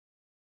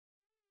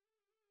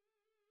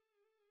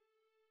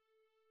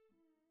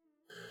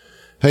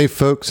Hey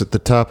folks, at the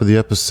top of the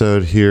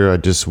episode here, I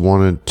just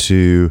wanted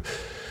to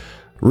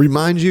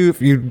remind you,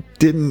 if you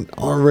didn't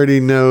already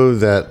know,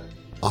 that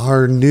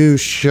our new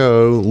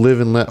show, Live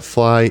and Let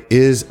Fly,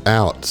 is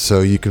out.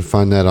 So you can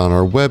find that on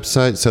our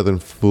website,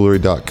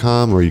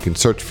 southernfoolery.com, or you can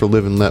search for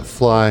Live and Let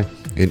Fly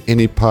in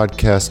any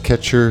podcast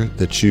catcher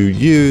that you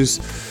use.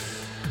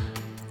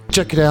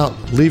 Check it out,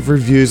 leave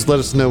reviews, let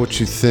us know what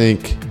you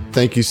think.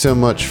 Thank you so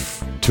much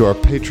to our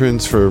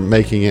patrons for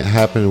making it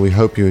happen, and we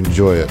hope you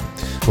enjoy it.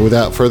 But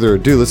without further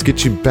ado, let's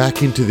get you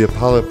back into the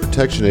Apollo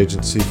Protection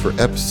Agency for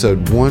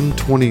episode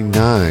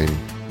 129.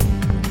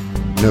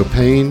 No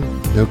pain,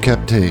 no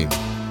captain.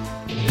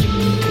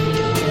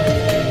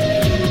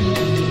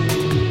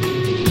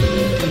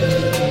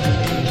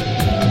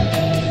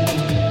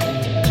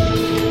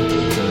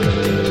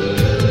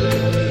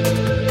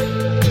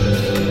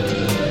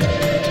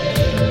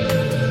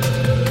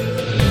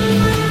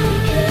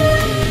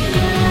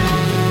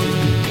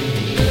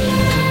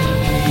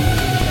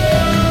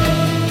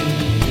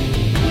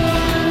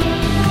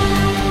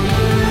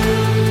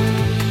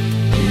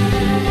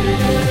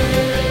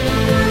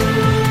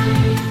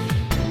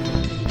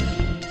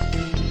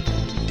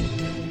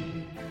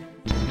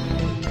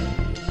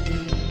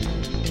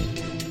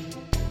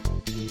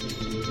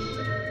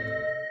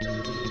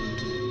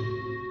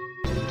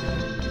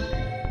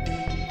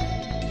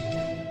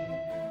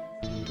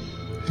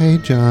 Hey,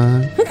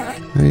 John.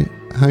 Hey,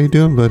 how you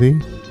doing, buddy?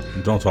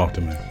 Don't talk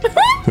to me.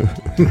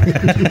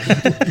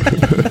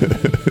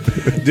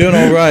 Doing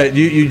all right.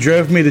 You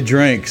drove me to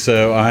drink,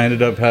 so I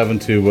ended up having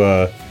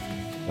to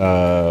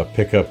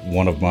pick up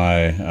one of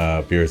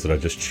my beers that I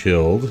just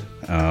chilled.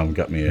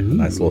 Got me a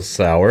nice little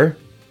sour.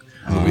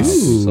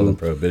 Southern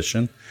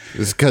Prohibition.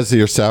 Is it because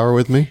you're sour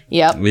with me?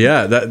 Yep.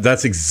 Yeah,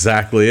 that's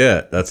exactly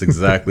it. That's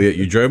exactly it.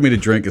 You drove me to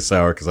drink a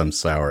sour because I'm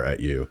sour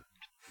at you.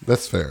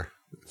 That's fair.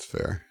 That's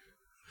fair.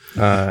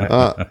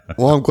 Well,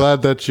 I'm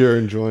glad that you're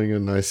enjoying a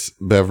nice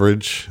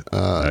beverage.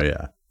 Oh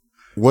yeah.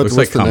 What's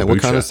like the name? What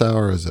kind kombucha. of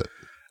sour is it?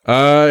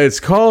 It's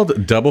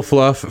called Double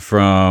Fluff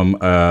from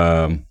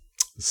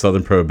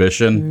Southern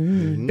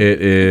Prohibition.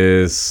 It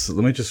is,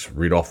 let me just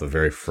read off the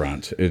very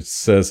front. It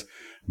says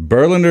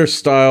Berliner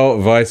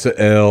style Weiss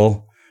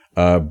Ale,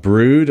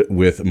 brewed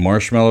with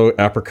marshmallow,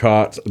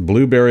 apricot,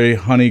 blueberry,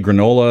 honey,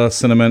 granola,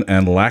 cinnamon,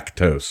 and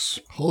lactose.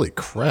 Holy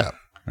crap.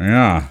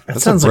 Yeah.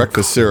 That's a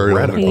breakfast cereal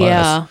in a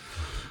glass.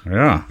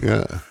 Yeah.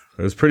 Yeah.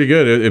 It was pretty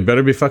good. It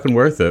better be fucking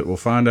worth it. We'll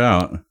find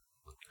out.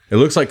 It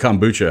looks like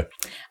kombucha.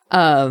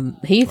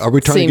 Heath Are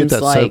we trying to get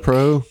that like,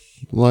 SoPro?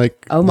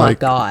 oh my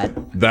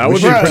God. That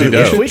would be pretty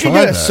If dope. we could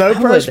Try get a that.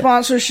 SoPro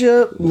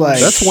sponsorship, like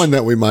That's one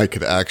that we might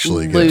could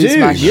actually get. Lose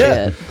my dude,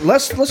 yeah. shit.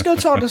 Let's go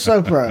talk to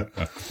SoPro.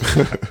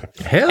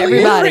 Hell yeah.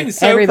 Everybody, Bring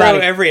everybody,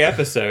 SoPro every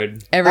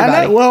episode. everybody.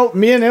 I know. Well,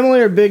 me and Emily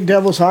are big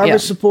Devil's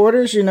Harvest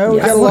supporters. You know, we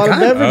got a lot of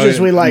beverages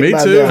we like. Me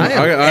by too. them. I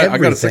got a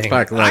everything.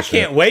 6-pack of that I shit.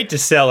 can't wait to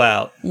sell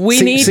out.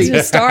 We need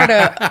to start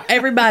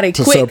everybody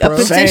quick, a SoPro?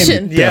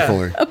 petition. Yeah.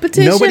 Definitely. A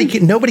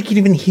petition. Nobody can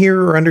even hear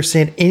or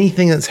understand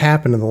anything that's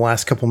happened in the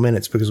last couple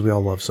minutes because we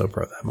all love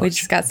SoPro that much. We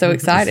just got so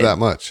It's excited. that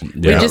much. We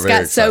just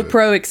got so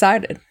pro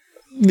excited.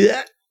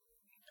 Yeah.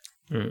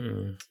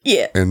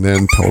 Yeah. And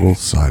then total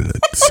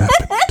silence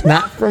happened.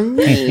 Not from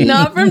me.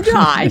 Not from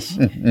Josh.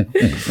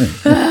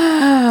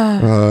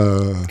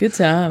 Good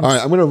time. All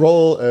right, I'm going to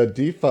roll a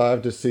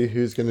D5 to see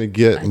who's going to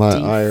get my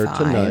ire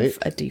tonight.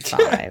 A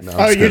D5.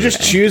 Oh, you're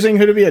just choosing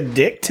who to be a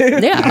dick to?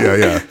 Yeah.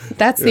 Yeah.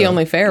 That's the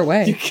only fair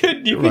way. You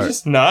could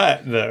just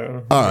not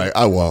though. All right,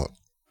 I won't.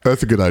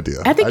 That's a good idea.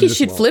 I think you just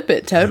should won't. flip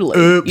it totally.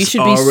 Oops, You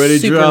should be already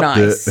super dropped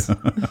nice.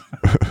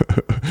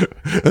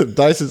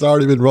 Dice has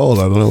already been rolled.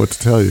 I don't know what to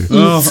tell you.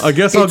 Well, I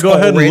guess I'll go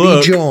ahead and Already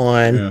look.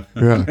 John.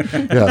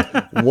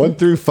 Yeah. 1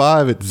 through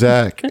 5, it's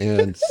Zach,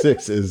 and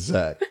 6 is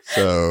Zach.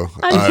 So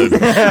I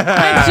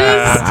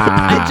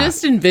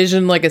just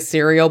envisioned like a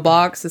cereal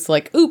box. It's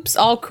like, oops,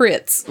 all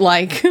crits.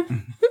 Like, oops,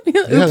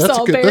 yeah, that's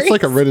all good. berries. That's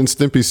like a Red and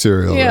Stimpy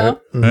cereal, Yeah.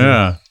 right?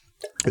 Yeah.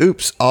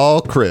 Oops,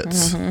 all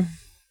crits.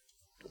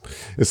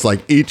 It's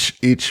like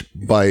each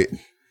bite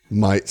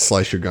might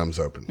slice your gums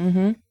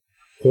open.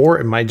 Or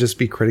it might just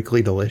be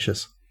critically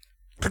delicious.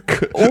 It's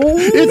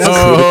critically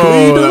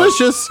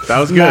delicious. That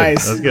was good.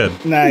 Nice. That was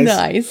good. Nice.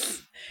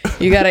 Nice.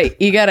 You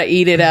gotta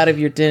eat it out of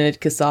your dented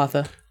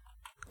casatha.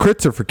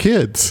 Crits are for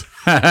kids.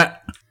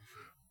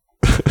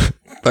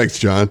 Thanks,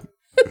 John.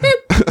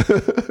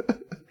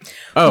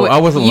 Oh, I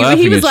wasn't He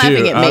laughing was at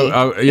laughing you. at me.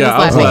 I He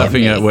was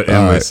laughing at me. what All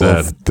Emily right, said.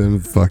 well, then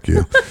fuck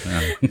you.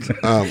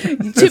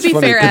 To be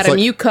fair, Adam,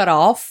 you cut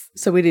off,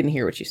 so we didn't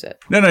hear what you said.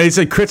 No, he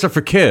said crits are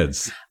for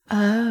kids.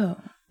 Oh.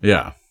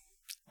 Yeah.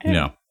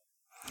 Yeah.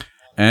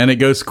 And it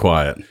goes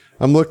quiet.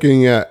 I'm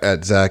looking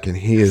at Zach, and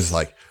he is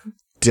like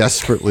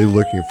desperately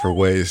looking for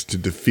ways to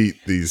defeat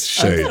these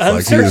shades. I'm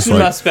like, he is searching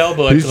my like, spell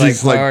book. he's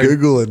just like hard.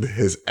 Googling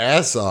his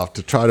ass off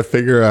to try to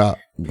figure out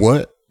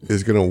what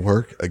is going to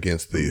work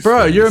against these.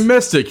 Bro, things. you're a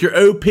mystic. You're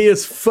OP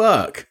as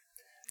fuck.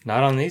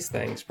 Not on these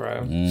things,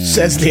 bro.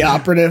 Says the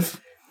operative.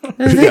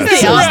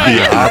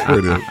 The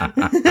operative.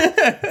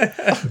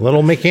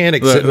 Little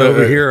mechanic sitting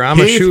over here. I'm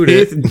a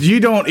shooter. You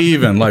don't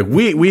even like.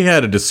 We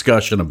had a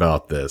discussion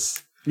about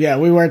this. Yeah,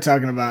 we were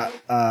talking about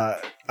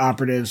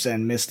operatives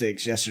and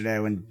mystics yesterday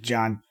when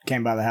John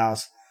came by the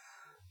house.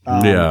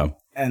 Yeah.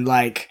 And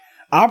like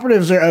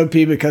operatives are OP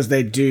because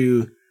they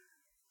do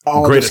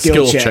all Great the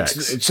skill skill checks.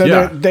 checks. So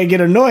Yeah. they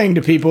get annoying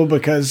to people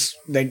because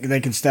they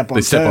can step on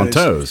They toes. step on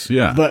toes.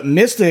 Yeah. But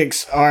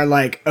mystics are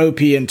like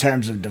OP in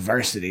terms of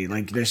diversity.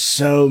 Like there's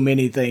so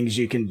many things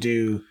you can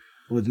do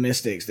with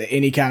mystics that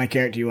any kind of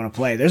character you want to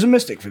play. There's a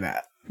mystic for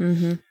that.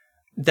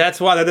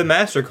 That's why they're the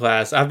master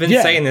class. I've been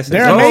Yeah, saying this.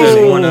 they're since amazing.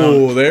 episode 1 of them.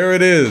 Oh, there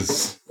it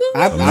is.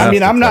 I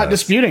mean, I'm not masterclass.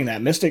 disputing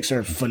that. Mystics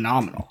are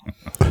phenomenal.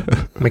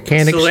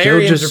 Mechanic still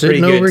Solarians just are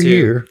pretty sitting good, over too.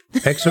 here.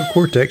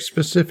 Exocortex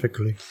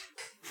specifically.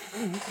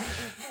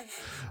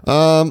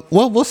 Well,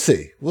 we'll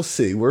see. We'll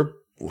see. We're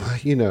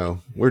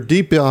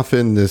deep off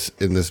in this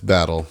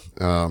battle.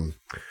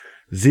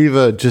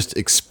 Ziva just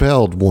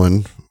expelled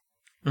one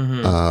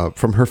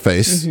from her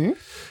face,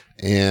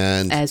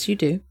 and As you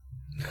do.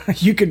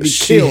 You could be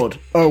She- killed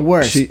or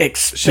worse, she-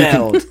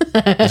 expelled.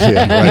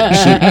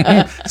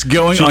 yeah, right. It's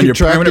going She on your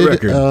permanent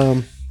contracted,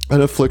 record.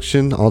 an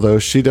affliction, although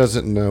she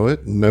doesn't know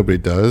it. Nobody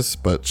does,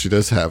 but she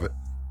does have it.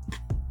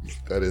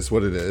 That is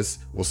what it is.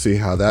 We'll see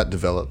how that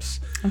develops.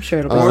 I'm sure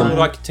it'll be Orin fine. would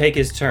like to take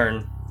his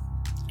turn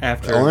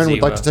after Oren would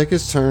Ziva. like to take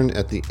his turn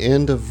at the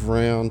end of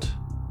round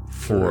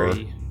 4.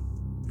 3.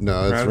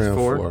 No, it's Round round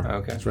four? 4.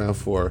 Okay. It's round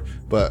 4.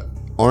 But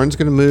Oren's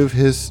going to move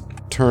his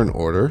turn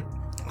order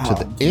to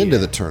the end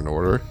of the turn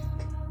order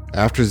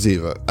after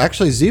Ziva.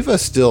 Actually, Ziva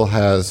still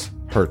has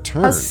her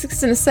turn. I was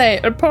just going to say,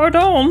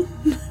 pardon.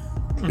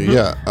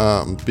 Yeah,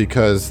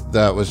 because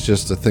that was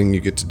just a thing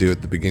you get to do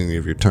at the beginning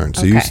of your turn.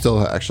 So you Okay.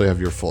 still actually have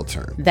your full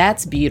turn.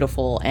 That's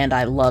beautiful, and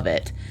I love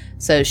it.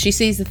 So she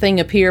sees the thing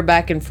appear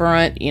back in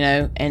front,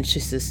 and she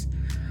says,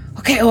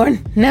 "Okay,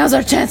 Orin, now's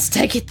our chance.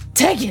 Take it,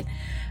 take it."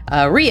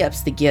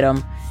 Re-ups to get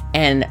him,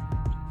 and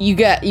you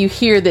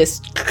hear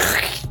this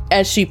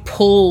as she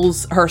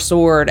pulls her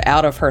sword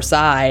out of her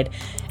side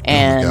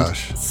and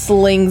gosh.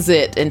 slings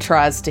it and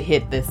tries to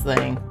hit this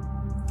thing.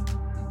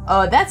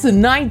 That's a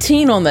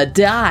 19 on the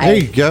die. There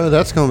you go.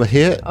 That's going to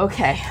hit.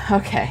 Okay.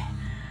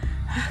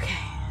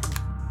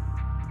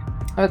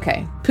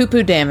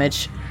 Poo-poo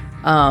damage.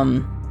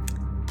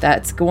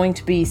 That's going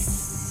to be...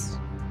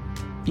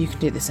 You can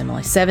do this,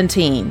 Emily.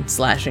 17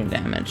 slashing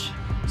damage.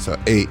 So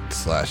 8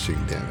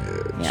 slashing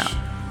damage. Yeah.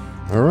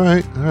 All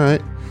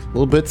right.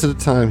 Little bits at a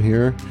time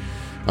here.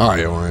 All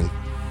right, Oren.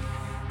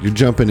 You're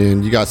jumping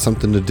in. You got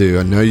something to do.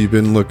 I know you've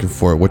been looking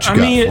for it. What you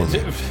got for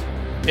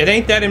me? It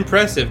ain't that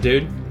impressive,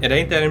 dude. It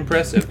ain't that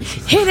impressive.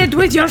 Hit it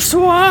with your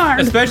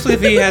sword! Especially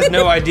if he has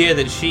no idea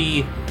that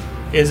she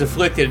is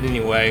afflicted in any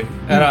way.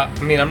 And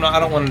I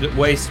don't want to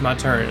waste my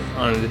turn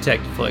on a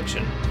detect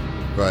affliction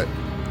Right.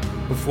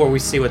 before we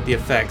see what the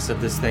effects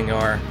of this thing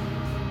are.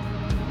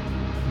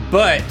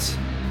 But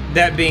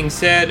that being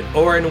said,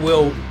 Orin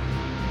will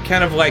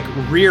kind of like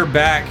rear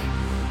back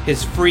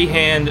his free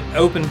hand,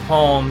 open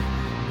palm,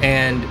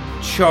 and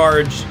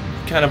charge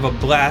kind of a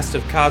blast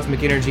of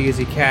cosmic energy as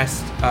he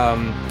casts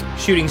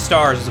shooting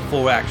stars as a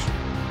full action.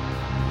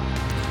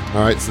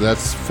 All right. So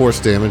that's force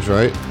damage,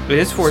 right? It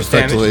is force It's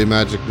effectively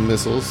damage. magic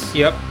missiles.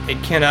 Yep,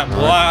 it cannot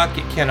block,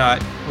 it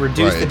cannot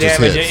reduce Right, the it just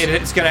damage.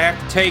 hits. It's going to have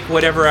to take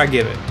whatever I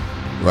give it.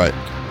 Right.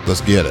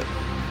 Let's get it.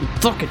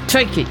 Fucking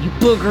take it, you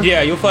booger.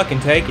 Yeah, you'll fucking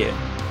take it.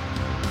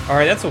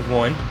 Alright, that's a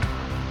 1.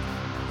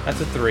 That's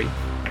a 3.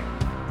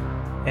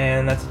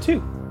 And that's a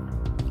 2.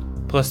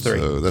 Plus 3.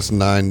 So that's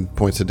 9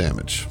 points of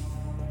damage.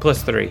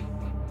 Plus 3.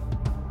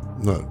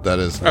 No, that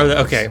is. Oh,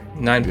 okay.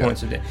 9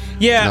 points of damage.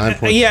 Yeah, 9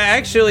 points. yeah,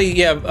 actually,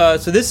 yeah.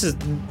 So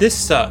this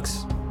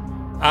sucks.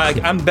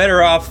 I'm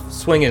better off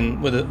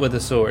swinging with a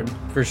sword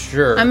for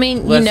sure. I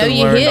mean, Lesson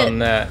you learned hit. on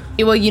that.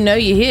 Well, you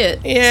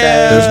hit.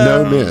 Yeah. There's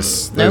no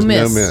miss. There's no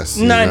miss. miss.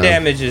 you 9 know.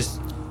 damage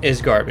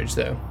is garbage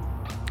though.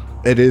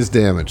 It is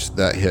damage.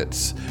 That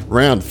hits.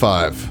 Round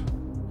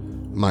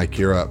 5. Mike,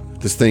 you're up.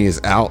 This thing is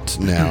out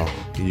now.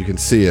 You can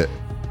see it.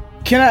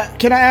 Can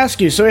I ask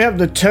you? So we have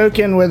the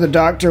token where the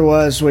doctor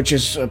was, which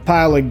is a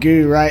pile of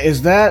goo, right?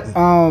 Is that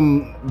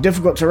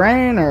difficult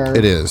terrain or?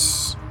 It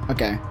is.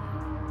 Okay,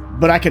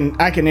 but I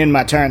can end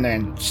my turn there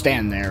and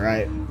stand there,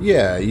 right?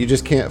 Yeah, you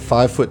just can't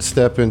 5-foot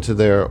step into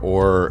there,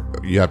 or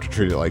you have to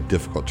treat it like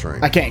difficult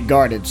terrain. I can't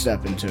guarded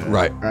step into it.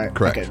 Right, Right.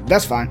 correct. Okay,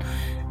 that's fine.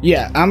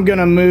 Yeah, I'm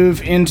gonna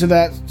move into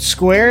that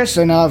square.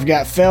 So now I've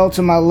got Fell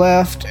to my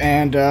left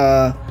and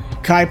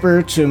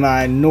Kuiper to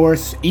my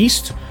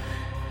northeast.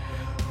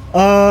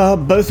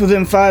 Both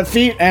within 5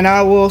 feet, and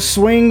I will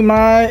swing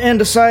my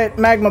Endosight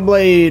Magma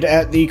Blade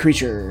at the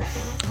creature.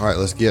 All right,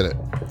 let's get it.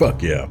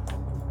 Fuck yeah.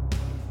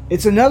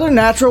 It's another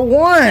natural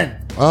 1.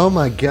 Oh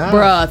my god.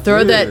 Bruh, throw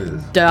Dude.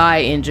 that die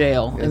in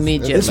jail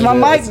immediately. It's my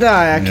mic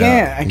die.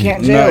 I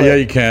can't jail No, yeah, it.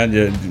 you can.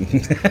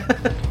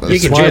 Yeah. You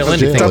can jail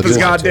anything. Toughest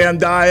goddamn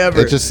die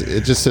ever. It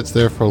just sits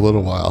there for a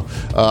little while.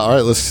 All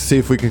right, let's see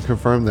if we can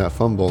confirm that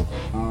fumble.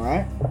 All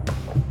right.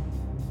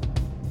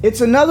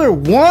 It's another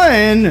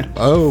one.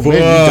 Oh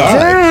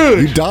man,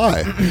 you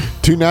die. You die.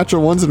 2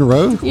 natural ones in a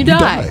row. You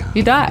die.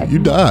 You die. You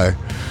die.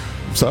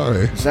 I'm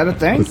sorry. Is that a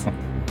thing?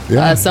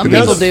 Yeah. Some it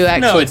people is. do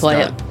actually it's play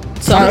not.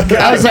 it. Some,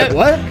 I was like,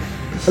 what?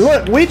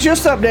 Look, we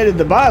just updated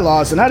the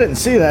bylaws, and I didn't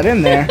see that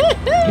in there.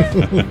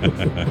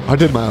 I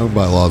did my own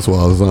bylaws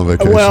while I was on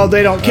vacation. Well,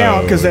 they don't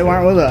count because they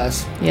weren't with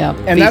us. Yeah.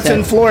 And that's veto.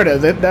 in Florida.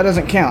 That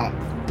doesn't count.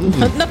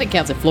 Nothing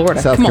counts in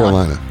Florida. South Come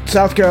Carolina.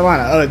 South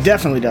Carolina. Oh, it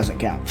definitely doesn't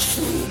count.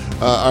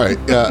 All right,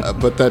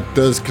 but that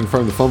does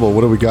confirm the fumble.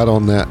 What do we got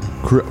on that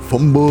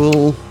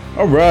fumble?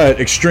 All right,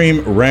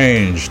 extreme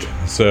ranged.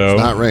 So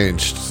Not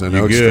ranged, so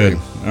no good.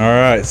 extreme. All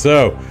right,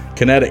 so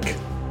kinetic.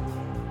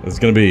 It's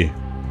gonna be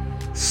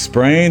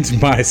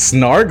sprained my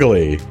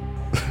snargly.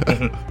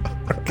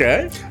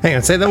 Okay. Hang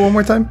on, say that one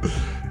more time.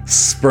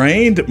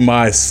 Sprained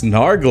my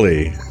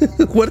snargly.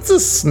 What's a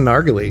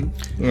snargly?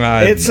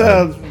 It's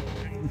a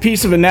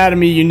piece of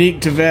anatomy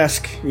unique to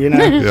Vesk, you know?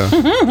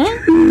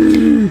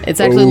 Yeah. It's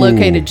actually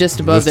located just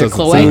above This their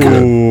doesn't sound cloaca.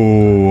 good.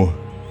 Ooh.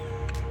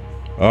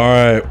 All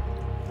right.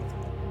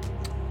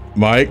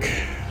 Mike,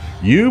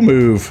 you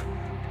move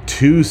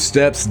 2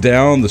 steps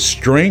down the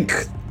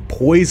strength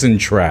poison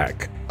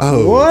track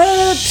Oh,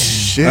 What?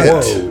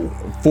 shit.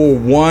 for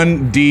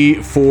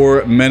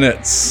 1d4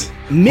 minutes.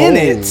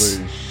 Minutes?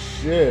 Holy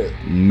shit.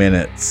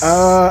 Minutes.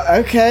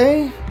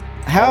 Okay.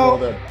 How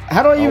do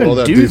I Roll even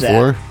that do D4.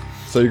 that?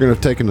 So you're going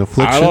to take an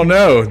affliction? I don't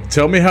know.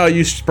 Tell me how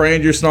you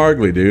sprained your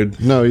snargly, dude.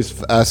 No,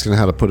 he's asking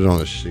how to put it on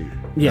a sheet.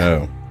 Yeah.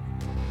 Oh.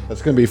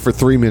 That's going to be for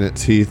 3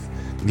 minutes, Heath.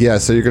 Yeah,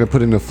 so you're going to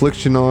put an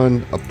affliction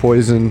on, a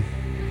poison,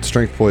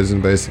 strength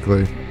poison,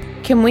 basically.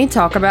 Can we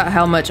talk about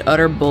how much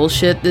utter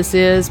bullshit this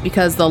is?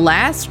 Because the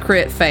last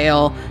crit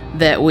fail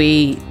that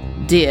we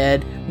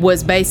did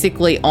was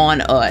basically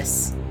on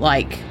us.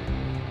 Like,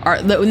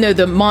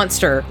 the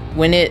monster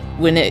when it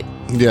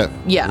Yeah.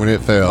 yeah When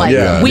it failed. like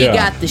yeah. we Yeah.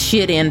 got the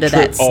shit into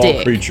that all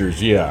stick.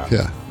 creatures, yeah.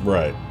 Yeah.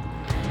 Right.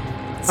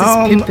 This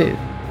is poo-poo.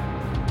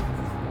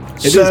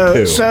 It is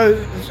poo.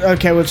 So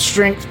okay, with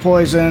strength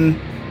poison,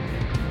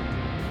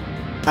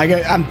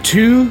 I'm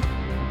 2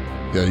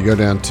 Yeah, you go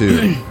down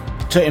 2.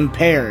 to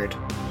impaired.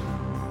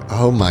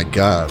 Oh my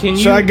god. Can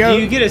you? So I go-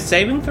 Do you get a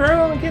saving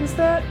throw against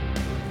that?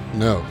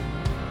 No.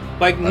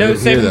 Like didn't no hear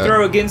saving that.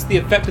 throw against the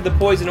effect of the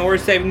poison, or a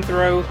saving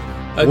throw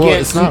against. Well,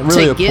 it's not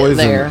really to a get poison.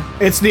 there.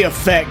 It's the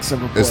effects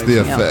of a poison. It's the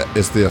effect.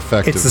 It's the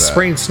effect It's of the that.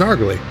 sprained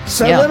snargly.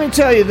 So Yeah. let me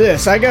tell you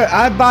this: I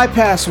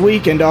bypass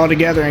weakened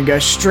altogether and go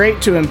straight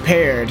to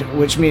impaired,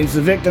 which means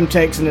the victim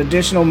takes an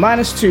additional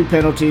 -2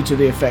 penalty to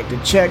the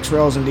affected checks,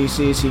 rolls, and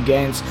DCs he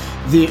gains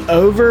the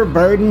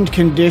overburdened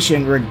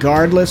condition,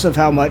 regardless of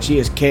how much he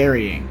is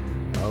carrying.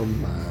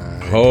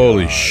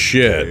 Holy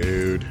shit.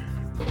 Dude,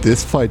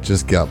 this fight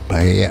just got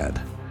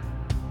bad.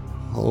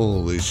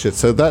 Holy shit.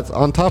 So that's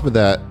on top of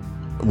that,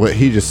 what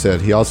he just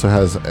said, he also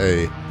has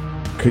a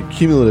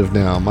cumulative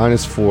now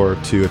 -4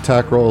 to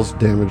attack rolls,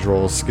 damage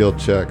rolls, skill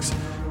checks,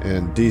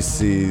 and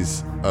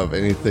DCs of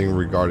anything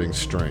regarding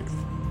strength.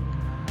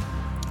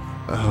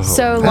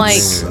 So That like,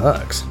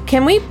 sucks.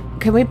 can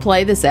we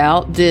play this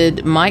out?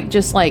 Did Mike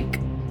just like?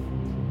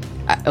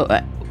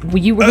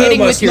 You were hitting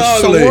my with your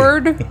snargly.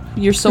 sword,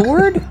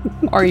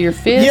 or your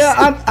fist?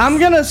 Yeah, I'm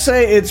gonna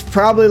say it's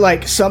probably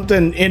like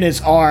something in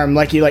his arm,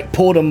 like he like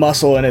pulled a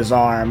muscle in his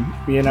arm,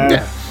 you know?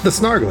 Yeah, the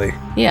snargly.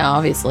 Yeah,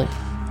 obviously.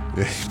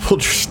 Yeah, he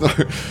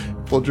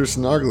pulled your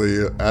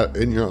snargly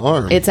in your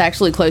arm. It's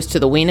actually close to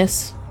the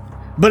weenus.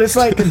 But it's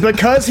like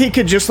because he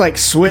could just like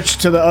switch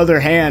to the other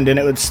hand and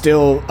it would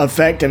still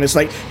affect him. It's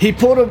like he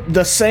pulled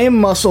the same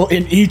muscle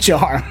in each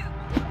arm.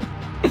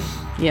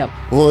 Yep.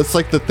 Well, it's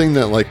like the thing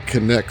that like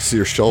connects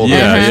your shoulder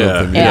Yeah, or yeah,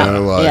 something, Yeah. you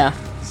know, like, Yeah.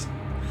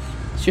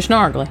 It's your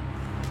snargly.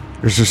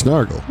 It's your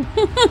snargle.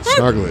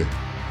 Snargly.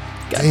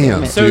 damn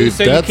Damn, it. So, dude,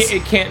 so that's...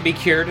 it can't be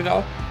cured at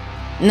all.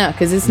 No,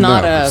 because it's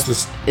not No, a. it's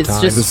just It's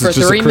time. just This is for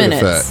just a 3 crit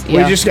minutes. effect.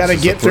 Yeah. We just got to This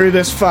is get a through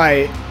this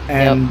fight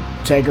and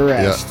take a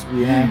rest.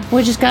 You know?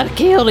 We just got to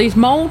kill these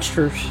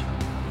monsters.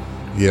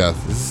 Yeah,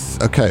 this is...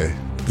 Okay.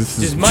 This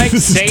is... Does Mike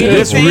this is say terrible.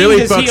 This anything? really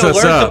Does he fucks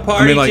us alert up. the I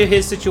party mean, like- to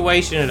his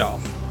situation at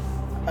all?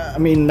 I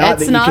mean, not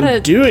It's that not you can a-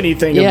 do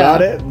anything yeah.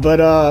 about it,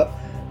 but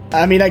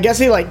I mean, I guess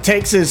he like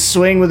takes his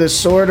swing with his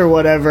sword or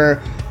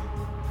whatever,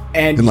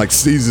 and like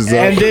seizes up.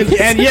 and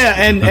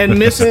then and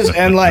misses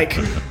and like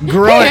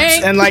grunts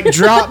Dang. and like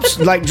drops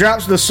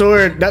the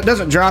sword. That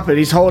doesn't drop it.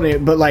 He's holding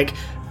it, but like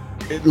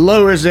it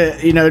lowers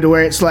it, you know, to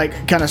where it's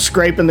like kind of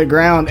scraping the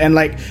ground, and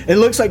like it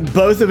looks like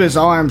both of his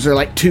arms are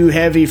like too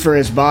heavy for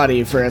his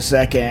body for a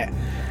second.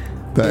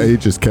 The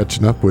age is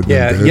catching up with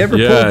Yeah, them, dude. you ever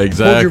Yeah, pulled your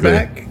exactly.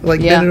 back, like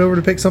Yeah. bend it over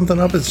to pick something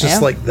up? It's just Yeah.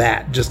 like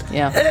that. Just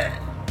Yeah.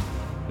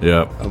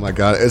 Yep. Oh my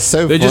god, it's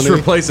so They funny. just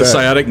replaced the that,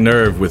 sciatic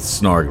nerve with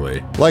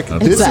snargly. Like,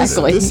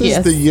 Exactly, this is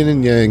yes. the yin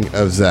and yang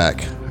of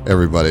Zach,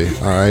 everybody,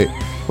 all right?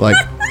 Like,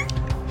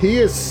 He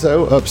is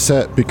so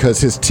upset because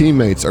his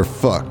teammates are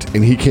fucked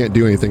and he can't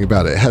do anything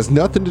about it. It has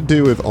nothing to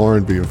do with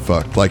Orin being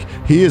fucked. Like,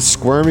 he is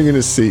squirming in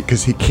his seat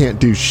because he can't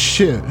do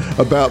shit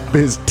about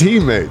his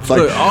teammates.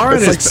 Like, Look, Orin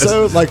it's like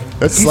so like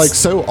it's like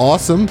so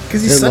awesome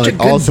because he's and such a like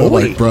good also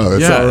boy. like, bro,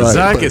 it's Yeah, all right.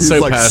 Zach But is he's so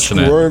like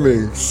passionate.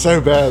 squirming so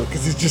bad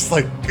because he's just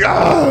like,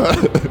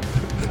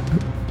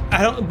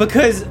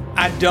 because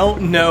I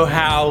don't know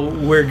how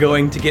we're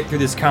going to get through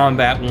this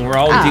combat when we're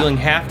all dealing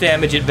half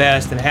damage at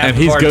best and half And of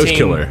he's our Ghost team.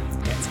 Killer.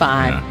 It's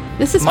fine. Yeah.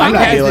 This is Mike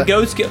fine. has the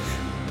ghost kill.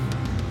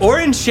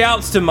 Orin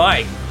shouts to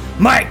Mike,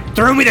 "Mike,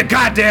 throw me the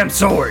goddamn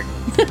sword!"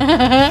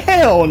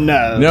 Hell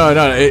no. No,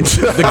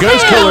 the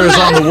Ghost Killer is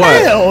on the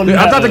what? Hell no.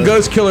 I thought the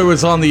Ghost Killer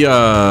was on the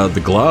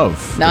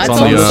glove. No, it's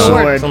on the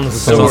sword. It's on the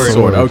It's on the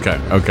sword. sword.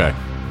 Okay.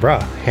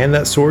 Bruh, hand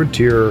that sword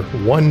to your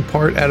 1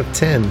 part out of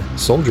 10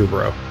 soldier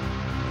bro.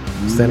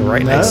 Standing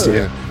right next to you.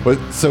 yeah. But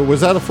so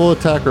was that a full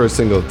attack or a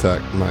single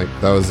attack, Mike?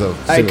 That was a. It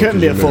single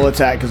couldn't be a 'cause you full moved.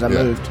 attack because I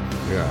Yeah. moved.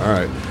 Yeah, all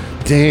right.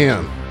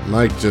 Damn,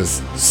 Mike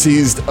just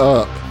seized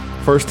up.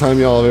 First time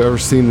y'all have ever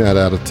seen that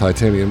out of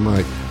Titanium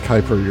Mike.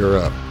 Kuiper, you're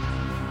up.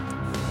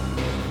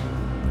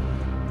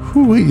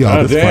 Whoo, y'all,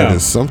 Oh, this damn. fight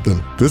is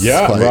something. This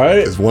Yeah, fight right?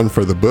 is one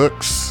for the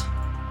books.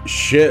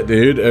 Shit,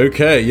 dude.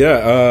 Okay,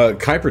 yeah.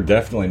 Kuiper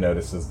definitely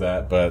notices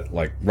that, but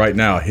like right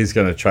now, he's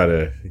gonna try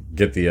to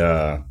get the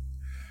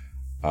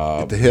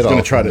The hit he's off.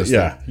 gonna try on to this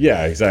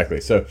yeah,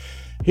 exactly. So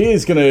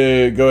he's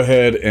gonna go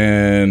ahead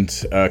and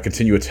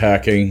continue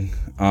attacking.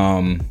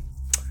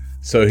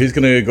 So he's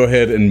gonna go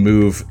ahead and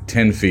move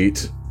 10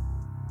 feet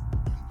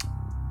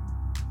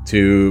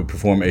to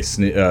perform a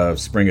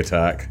spring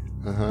attack.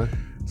 Uh-huh.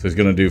 So he's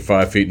gonna do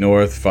 5 feet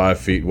north, 5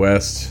 feet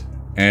west,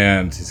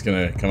 and he's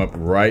gonna come up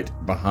right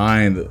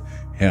behind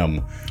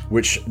him,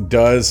 which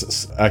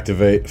does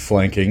activate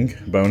flanking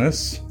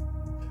bonus.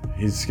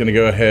 He's gonna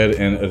go ahead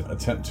and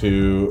attempt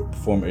to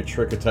perform a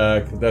trick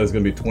attack. That is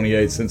gonna be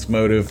 28 sense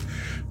motive.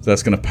 So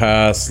that's gonna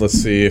pass. Let's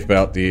see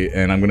about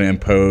and I'm gonna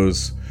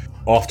impose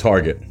off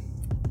target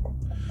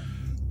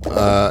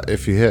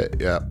If you hit,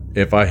 yeah.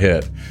 if I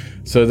hit.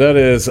 So that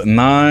is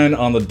 9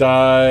 on the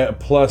die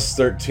plus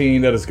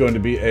 13. That is going to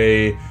be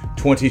a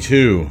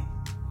 22.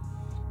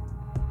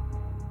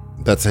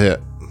 That's a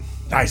hit.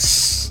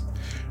 Nice.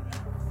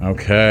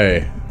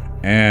 Okay.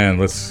 And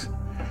let's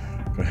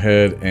go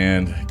ahead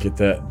and get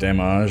that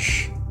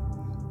damage.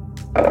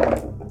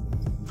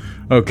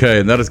 Okay,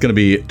 and that is going to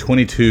be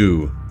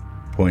 22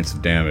 points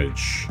of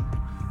damage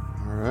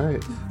All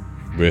right.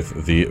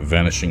 with the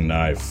vanishing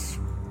knife.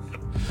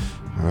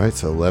 All right,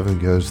 so 11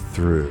 goes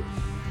through.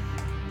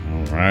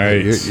 All right.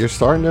 You're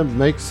starting to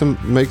make some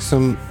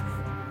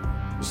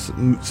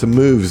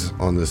moves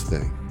on this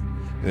thing.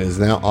 It is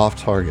now off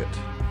target.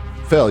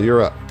 Phil,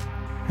 you're up.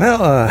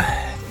 Well, I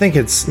think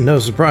it's no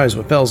surprise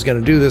what Fell's going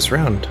to do this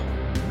round.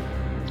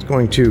 He's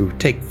going to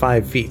take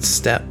 5 feet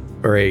step,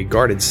 or a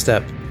guarded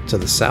step to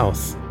the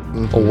south,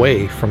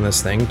 away from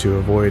this thing to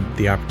avoid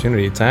the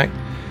opportunity attack,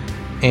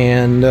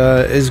 and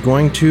is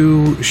going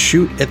to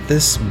shoot at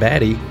this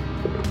baddie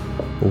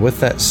with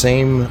that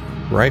same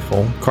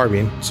rifle,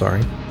 carbine,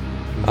 sorry.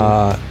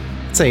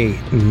 It's a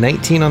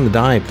 19 on the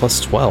die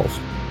plus 12.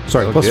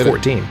 Sorry, I'll plus get it.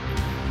 14.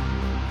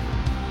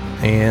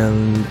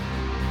 And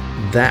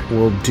that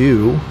will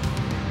do...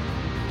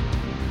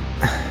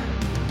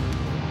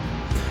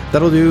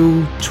 That'll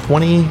do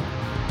 20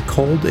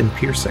 cold and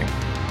piercing.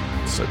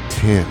 So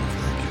 10 if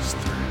that gets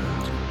through.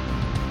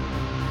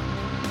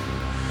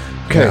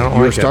 Yeah, Okay, I don't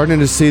you're like it. starting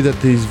to see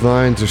that these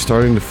vines are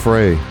starting to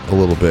fray a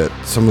little bit.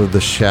 Some of the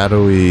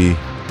shadowy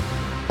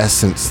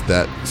essence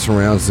that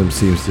surrounds them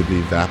seems to be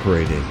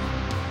evaporating,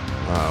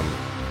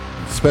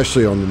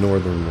 especially on the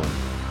northern one.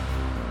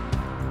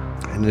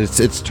 And it's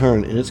its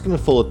turn, and it's going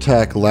to full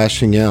attack,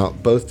 lashing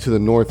out both to the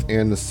north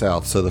and the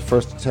south. So the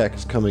first attack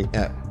is coming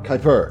at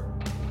Kuiper.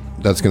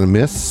 That's going to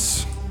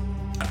miss.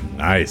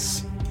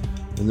 Nice.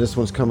 And this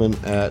one's coming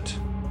at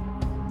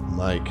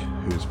Mike,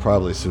 who's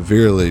probably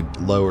severely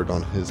lowered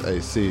on his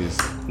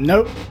ACs.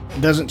 Nope.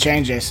 Doesn't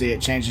change AC.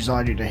 It changes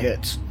all your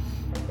hits.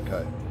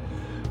 Okay.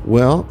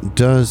 Well,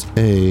 does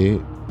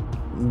a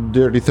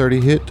dirty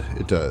 30 hit?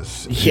 It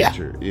does. Yeah. Hit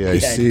your Yeah,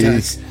 EAC. it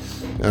does.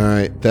 All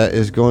right. That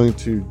is going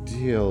to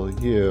deal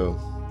you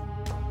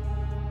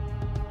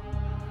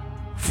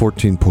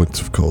 14 points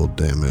of cold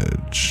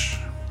damage.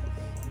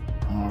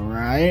 All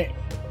right.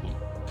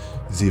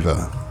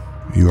 Ziva,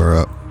 you are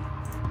up.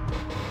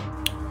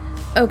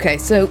 Okay,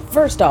 so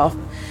first off,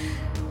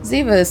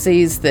 Ziva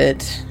sees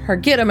that her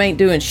Gittim ain't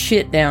doing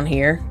shit down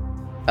here.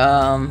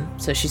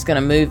 So she's gonna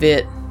move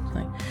it.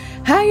 Like,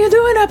 how you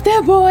doing up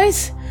there,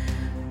 boys?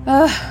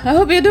 I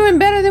hope you're doing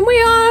better than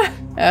we are.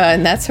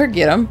 And that's her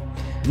Gittim.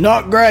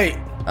 Not great.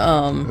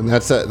 And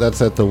that's at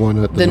the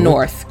one at The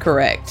north,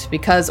 correct.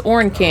 Because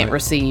Orin can't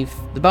receive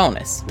the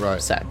bonus.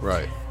 Right. So,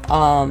 Right.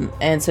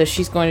 and so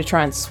she's going to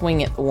try and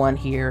swing at the one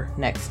here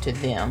next to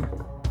them.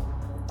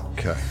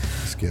 Okay.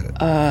 Let's get it.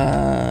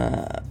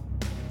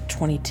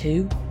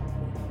 22.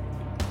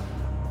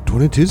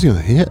 22's gonna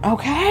hit.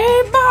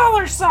 Okay,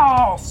 baller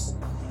sauce.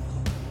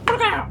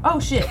 Oh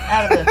shit!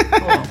 Out of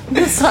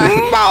the. Sorry.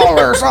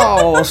 Baller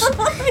sauce.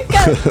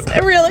 I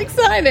got real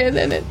excited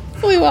and it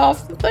flew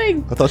off the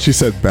thing. I thought she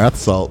said bath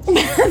salt.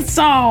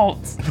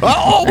 Salt.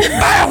 Oh,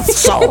 bath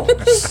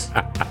salts.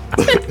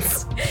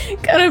 It's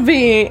gonna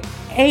be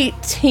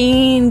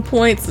 18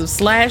 points of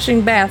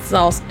slashing bath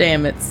sauce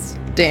damage.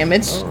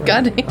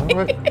 God damn.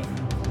 All right.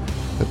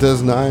 That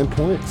does 9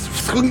 points.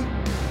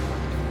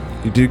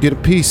 You do get a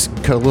piece.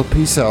 Cut a little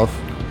piece off.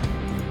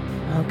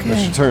 That's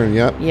Okay. your turn,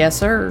 yep. Yes,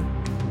 sir.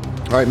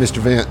 All right, Mr.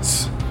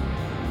 Vance.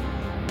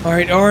 All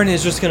right, Orin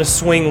is just gonna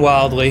swing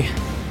wildly,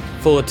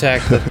 full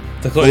attack.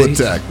 The Full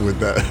attack with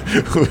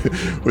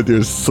that, with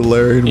your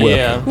Solarian weapon.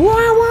 Yeah.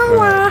 Wah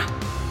wah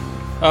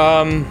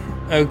wah.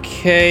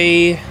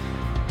 Okay.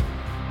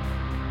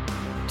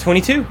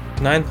 22.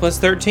 9 plus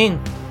 13.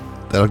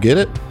 That'll get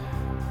it.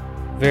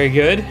 Very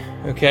good.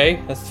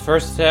 Okay, that's the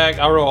first attack.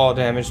 I'll roll all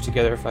damage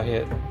together if I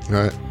hit. All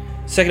right.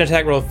 Second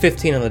attack, roll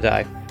 15 on the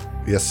die.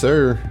 Yes,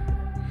 sir.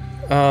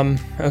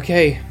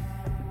 Okay.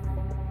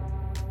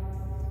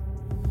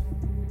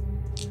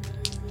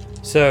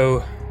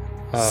 So,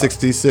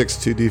 66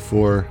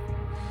 2d4.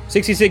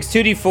 66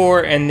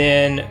 2d4 and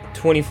then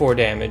 24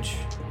 damage.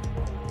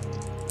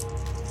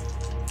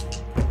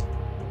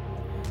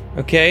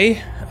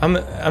 Okay, I'm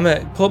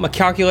gonna pull up my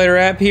calculator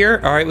app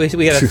here. All right, we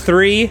got a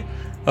 3,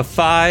 a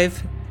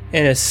 5,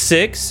 and a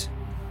 6.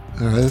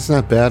 All right, that's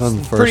not bad on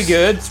the first. Pretty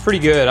good. It's pretty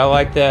good. I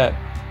like that.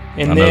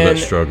 And I know then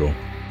that struggle.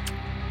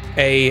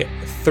 a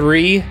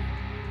 3,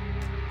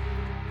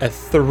 a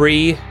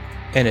 3,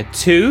 and a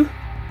 2.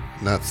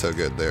 Not so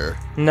good there.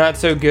 Not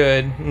so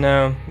good.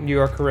 No, you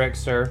are correct,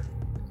 sir.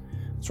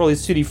 Let's roll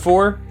these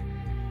 2d4.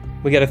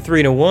 We got a 3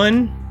 and a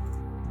 1.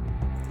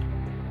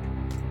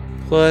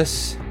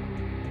 Plus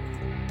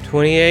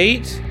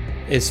 28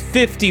 is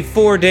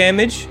 54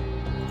 damage.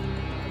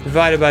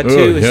 Divided by 2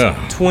 is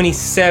yeah.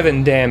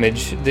 27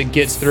 damage that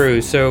gets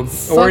through. So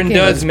Orin Fucking-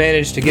 does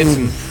manage to get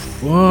some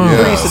Whoa. Yeah,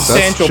 pretty that's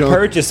substantial chunk-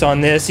 purchase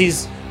on this.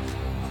 He's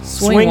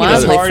Swing swinging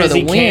as wildly hard for as the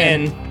he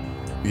win. can.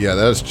 Yeah,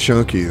 that was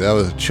chunky. That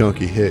was a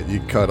chunky hit.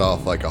 You cut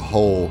off like a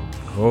whole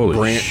Holy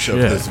branch shit.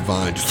 of this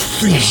vine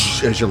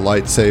just as your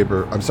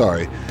lightsaber. I'm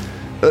sorry,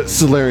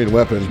 Solarian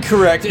weapon.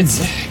 Correct. It's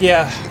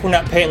we're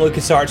not paying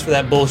LucasArts for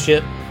that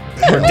bullshit.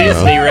 Or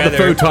Disney, The rather.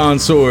 photon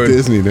sword.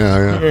 Disney now,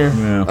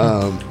 yeah.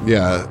 Yeah.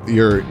 Yeah,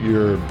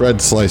 your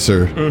bread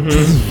slicer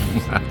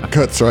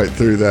cuts right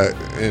through that,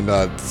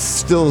 and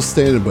still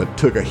standing, but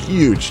took a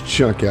huge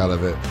chunk out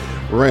of it.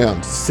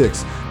 Round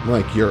 6,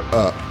 Mike, you're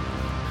up.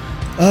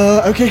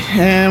 Okay,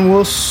 and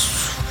we'll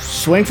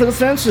swing for the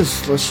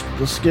fences.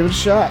 Let's give it a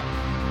shot.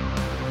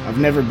 I've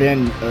never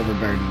been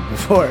overburdened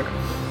before.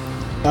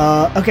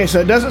 Okay, so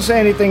it doesn't say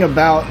anything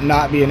about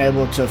not being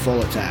able to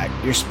full attack.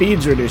 Your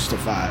speed's reduced to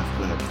 5,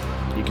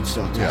 but you can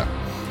still attack.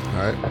 Yeah.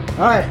 All right.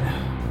 All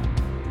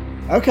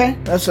right. Okay,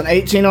 that's an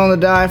 18 on the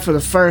die for the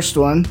first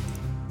one.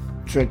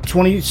 So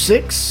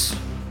 26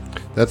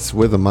 That's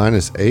with a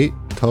 -8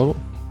 total.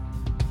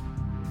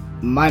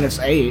 minus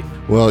 8.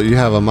 Well, you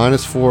have a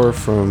 -4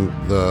 from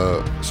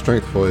the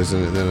strength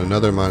poison, and then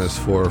another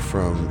 -4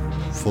 from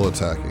full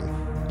attacking.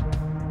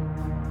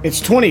 It's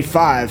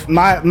 25.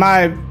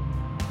 My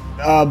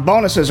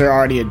bonuses are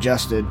already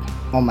adjusted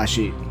on my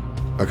sheet.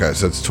 Okay,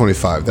 so it's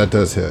 25. That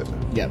does hit.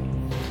 Yep.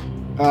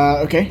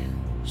 Okay.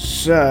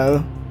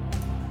 So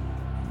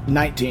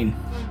 19.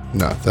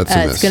 No, that's a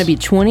miss. It's gonna be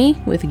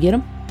 20 with a get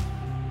 'em.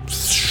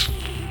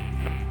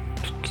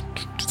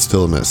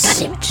 Still a miss.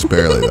 Just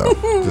barely, though.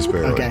 Just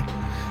barely. Okay.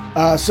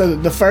 So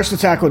the first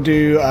attack will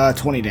do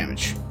 20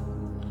 damage.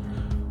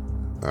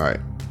 All right.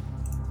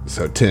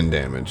 So 10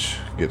 damage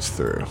gets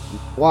through.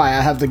 Why?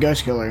 I have the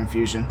Ghost Killer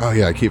infusion. Oh,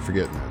 yeah, I keep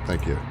forgetting that.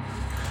 Thank you.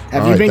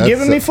 Have All you right, been that's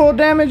giving me full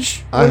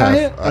damage I when have. I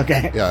hit?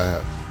 Okay. Yeah, I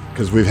have.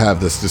 Because we've had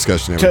this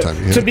discussion every time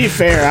you hit. To be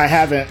fair, I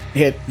haven't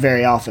hit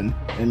very often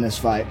in this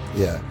fight.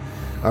 Yeah.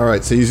 All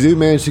right, so you do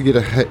manage to get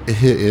a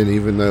hit in,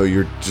 even though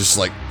you're just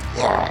like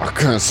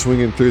kind of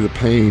swinging through the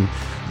pain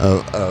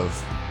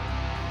of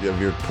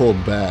you're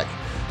pulled back.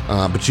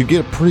 But you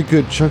get a pretty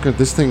good chunk of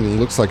this thing. It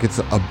looks like it's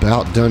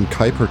about done.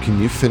 Kuiper, can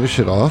you finish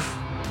it off?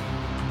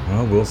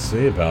 Well, we'll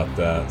see about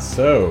that.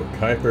 So,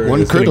 Kuiper.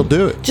 One is crit will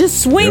gonna- do it.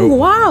 Just swing Nope.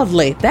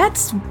 wildly.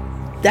 That's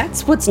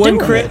what's One doing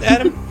crit, it.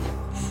 Adam?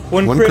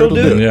 One One crit crit will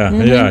will do do it. Yeah,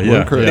 Mm-hmm.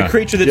 yeah. crit. Yeah. The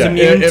creature that's Yeah,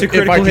 immune to if I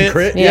critical can hits?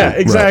 crit, Yeah. yeah,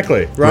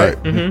 exactly. Right.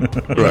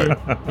 Right.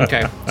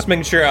 Okay, just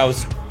making sure I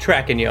was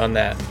tracking you on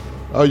that.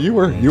 Oh, you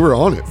were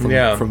on it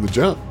from the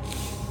jump.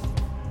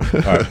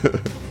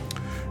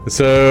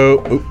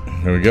 So,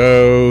 here we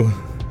go.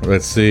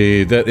 Let's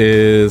see. That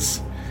is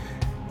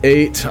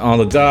 8 on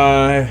the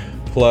die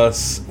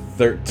plus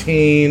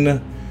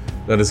 13.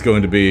 That is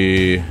going to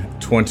be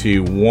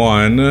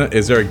 21.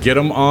 Is there a get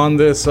 'em on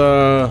this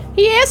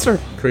Yes, sir.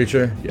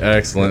 creature? Yeah,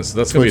 excellent. So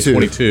that's going to be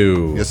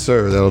 22. Yes,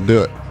 sir. That'll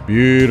do it.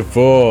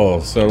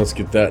 Beautiful. So let's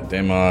get that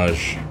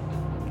damage.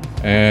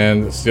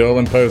 And still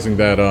imposing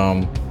that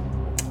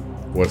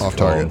what's Off it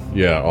called? target.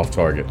 Yeah, off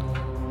target.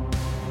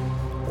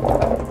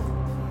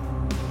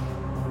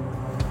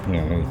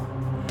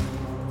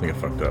 I think I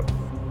fucked up.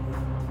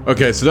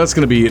 Okay, so that's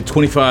going to be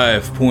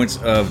 25 points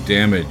of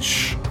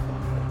damage.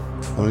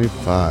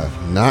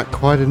 25. Not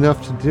quite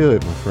enough to do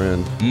it, my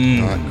friend.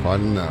 Not quite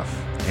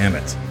enough. Damn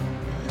it.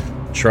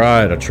 I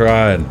tried.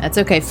 That's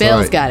okay.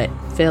 Phil's right. got it.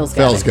 Phil's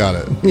Phil's got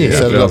it. Yeah,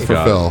 set it up Phil's for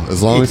got Phil.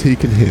 As long as he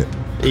can hit.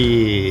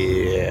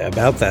 Yeah,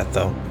 about that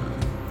though.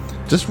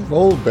 Just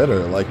roll better.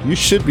 Like, you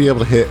should be able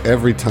to hit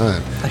every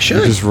time. I should.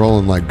 You're just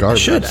rolling like I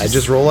garbage. should. I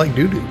just roll like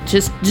doo-doo.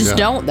 Just Yeah.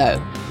 don't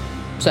though.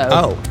 So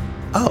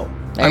Oh.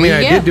 There I mean, you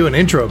I go. did do an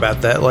intro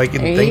about that. Like,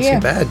 There you things go.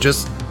 ain't bad.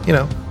 Just,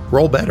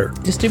 roll better.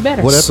 just do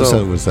better. What So-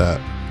 episode was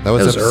that? That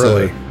was It was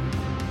episode early.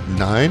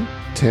 9?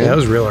 10? Yeah, it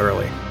was real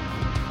early.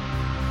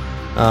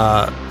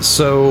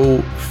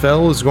 So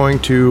Fel is going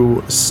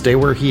to stay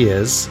where he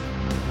is,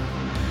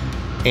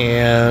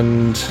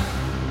 and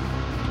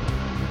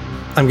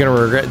I'm going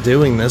to regret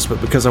doing this, but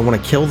because I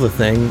want to kill the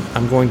thing,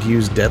 I'm going to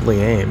use deadly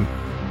aim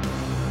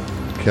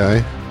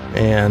Okay.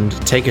 and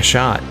take a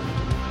shot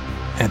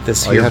at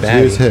this All you here have to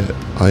do is baddie. hit.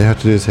 All you have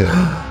to do is hit.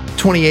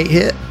 28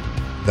 hit.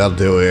 That'll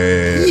do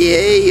it.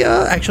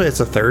 Yeah. Actually, it's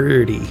a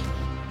 30.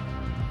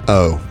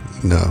 Oh,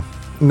 no.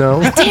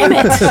 No. Damn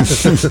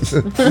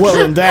it.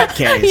 Well, in that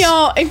case,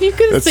 Y'all, if you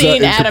could have That's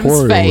seen not Adam's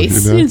incorporeal,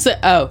 face, you know? you'd say,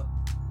 oh,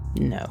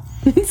 no.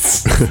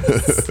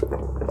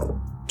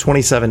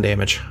 27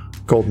 damage.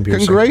 Golden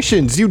piercing.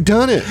 Congratulations, you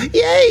done it.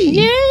 Yay!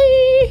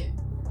 Yay!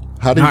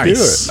 How did you do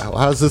Nice. it?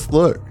 How's this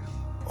look?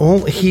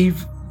 Well, he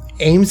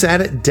aims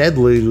at it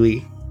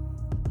deadly.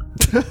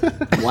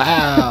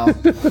 wow.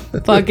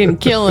 Fucking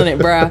killing it,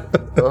 bro.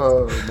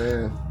 Oh,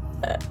 man.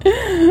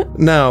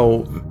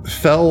 No,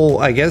 Fel,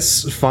 I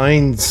guess,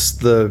 finds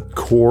the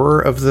core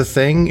of the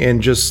thing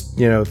and just,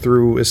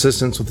 through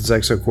assistance with his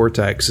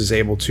exocortex is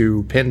able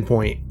to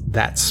pinpoint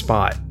that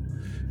spot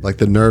Like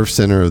the nerve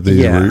center of the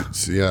Yeah.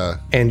 roots. Yeah.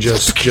 and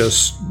just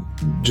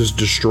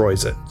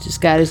destroys it.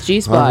 Just got his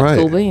G spot. All right.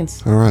 Cool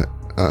beans. All right.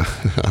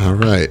 All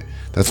right.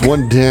 That's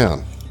one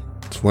down.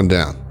 It's one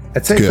down.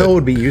 I'd say Good. Fel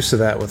would be used to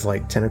that with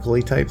like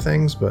tentacly type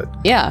things, but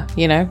Yeah,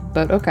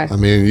 but okay. I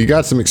mean, you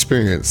got some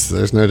experience.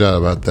 There's no doubt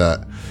about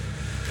that.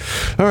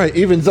 All right,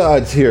 evens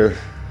odds here.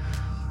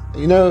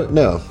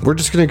 No, we're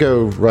just gonna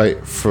go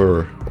right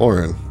for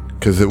Orin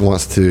because it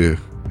wants to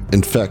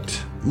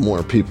infect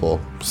more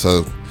people.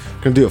 So,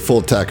 gonna do a full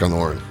attack on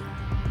Orin.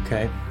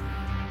 Okay.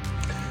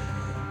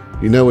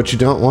 You know what you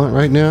don't want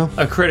right now?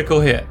 A critical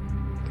hit.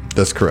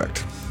 That's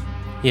correct.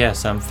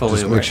 Yes, I'm fully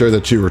Just aware. make sure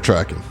that you were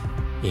tracking.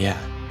 Yeah.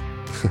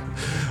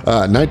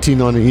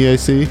 19 on the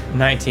EAC,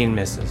 19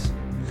 misses.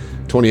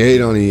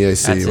 28 on the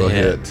EAC That's a will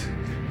hit. hit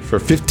for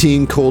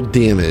 15 cold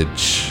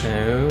damage.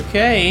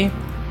 Okay.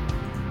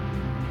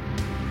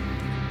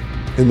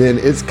 And then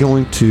it's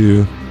going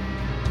to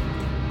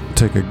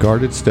take a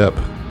guarded step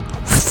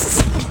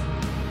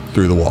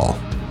through the wall.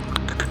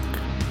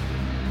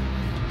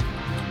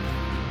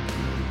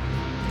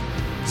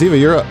 Ziva,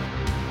 you're up.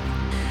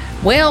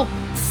 Well,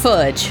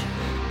 fudge.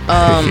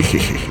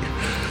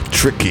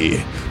 Tricky.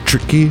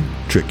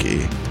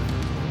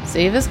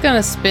 Ziva's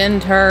gonna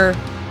spend her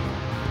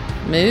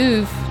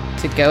move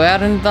to go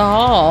out into the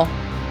hall.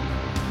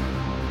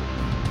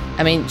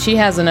 I mean, she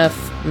has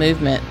enough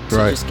movement to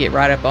Right. just get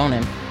right up on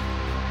him.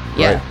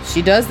 Yeah, Right.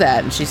 she does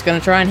that, and she's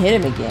gonna try and hit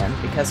him again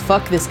because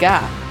fuck this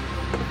guy.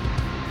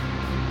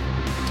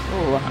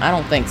 Oh, I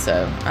don't think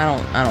so. I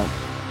don't.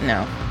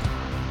 No.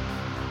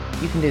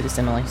 You can do this,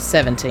 Emily.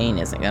 17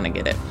 isn't gonna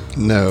get it.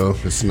 No,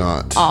 it's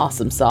not.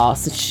 Awesome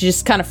sauce. And she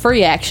just kind of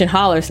free action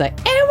hollers like,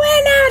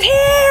 "Anyone out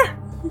here?"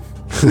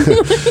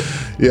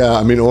 Yeah,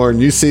 I mean, Orin,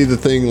 you see the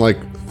thing like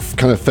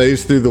kind of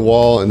phase through the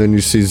wall, and then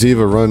you see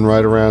Ziva run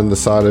right around the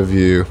side of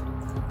you,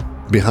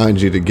 behind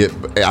you to get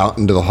out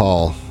into the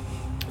hall.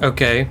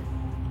 Okay.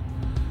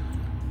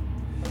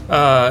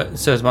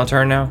 So it's my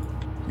turn now?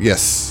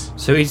 Yes.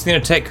 So he's gonna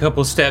take a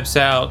couple steps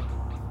out,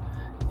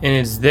 and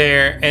it's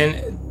there,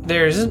 and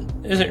there isn't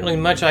really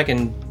much I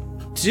can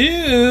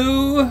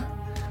do.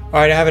 All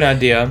right, I have an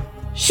idea.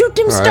 Shoot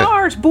them All right.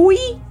 stars, boy.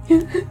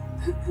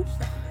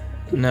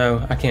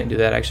 No, I can't do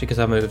that actually because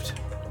I moved.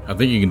 I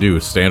think you can do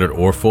a standard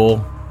or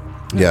full.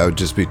 Yeah, it would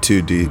just be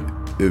 2D.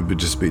 It would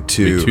just be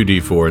two.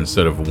 2d4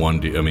 instead of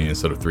 1d. I mean,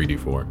 instead of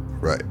 3d4.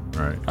 Right.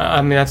 All right.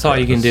 I mean, that's all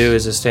you can do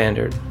is a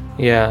standard.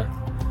 Yeah,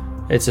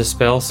 it's a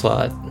spell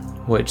slot,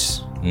 which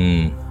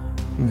Yeah,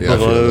 I feel that.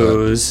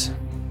 blows.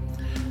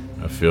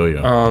 I feel you.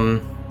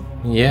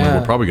 Yeah.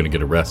 We're probably going to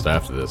get a rest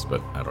after this,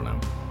 but I don't know.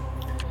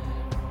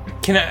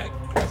 Can I?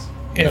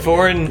 If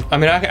Orin, I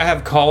mean, I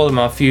have call on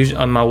my fusion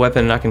on my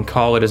weapon, and I can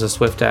call it as a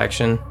swift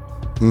action.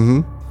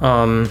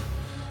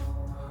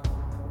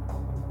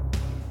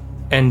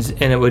 And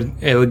it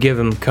would give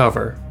him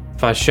cover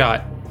if I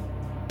shot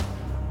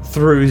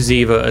through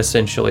Ziva,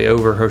 essentially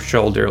over her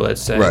shoulder.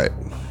 Let's say. Right.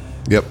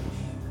 Yep.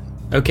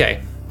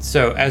 Okay.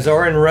 So as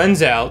Orin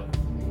runs out,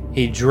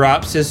 he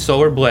drops his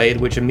solar blade,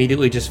 which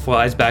immediately just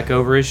flies back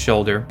over his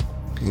shoulder.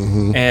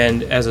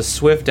 And as a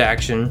swift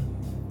action,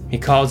 he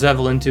calls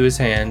Evelyn to his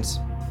hands,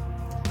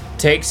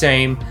 takes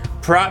aim,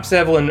 props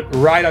Evelyn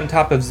right on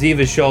top of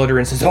Ziva's shoulder,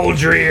 and says, "Hold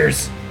your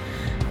ears!"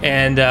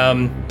 And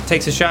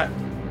takes a shot.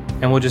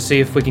 And we'll just see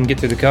if we can get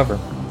through the cover.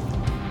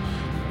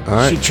 All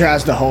right. She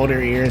tries to hold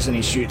her ears and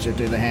he shoots her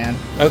through the hand.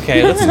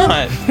 Okay, let's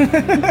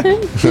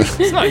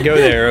not go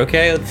there.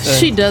 Okay, let's,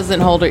 She doesn't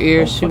hold her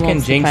ears. She fucking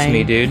wants the jinx pain.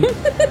 me, dude.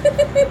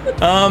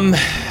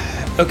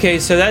 Okay,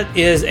 so that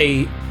is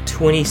a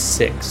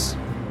 26,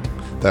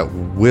 That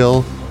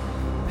will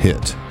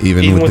hit,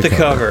 even with the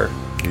cover.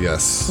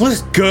 Yes.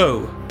 Let's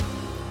go.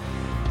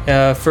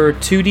 For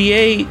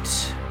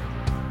 2d8.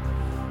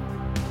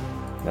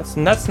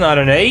 That's not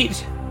an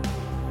 8.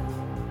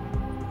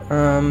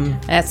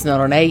 That's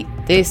not an 8.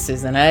 This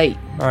is an 8.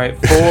 All right,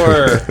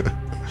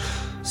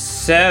 4,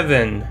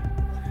 7.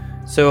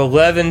 So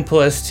 11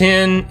 plus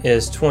 10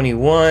 is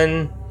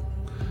 21.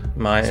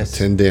 Minus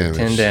 10 damage.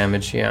 10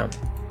 damage, yeah.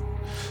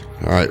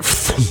 All right.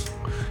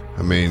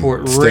 I mean,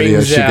 Before it steady as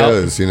rings she out.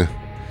 goes, you know.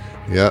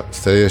 Yep,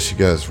 steady as she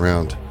goes.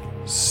 Round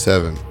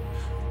 7.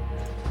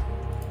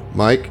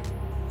 Mike,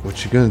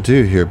 what you gonna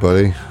do here,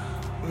 buddy?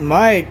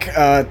 Mike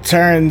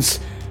turns,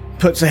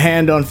 puts a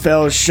hand on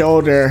Fell's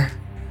shoulder.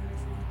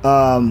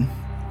 Well,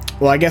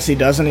 I guess he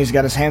doesn't. He's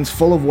got his hands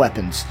full of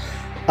weapons.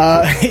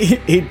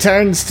 He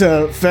turns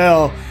to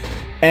Fell,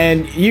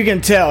 and you can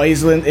tell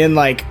he's in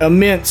like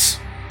immense,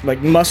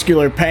 like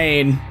muscular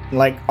pain,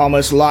 like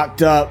almost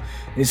locked up.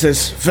 He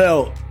says,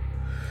 "Fell,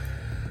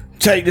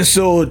 take the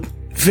sword.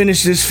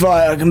 Finish this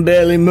fight. I can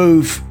barely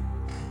move."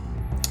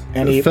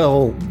 And he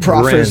Fell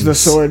proffers grins. the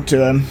sword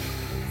to him.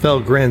 Fell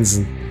grins.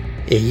 And,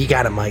 yeah, you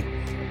got it, Mike.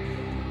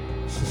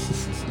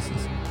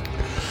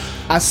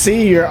 I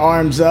see your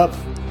arms up,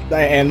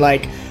 and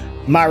like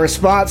my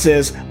response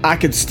is, I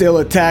could still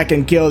attack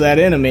and kill that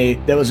enemy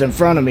that was in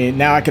front of me.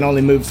 Now I can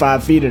only move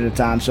 5 feet at a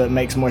time, so it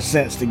makes more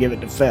sense to give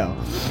it to Fell.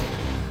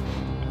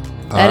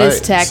 That All is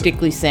right,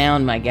 tactically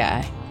sound, my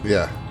guy.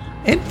 Yeah.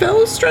 And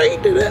Fell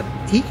straightened it up.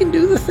 He can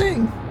do the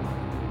thing.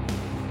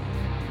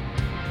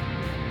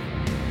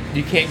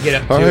 You can't get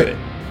up All to right. it.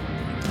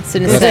 It's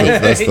an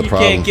That's insane. the You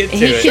problem. can't get to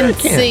He it. can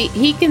can. see.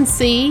 He can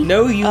see.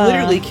 No, you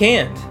literally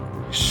can't.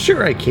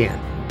 Sure, I can.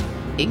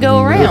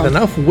 Go With around.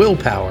 enough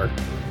willpower.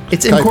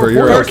 It's Kuiper, incorporeal.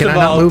 you're up. First Can I of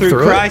not all, move through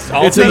through Christ,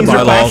 all It's in the things are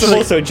bylaws.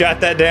 possible, so jot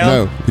that down.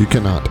 No, you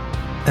cannot.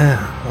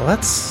 Well,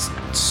 that's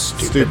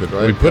stupid. Stupid,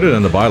 right? We put it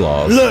in the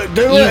bylaws. Look,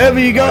 do whatever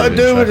you gotta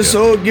didn't do with check the it.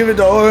 sword, give it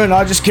to Orin,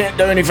 I just can't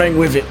do anything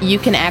with it. You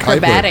can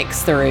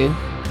acrobatics through.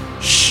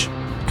 Shh.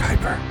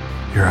 Kuiper,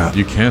 you're up.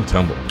 You can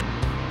tumble.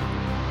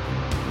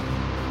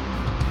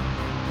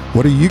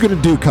 What are you gonna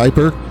do,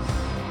 Kuiper?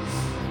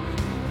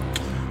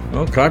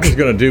 Well, Kuiper's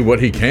going to do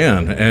what he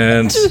can,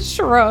 and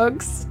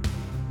Shrugs.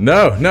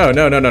 no.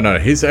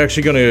 He's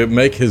actually going to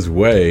make his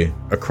way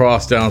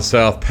across down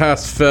south,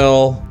 past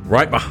Fell,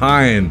 right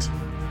behind.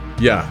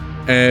 Yeah,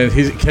 and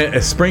he's a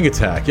spring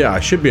attack. Yeah, I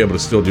should be able to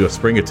still do a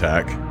spring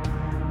attack,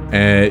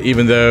 and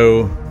even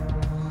though.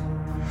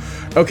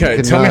 Okay,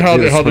 You tell me cannot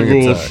do a how the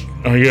spring rules. attack.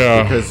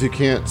 Yeah, Because you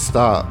can't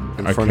stop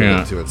in I front of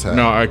can't. it to attack.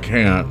 No, I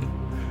can't.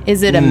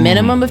 Is it a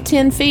minimum of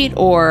 10 feet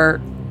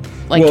or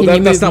like can you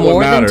move that's not more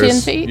what than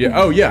matters. 10 feet? Yeah.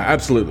 Oh, yeah,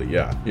 absolutely.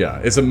 Yeah.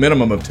 It's a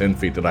minimum of 10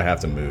 feet that I have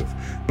to move.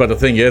 But the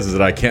thing is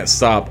that I can't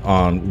stop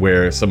on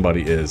where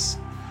somebody is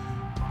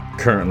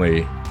currently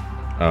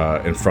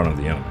in front of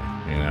the enemy.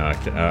 You know,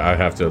 I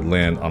have to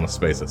land on a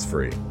space that's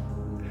free.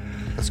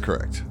 That's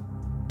correct.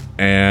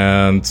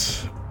 And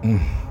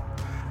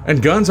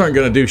guns aren't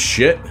going to do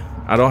shit.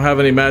 I don't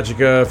have any magic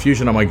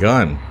fusion on my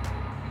gun.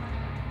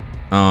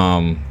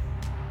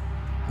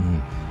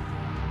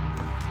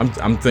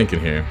 I'm thinking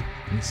here.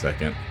 A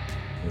second.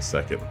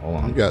 Hold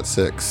on. You got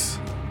 6.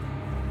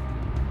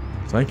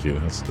 Thank you.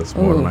 That's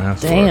more than I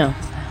asked Damn.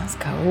 That's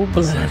cold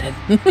blooded.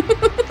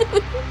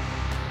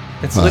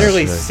 It's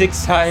literally shit.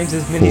 6 times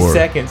as many 4.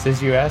 seconds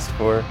as you asked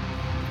for.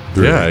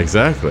 for. Yeah,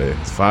 exactly.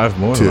 It's 5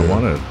 more than I 2.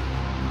 wanted.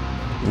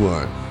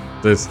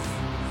 1. There's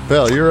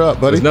Fell, you're up,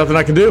 buddy. nothing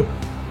I can do.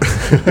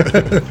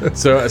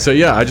 so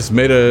yeah, I just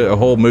made a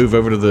whole move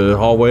over to the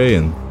hallway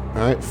and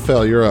All right,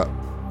 Fell, you're up.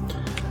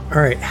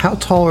 All right, how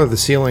tall are the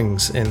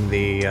ceilings in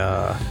the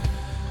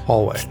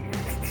hallway?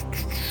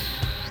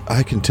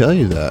 I can tell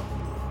you that.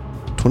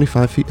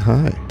 25 feet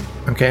high.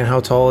 Okay, and how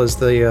tall is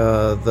the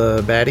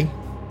baddie?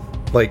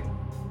 Like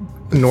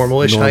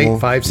normal-ish Normal,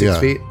 height, 5-6 yeah.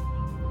 feet.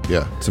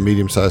 Yeah, it's a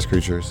medium-sized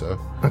creature, so.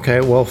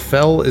 Okay, well,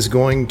 Fell is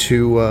going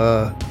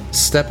to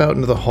step out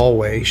into the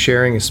hallway,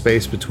 sharing a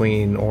space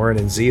between Orin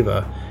and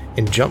Ziva,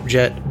 and jump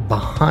jet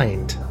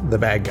behind the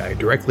bad guy,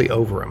 directly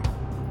over him.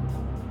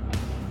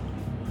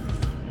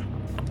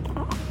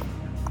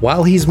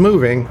 While he's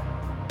moving,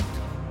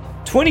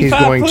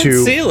 25-foot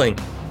to- ceiling.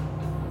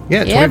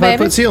 yeah, Yeah, 25-foot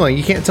baby. ceiling.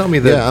 You can't tell me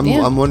that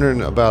Yeah. I'm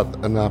wondering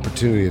about an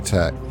opportunity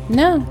attack.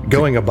 No.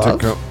 going above.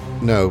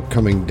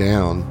 Coming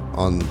down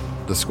on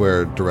the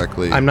square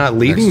directly. I'm not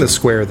leaving the next to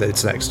square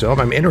that's next to him.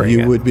 I'm entering him.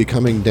 You it. would be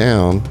coming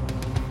down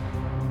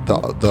the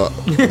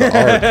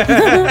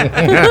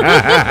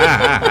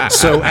arc.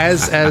 So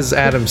as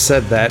Adam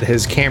said that,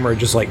 his camera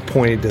just like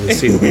pointed to the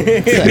ceiling.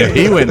 yeah,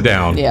 he went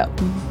down. Yeah.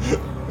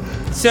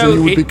 So,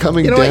 you would be it-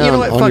 coming You know down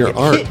what? on Fuck your it.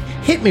 arc.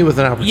 Hit me with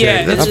an opportunity.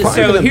 yeah, That's I'm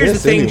probably so gonna here's the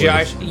miss thing, anyways.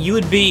 Josh. You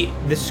would be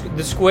the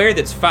square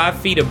that's 5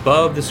 feet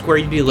above the square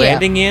you'd be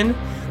landing in.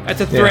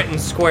 That's a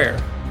threatened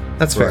square.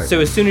 That's fair. So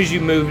as soon as you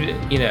moved,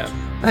 you know.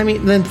 I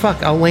mean, then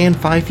fuck, I'll land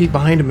 5 feet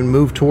behind him and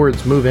move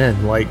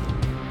in, like,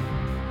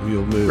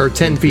 You'll move. or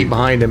 10 feet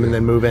behind him and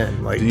then move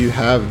in. Like, Do you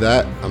have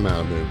that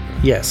amount of movement?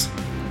 yes.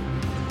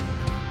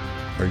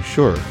 Are you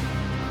sure?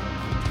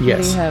 What do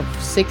Yes. you have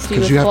 60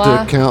 Because with you have fly?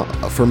 to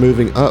account for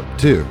moving up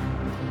too.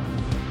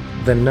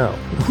 Then no.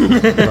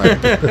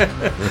 Right.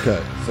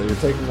 Okay, so you're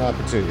taking the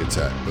opportunity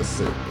attack. Let's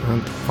see. I'm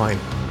fine.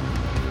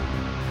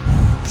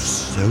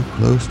 So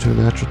close to a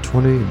natural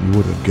 20, you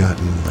would have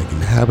gotten like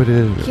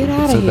inhabited. Get We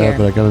outta said that, here.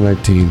 but I got a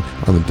 19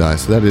 on the die,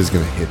 so that is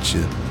going to hit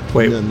you.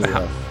 Wait,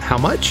 Nonetheless. how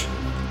much?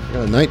 I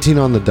got a 19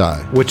 on the die,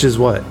 Which is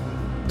what?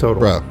 Total.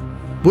 bro.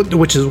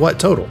 Which is what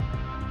total?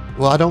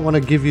 Well, I don't want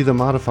to give you the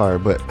modifier,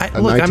 but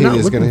a Look, 19 I'm not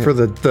is going looking to for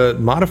hit. the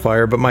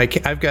modifier, but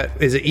I've got,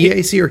 is it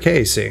EAC or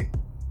KAC?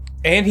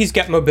 And he's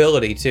got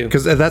mobility, too.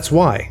 Because that's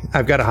why.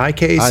 I've got a high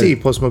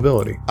KAC plus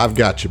mobility. I've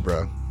got you,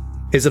 bro.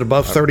 Is it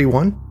above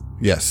 31?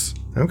 Yes.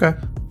 Okay.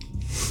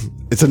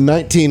 It's a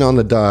 19 on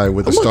the die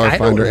with a Look, I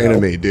don't Starfinder know.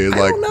 enemy, dude. I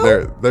Like don't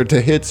know. their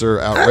to hits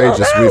are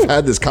outrageous. know. We've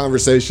had this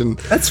conversation.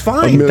 That's a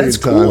fine. million That's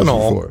cool times and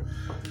all. before.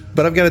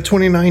 But I've got a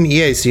 29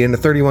 EAC and a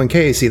 31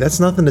 KAC. That's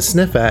nothing to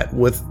sniff at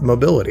with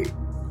mobility.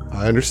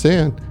 I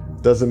understand.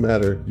 Doesn't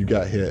matter. You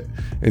got hit,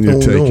 and you're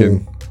Oh,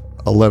 taking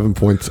 11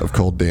 points of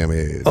cold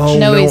damage. Oh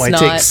No, no, he's I not.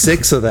 take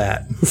 6 of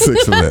that.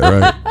 6 of it,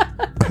 right?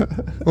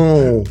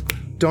 Oh,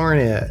 darn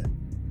it.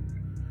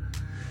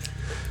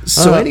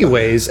 So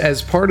anyways,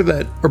 as part of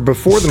that, or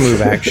before the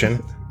move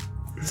action,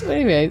 So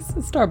anyways,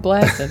 let's start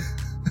blasting.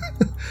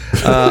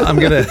 I'm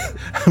gonna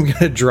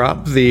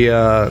drop the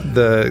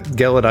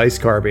Gelid Ice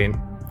Carbine.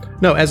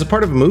 No, as a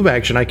part of a move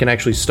action, I can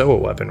actually stow a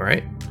weapon,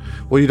 right?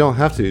 Well, you don't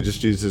have to. You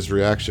just use his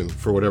reaction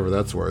for whatever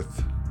that's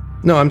worth.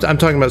 No, I'm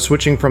talking about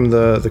switching from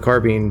the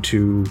carbine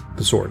to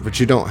the sword. But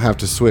you don't have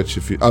to switch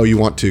if you. Oh, you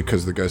want to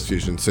because of the Ghost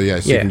Fusion. So yeah,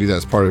 you Yeah. can do that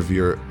as part of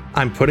your.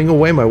 I'm putting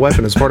away my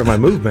weapon as part of my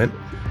movement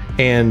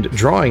and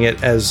drawing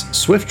it as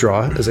swift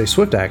draw, as a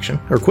swift action,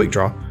 or quick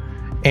draw,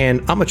 and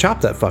I'm gonna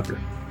chop that fucker.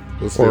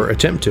 Let's do Or it.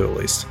 attempt to, at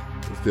least.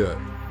 Let's do it.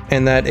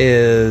 And that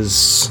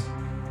is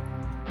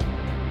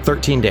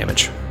 13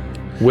 damage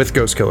with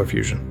Ghost Killer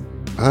Fusion.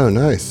 Oh,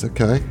 nice.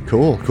 Okay.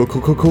 Cool.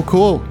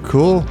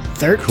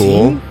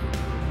 13?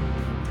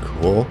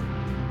 Cool.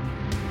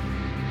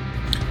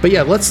 But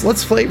yeah,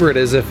 let's flavor it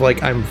as if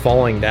like I'm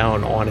falling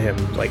down on him,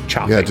 like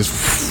chopping. Yeah,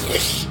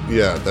 just.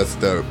 Yeah, that's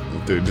dope,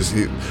 dude.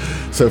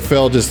 So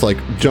Fel just like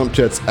jump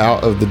jets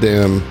out of the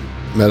damn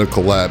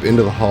medical lab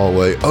into the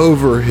hallway,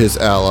 over his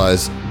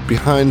allies,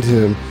 behind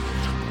him,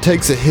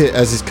 takes a hit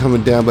as he's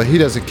coming down, but he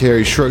doesn't care.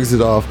 He shrugs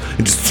it off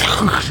and just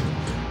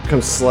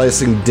comes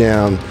slicing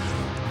down,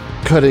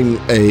 cutting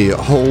a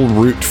whole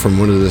root from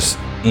one of this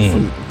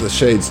from the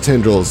Shade's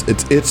tendrils.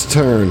 It's its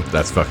turn.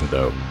 That's fucking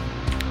dope.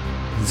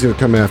 He's gonna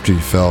come after you,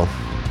 Fel.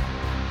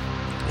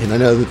 And I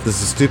know that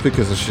this is stupid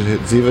because I should hit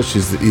Ziva.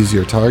 She's the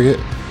easier target.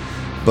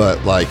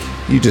 But like,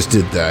 you just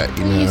did that,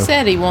 you know. You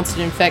said he wants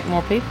to infect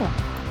more people.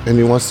 And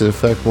he wants to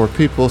affect more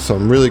people, so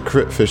I'm really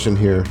crit fishing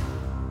here.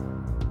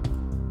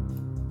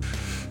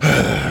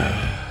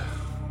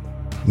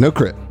 No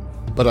crit,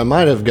 but I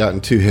might have gotten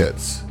 2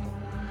 hits.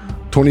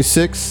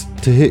 26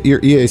 to hit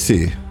your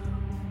EAC.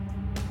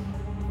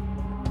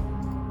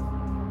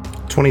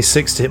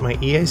 26 to hit my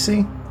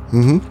EAC?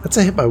 Mm-hmm. That's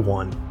a hit by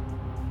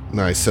 1.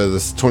 Nice, so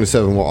this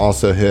 27 will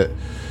also hit.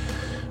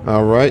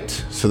 All right,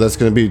 so that's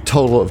going to be a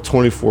total of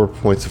 24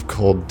 points of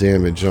cold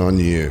damage on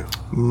you.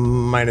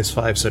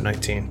 -5, so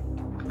 19.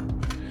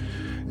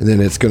 And then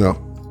it's going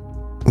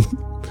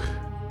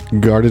to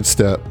guarded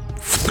step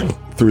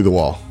through the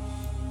wall.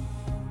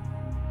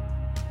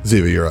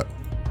 Ziva, you're up.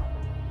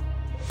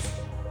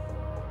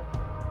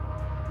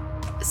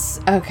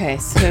 Okay,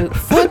 so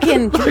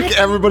fucking Look at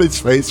everybody's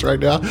face right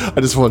now.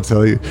 I just want to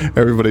tell you,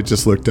 everybody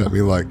just looked at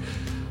me like,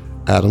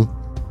 Adam,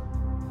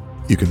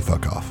 you can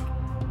fuck off.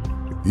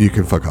 You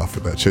can fuck off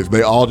with that shit.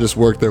 They all just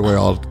worked their way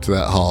all to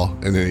that hall,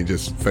 and then he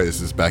just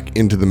faces back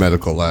into the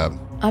medical lab.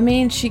 I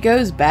mean, she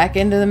goes back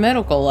into the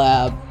medical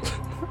lab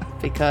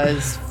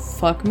because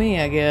fuck me,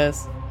 I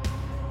guess.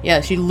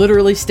 Yeah, she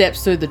literally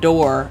steps through the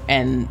door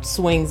and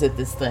swings at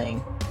this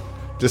thing.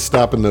 Just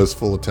stopping those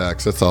full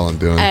attacks. That's all I'm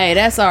doing. Hey,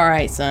 that's all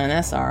right, son.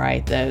 That's all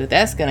right, though.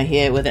 That's gonna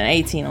hit with an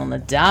 18 on the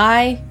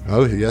die.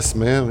 Oh, yes,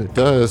 ma'am. It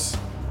does.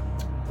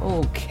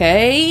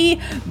 Okay,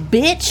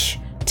 bitch,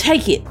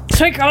 take it.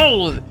 Take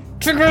all of it.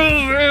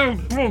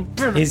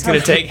 He's gonna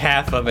take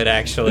half of it,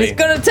 actually. He's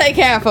gonna take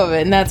half of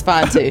it, and that's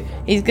fine too.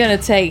 He's gonna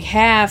take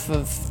half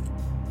of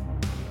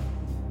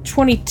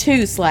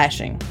 22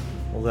 slashing.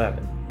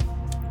 11.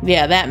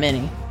 Yeah, that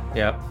many.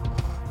 Yep.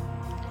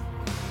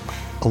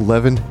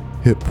 11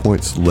 hit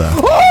points left.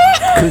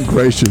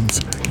 Congratulations.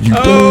 You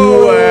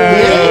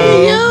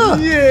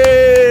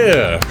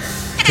Yeah.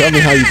 Tell me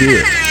how you do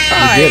it.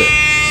 You did it.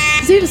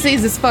 Ziva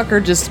sees this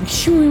fucker just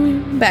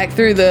shooing back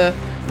through there,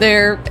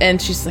 and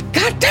she's like,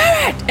 God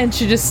damn it! And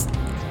she just,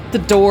 the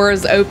door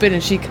is open,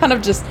 and she kind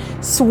of just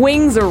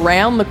swings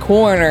around the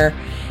corner.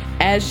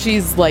 As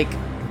she's like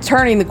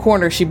turning the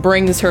corner, she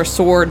brings her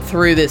sword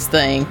through this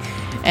thing,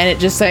 and it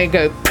just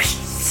go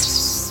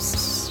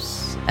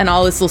and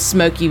all this little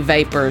smoky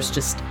vapors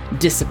just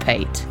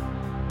dissipate.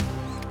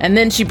 And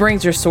then she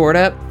brings her sword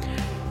up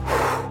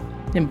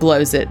and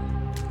blows it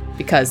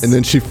because. And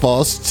then she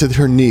falls to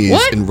her knees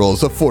What? and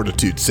rolls a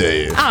fortitude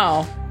save.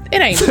 Oh,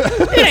 it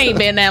ain't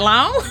been that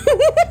long.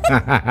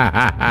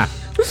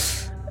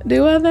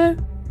 Do I though?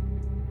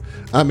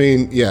 I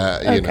mean, yeah,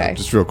 you Okay. know,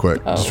 just real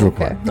quick. Oh, just real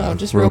okay. quick. No,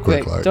 just real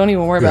quick. like, Don't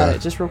even worry about yeah,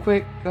 it. Just real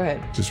quick. Go ahead.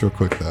 Just real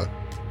quick, though.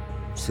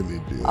 Just gonna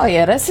need to do that. Oh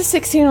yeah, that's a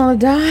 16 on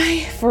the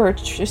die for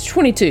it's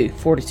 22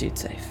 fortitude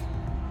save.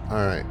 All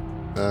right.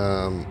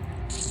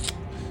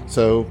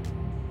 So,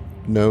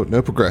 no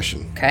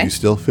progression. Okay. You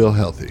still feel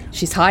healthy.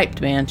 She's hyped,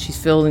 man. She's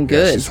feeling Yeah,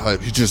 good. she's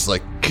hyped. You just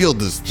like killed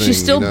this thing.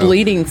 She's still you know?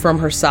 bleeding from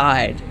her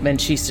side, and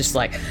she's just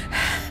like,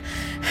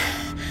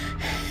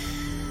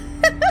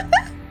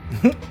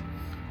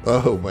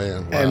 Oh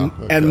man! Wow. And,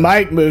 okay. and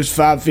Mike moves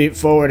 5 feet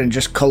forward and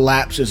just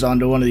collapses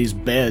onto one of these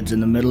beds in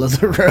the middle of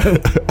the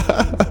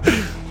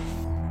road.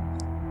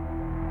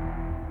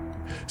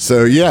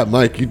 So yeah,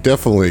 Mike, you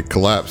definitely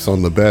collapsed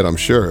on the bed. I'm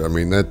sure. I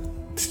mean that.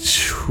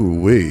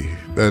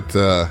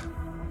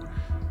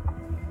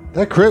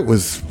 That crit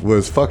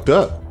was fucked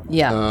up.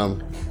 yeah.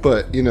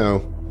 But you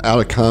know, out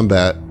of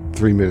combat,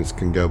 3 minutes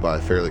can go by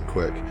fairly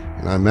quick.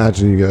 And I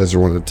imagine you guys are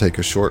wanting to take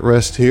a short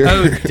rest here.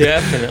 Oh,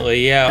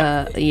 definitely.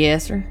 Yeah.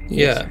 Yes, sir.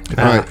 Yeah.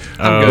 All right.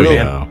 Oh, good,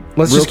 yeah. man.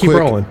 Let's Real just keep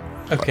quick. rolling.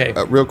 Okay.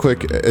 Real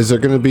quick, is there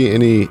going to be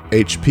any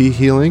HP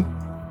healing?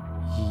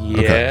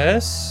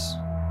 Yes.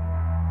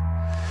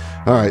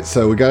 All right,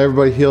 so we got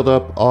everybody healed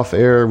up off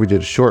air. We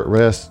did a short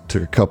rest,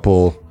 took a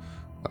couple,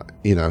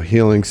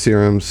 healing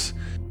serums.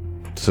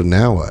 So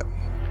now what?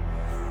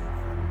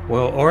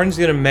 Well, Orin's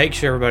gonna make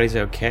sure everybody's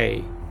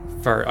okay.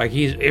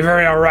 He's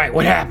everybody all right?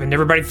 What happened?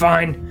 Everybody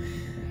fine?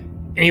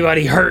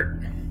 Anybody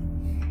hurt?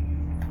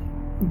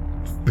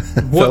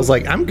 Feels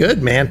like I'm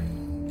good,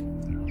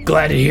 man.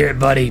 Glad to hear it,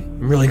 buddy.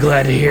 I'm really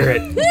glad to hear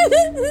it.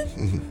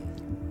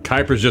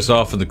 Kuiper's just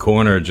off in the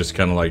corner, just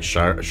kind of like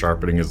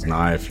sharpening his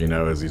knife,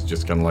 as he's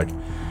just kind of like,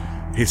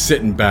 he's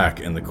sitting back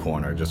in the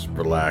corner, just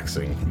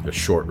relaxing, a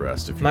short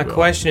rest, if you My will.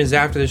 question is,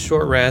 after the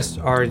short rest,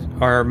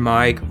 are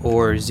Mike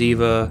or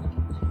Ziva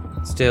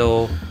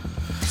still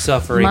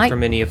suffering Mike-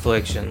 from any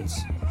afflictions?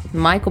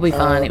 Mike will be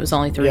fine. It was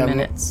only 3 yeah,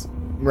 minutes.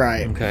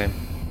 Right. Okay.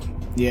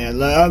 Yeah,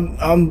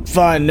 I'm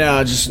fine now.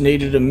 I just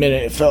needed a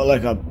minute. It felt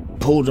like I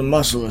pulled a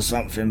muscle or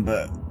something,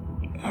 but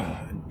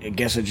I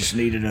guess I just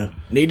needed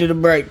a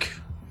break.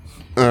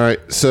 All right,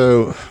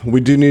 so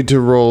we do need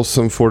to roll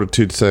some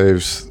fortitude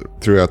saves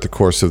throughout the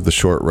course of the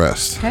short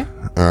rest. Okay.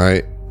 All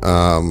right.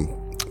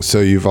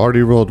 So you've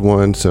already rolled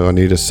one, so I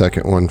need a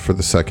second one for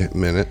the second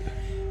minute.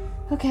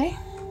 Okay.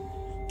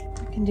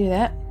 I can do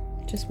that.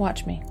 Just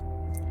watch me.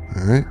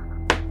 All right.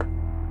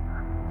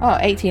 Oh,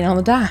 18 on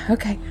the die.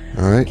 Okay.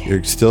 All right.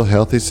 You're still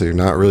healthy, so you're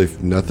not really,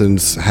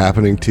 nothing's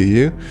happening to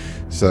you.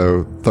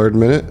 So third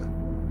minute.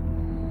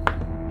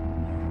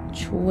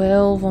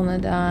 12 on the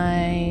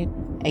die.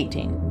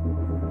 18.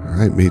 All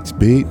right, meets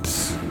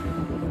beats.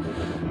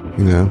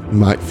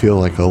 Might feel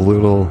like a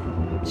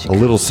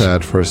little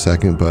sad for a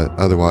second, but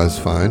otherwise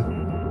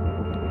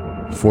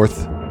fine.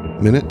 Fourth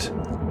minute.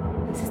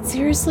 Is it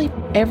seriously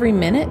every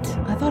minute?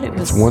 I thought it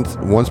was. It's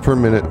once per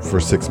minute for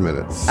 6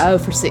 minutes. Oh,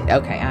 for 6.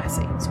 Okay, I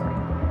see. Sorry.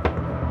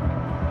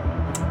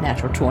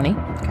 Natural 20.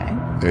 Okay.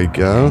 There you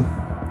go.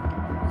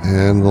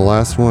 And the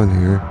last one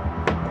here.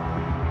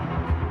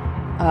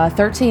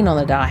 13 on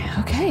the die.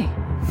 Okay.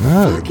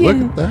 Oh, Fucking- look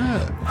at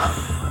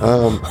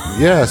that.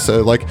 Yeah,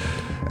 so like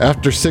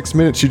after 6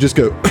 minutes, you just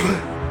go,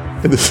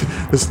 and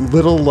this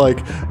little like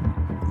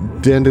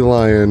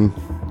dandelion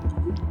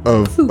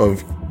of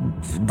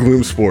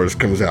gloom spores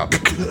comes out.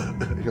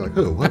 You're like,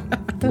 oh, what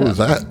was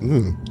that?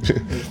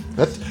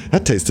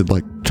 That tasted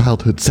like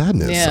childhood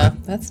sadness. Yeah,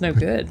 that's no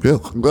good.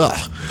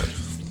 Ugh.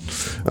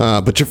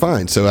 But you're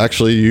fine. So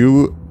actually,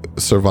 you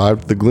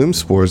survived the gloom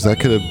spores. That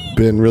could have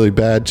been really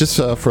bad. Just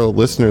for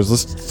listeners,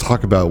 let's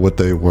talk about what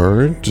they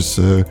were. Just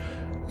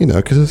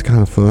because it's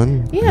kind of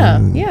fun.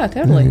 Yeah,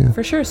 totally.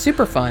 For sure.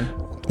 Super fun.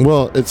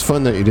 Well, it's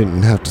fun that you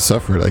didn't have to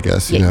suffer it, I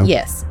guess. You know,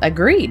 Yes,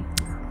 agreed.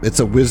 it's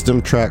a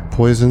wisdom track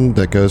poison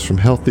that goes from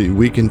healthy,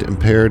 weakened,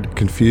 impaired,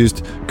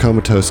 confused,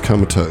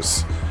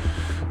 comatose.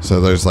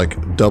 So there's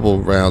like double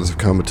rounds of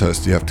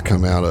comatose you have to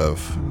come out of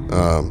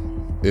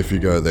if you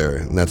go there,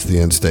 and that's the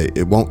end state.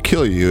 It won't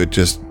kill you. It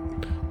just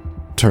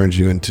turns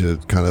you into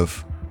kind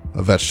of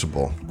a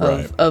vegetable.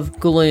 Of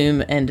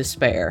gloom and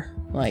despair.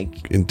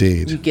 Like,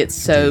 Indeed. you get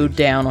so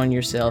down on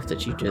yourself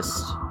that you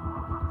just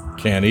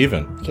Can't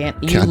even. can't.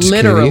 You Just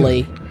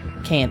literally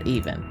can't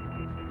even.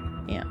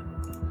 Yeah.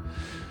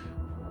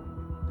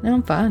 No,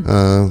 I'm fine.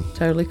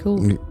 Totally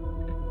cool.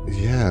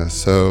 Yeah,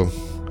 so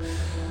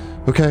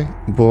okay.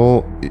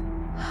 Well,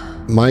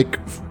 Mike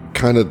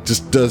kind of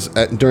just does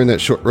during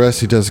that short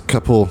rest, he does a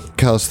couple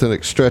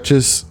calisthenic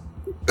stretches.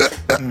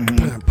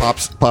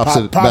 Pops it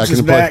back his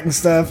into back play. and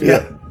stuff.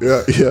 Yeah.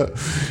 Yeah.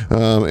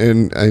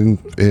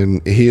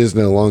 And he is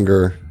no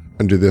longer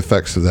under the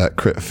effects of that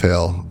crit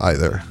fail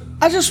either.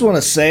 I just want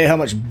to say how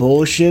much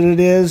bullshit it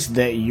is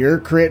that your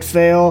crit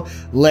fail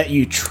let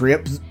you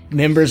trip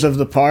members of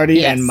the party,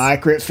 Yes. and my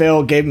crit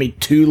fail gave me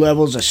 2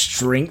 levels of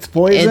strength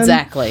poison.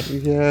 Exactly.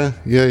 Yeah.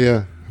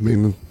 I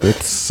mean, it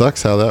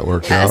sucks how that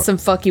worked That's out. some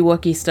fucky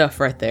wucky stuff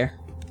right there.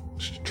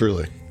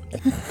 Truly.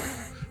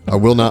 I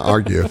will not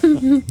argue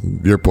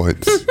your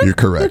points. You're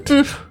correct.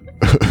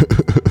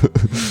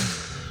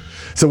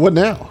 So what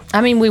now?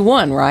 I mean, we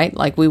won, right?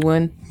 Like we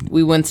won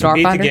Starfighter.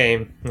 Beat the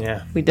game.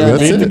 Yeah. We done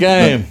That's it. it. The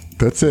game.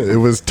 That's it. It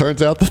was.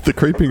 Turns out that the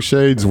creeping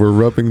shades were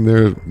rubbing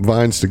their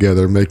vines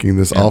together, making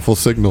this awful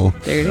signal.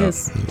 There it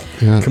is.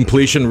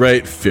 Completion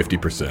rate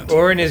 50%.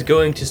 Orin is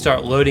going to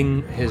start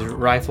loading his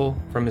rifle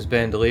from his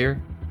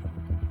bandolier.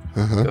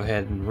 Go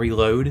ahead and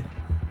reload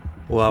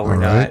while we're All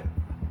not right.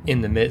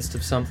 in the midst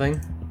of something.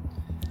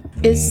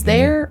 Is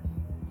there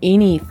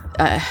any?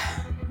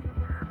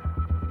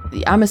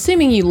 I'm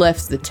assuming you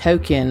left the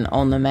token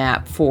on the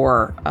map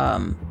for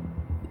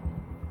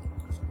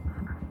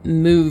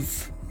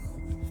move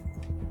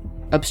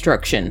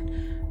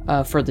obstruction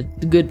for the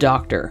good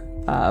doctor,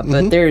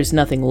 but there is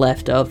nothing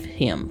left of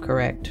him.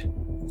 Correct.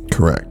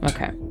 Correct.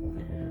 Okay.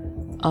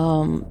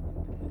 All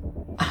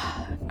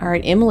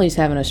right. Emily's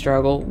having a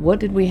struggle. What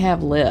did we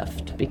have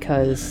left?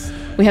 Because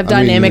we have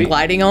dynamic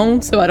lighting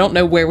on, so I don't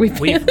know where we've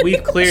been.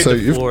 We've cleared So the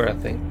you've- floor, I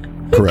think.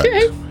 Correct.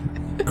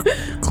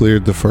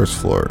 Cleared the first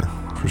floor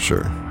for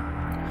sure.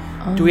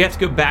 Do we have to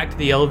go back to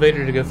the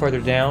elevator to go further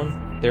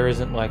down? There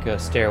isn't like a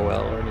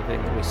stairwell or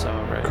anything that we saw,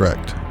 right?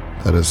 Correct.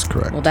 That is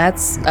correct. Well,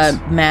 that's a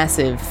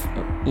massive,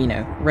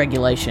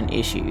 regulation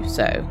issue.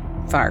 So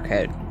fire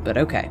code, but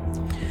okay.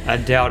 I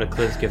doubt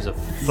Eclipse gives a I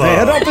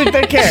fuck. don't think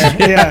they care.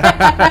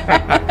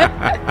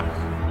 Yeah.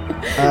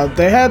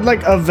 They had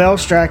like a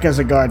Velstrak as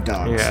a guard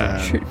dog. Yeah.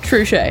 So.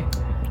 Truche.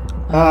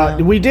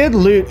 We did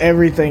loot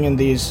everything in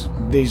this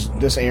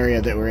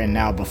area that we're in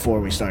now before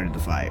we started the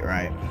fight,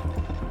 right?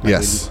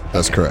 Yes,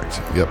 that's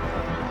correct. Yep.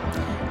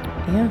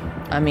 Yeah.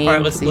 I mean, All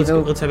right, let's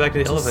Zivo- head back to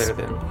the elevator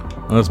then.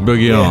 Let's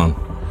boogie on.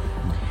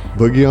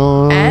 Boogie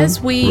on.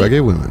 As we-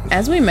 Reggae women.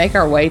 as we make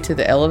our way to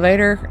the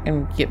elevator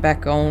and get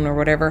back on or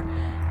whatever,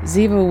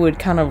 Ziva would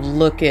kind of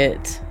look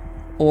at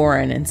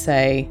Orin and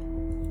say,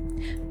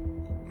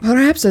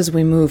 perhaps as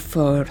we move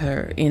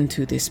further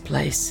into this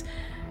place,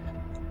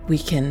 we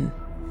can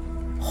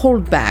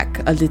hold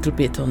back a little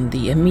bit on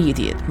the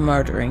immediate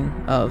murdering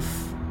of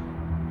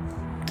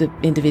the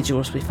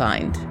individuals we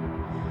find.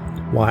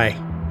 Why?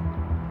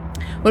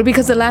 Well,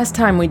 because the last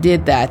time we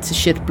did that,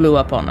 shit blew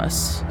up on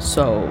us.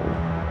 So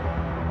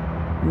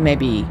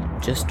maybe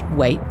just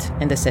wait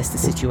and assess the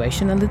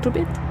situation a little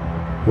bit.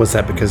 Was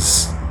that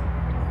because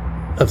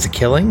of the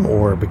killing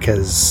or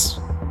because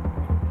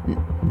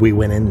we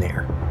went in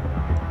there?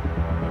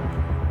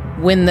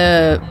 When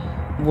the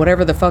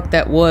whatever the fuck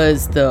that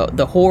was,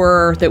 the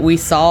horror that we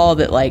saw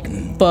that like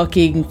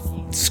fucking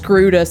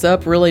screwed us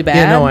up really bad.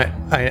 Yeah, no,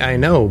 I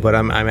know, but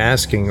I'm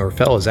asking, or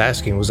Fell is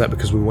asking, was that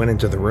because we went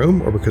into the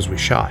room or because we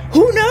shot?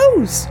 Who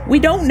knows? We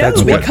don't know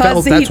That's what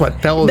because Fell- that's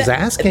what Fell is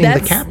asking the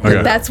that's- captain.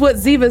 Okay. That's what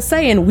Ziva's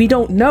saying. We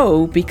don't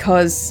know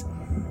because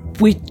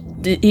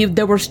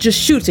there was just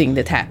shooting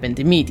that happened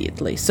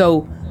immediately.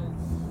 So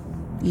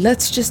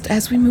let's just,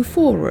 as we move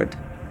forward,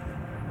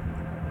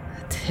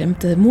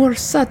 attempt a more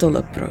subtle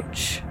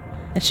approach.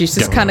 And she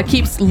just kind of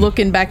keeps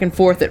looking back and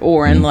forth at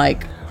Orin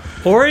like,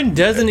 Orin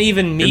doesn't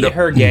even meet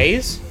her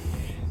gaze,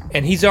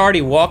 and he's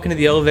already walking to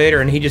the elevator,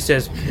 and he just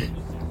says,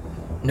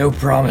 "No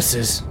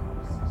promises."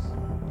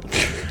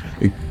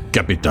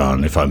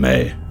 Capitan, if I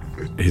may.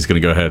 He's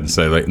going to go ahead and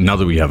say, like, now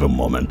that we have a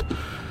moment,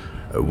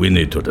 we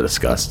need to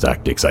discuss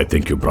tactics. I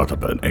think you brought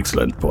up an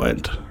excellent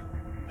point.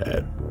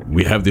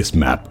 We have this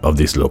map of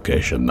this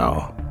location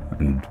now,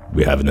 and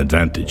we have an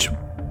advantage.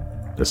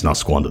 Let's not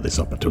squander this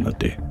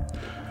opportunity.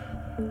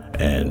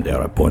 And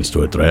there are points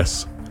to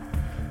address.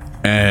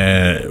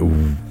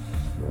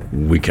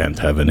 We can't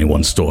have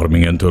anyone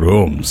storming into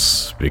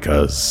rooms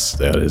because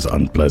there is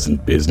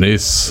unpleasant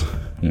business.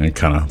 And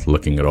kind of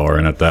looking at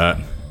Orin at that.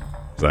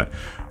 That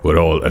we're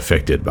all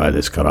affected by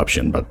this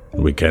corruption, but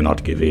we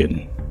cannot give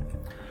in.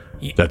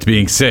 That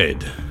being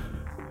said,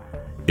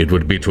 it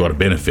would be to our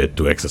benefit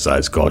to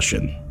exercise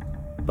caution,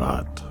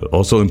 but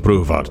also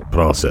improve our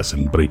process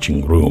in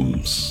breaching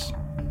rooms.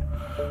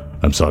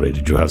 I'm sorry,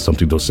 did you have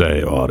something to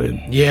say,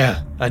 Orin?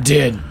 Yeah, I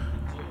did.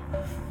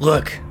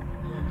 Look,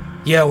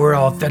 yeah, we're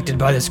all affected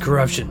by this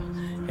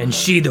corruption, and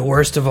she the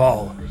worst of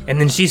all.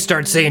 And then she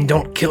starts saying,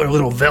 "Don't kill her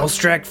little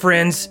Velstrak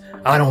friends."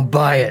 I don't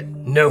buy it.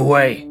 No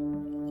way.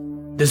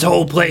 This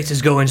whole place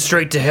is going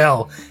straight to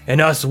hell,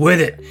 and us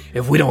with it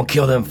if we don't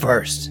kill them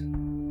first.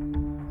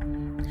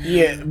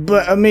 Yeah,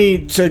 but I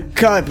mean, to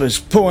Kuiper's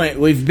point,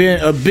 we've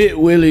been a bit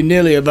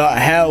willy-nilly about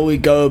how we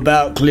go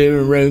about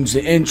clearing rooms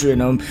and entering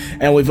them,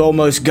 and we've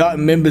almost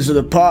gotten members of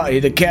the party,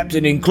 the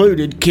captain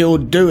included,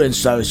 killed doing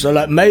so. So,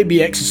 like,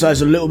 maybe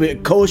exercise a little bit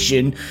of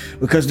caution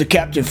because the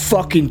captain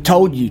fucking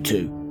told you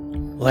to.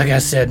 Like I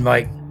said,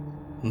 Mike,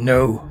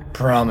 no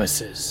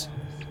promises.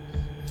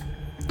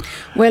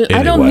 well,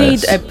 I don't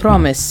need Anyways. a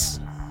promise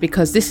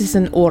because this is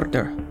an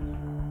order.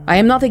 I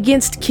am not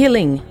against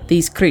killing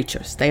these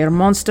creatures. They are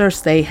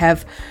monsters. They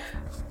have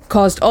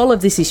caused all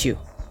of this issue.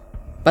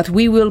 But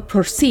we will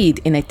proceed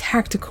in a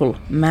tactical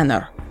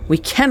manner. We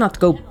cannot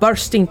go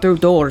bursting through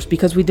doors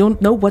because we don't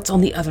know what's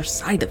on the other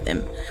side of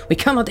them. We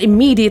cannot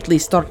immediately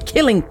start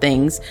killing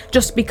things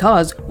just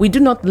because we do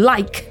not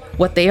like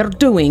what they are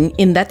doing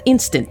in that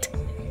instant.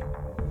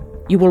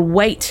 You will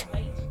wait.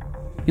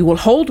 You will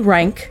hold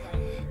rank,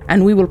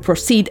 and we will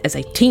proceed as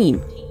a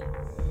team.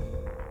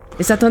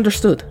 Is that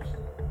understood?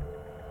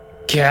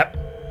 Cap,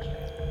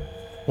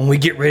 when we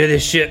get rid of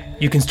this shit,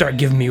 you can start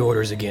giving me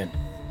orders again.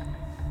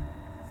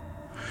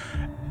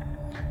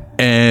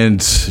 And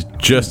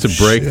just to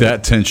break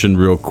that tension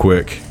real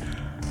quick,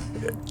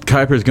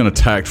 Kuiper's going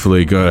to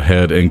tactfully go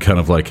ahead and kind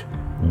of like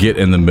get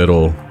in the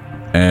middle,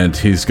 and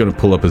he's going to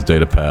pull up his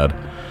data pad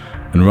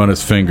and run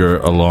his finger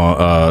along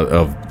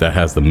that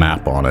has the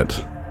map on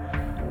it.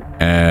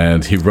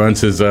 And he runs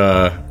his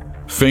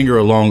finger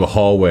along the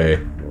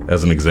hallway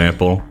as an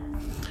example.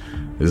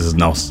 This is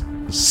now,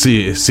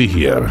 see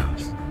here.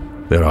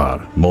 There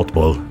are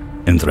multiple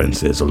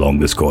entrances along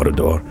this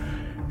corridor.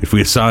 If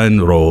we assign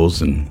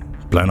roles and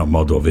plan a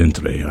model of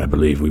entry, I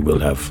believe we will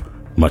have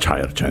much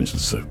higher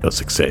chances of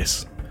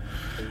success.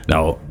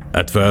 Now,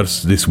 at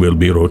first, this will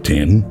be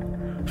routine.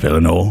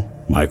 Felino,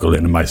 Michael,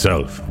 and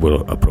myself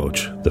will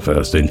approach the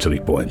first entry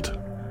point.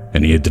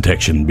 Any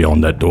detection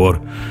beyond that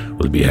door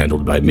will be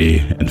handled by me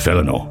and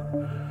Felino.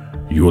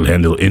 You will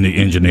handle any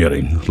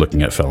engineering,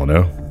 looking at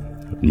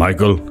Felino.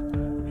 Michael,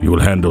 you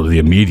will handle the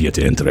immediate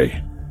entry.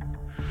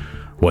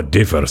 What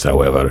differs,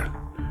 however,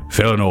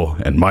 Felino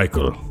and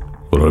Michael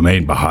will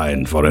remain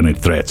behind for any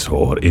threats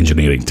or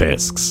engineering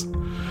tasks.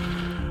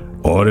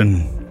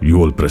 Oren, you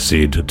will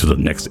proceed to the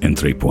next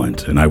entry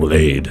point, and I will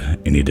aid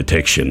any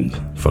detection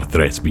for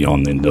threats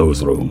beyond in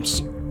those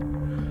rooms.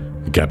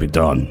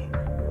 Capitan,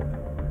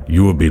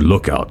 you will be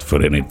lookout for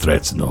any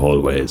threats in the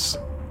hallways.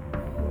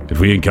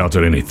 If we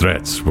encounter any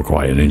threats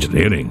requiring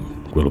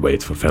engineering, we'll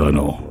wait for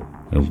Felino,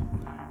 and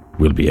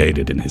we'll be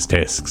aided in his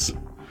tasks.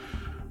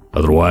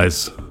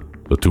 Otherwise,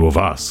 the two of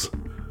us,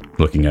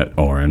 looking at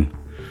Oren,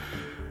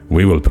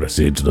 we will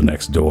proceed to the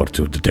next door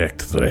to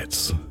detect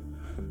threats.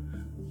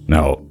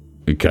 Now,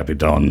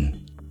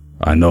 Capitan,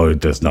 I know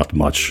there's not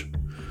much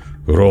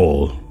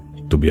role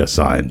to be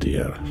assigned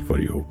here for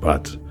you,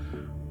 but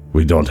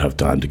we don't have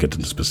time to get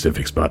into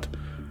specifics, but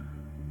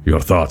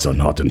your thoughts are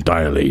not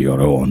entirely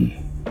your own.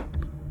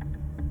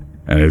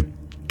 And it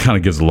kind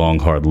of gives a long,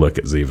 hard look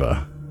at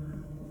Ziva.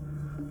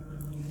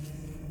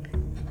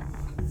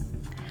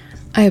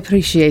 I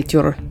appreciate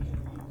your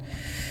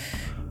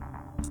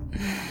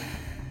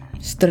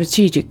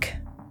strategic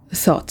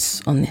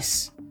thoughts on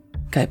this,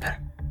 Kuiper.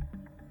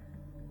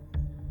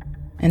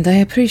 And I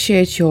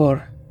appreciate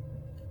your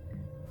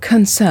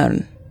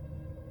concern.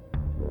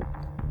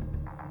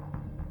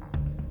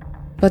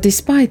 But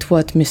despite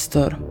what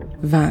Mr.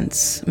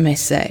 Vance may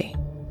say,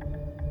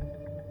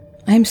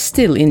 I am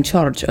still in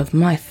charge of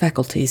my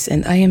faculties,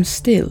 and I am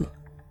still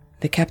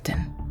the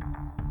captain.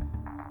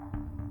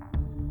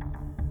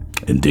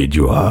 Indeed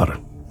you are.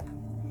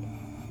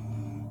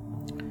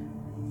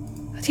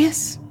 But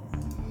yes,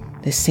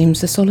 this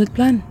seems a solid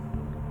plan.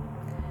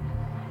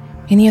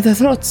 Any other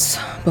thoughts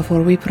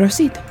before we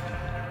proceed?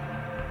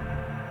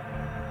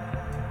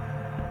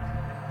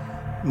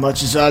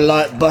 Much as I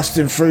like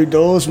busting through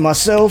doors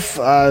myself,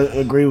 I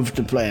agree with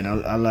the plan.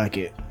 I like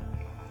it.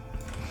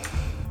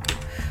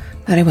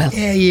 Very well.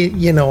 Yeah,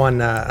 you know,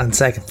 on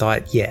second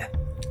thought, yeah,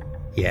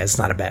 it's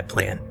not a bad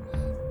plan.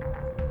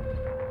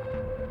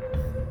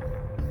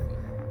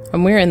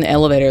 And we're in the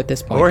elevator at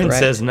this point, Oren correct?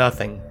 says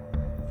nothing.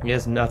 He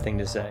has nothing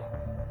to say.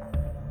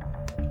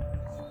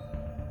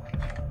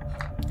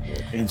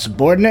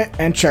 Insubordinate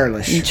and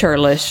churlish.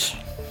 Churlish.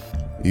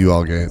 You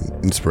all gain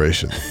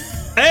inspiration.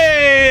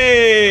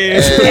 Hey!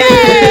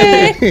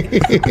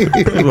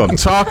 That's what I'm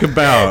talking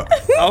about.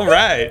 All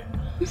right.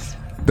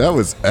 That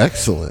was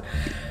excellent,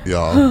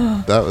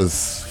 y'all. That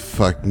was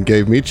fucking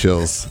gave me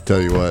chills.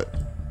 Tell you what.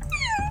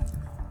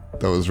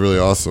 That was really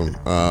awesome.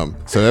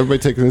 So everybody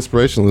take an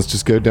inspiration. Let's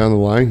just go down the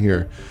line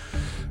here.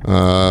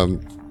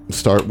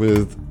 Start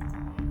with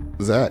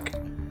Zach.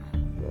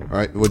 All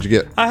right, what'd you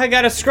get? I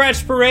got a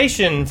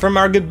scratchpiration from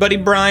our good buddy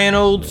Brian,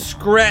 old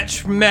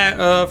Scratch from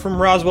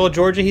Roswell,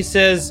 Georgia. He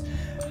says,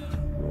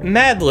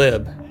 Mad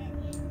Lib.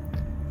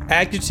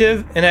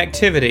 Adjective and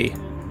activity.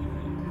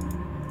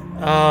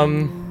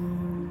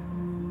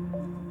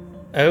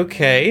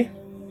 Okay.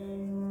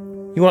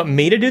 You want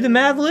me to do the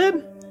Mad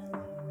Lib?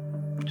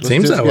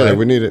 Seems Let's that do it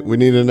way. together. We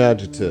need an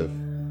adjective.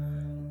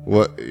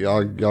 What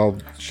y'all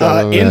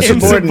shout out an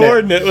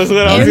Insubordinate was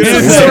what I was going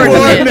to say.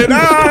 Insubordinate.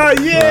 Ah,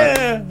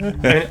 yeah.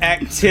 An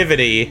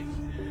activity.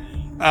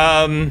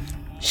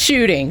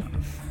 Shooting.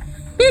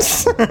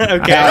 Okay.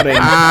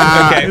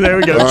 Okay. There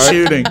we go. All right.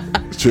 Shooting.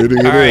 Shooting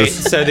it All right,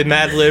 is. so the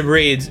Mad Lib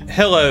reads,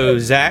 Hello,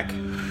 Zach.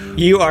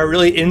 You are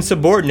really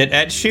insubordinate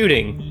at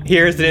shooting.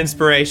 Here's the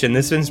inspiration.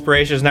 This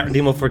inspiration is not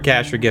redeemable for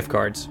cash or gift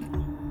cards.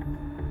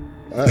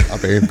 I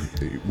mean,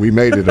 we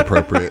made it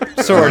appropriate.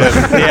 Sort of.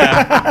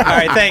 Yeah. All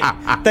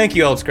right. Thank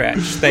you, Old Scratch.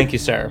 Thank you,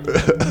 sir.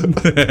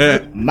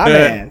 My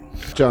man.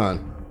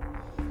 John.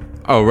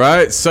 All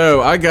right,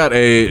 so I got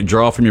a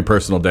draw from your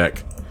personal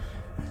deck.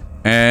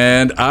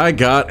 And I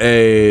got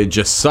a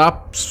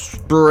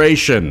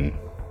Jesopspiration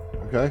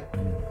Okay.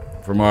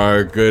 from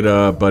our good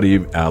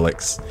buddy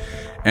Alex.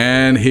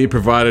 And he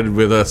provided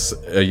with us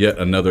yet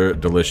another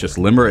delicious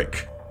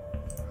limerick.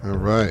 All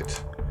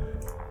right.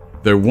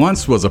 There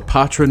once was a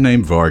Patra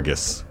named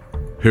Vargas,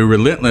 who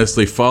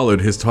relentlessly followed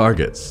his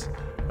targets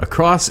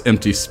across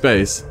empty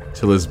space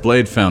till his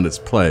blade found its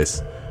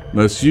place,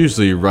 most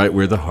usually right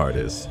where the heart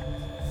is.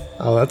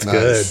 Oh, that's Nice.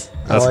 good.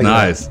 That's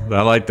nice.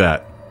 I like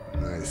that.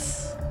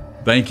 Nice.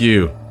 Thank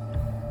you.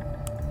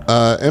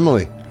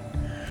 Emily.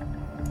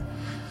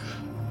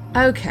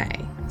 Okay,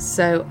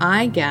 so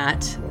I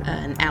got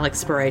an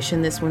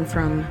Alexpiration, this one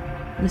from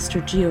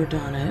Mr.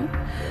 Giordano.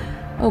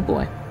 Oh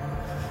boy.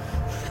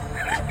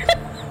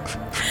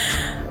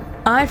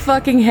 I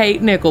fucking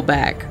hate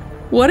Nickelback.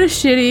 What a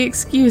shitty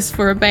excuse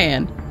for a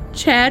band.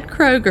 Chad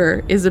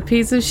Kroeger is a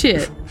piece of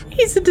shit.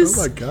 He's a Oh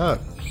my God.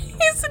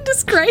 He's a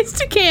disgrace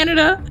to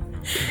Canada.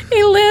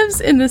 He lives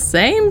in the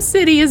same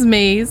city as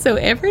me, so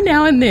every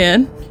now and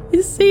then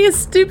you see a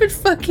stupid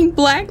fucking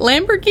black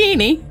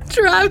Lamborghini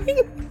driving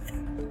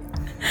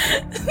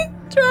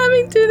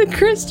to the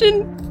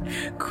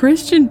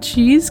Christian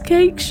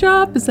cheesecake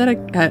shop. Is that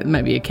it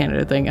might be a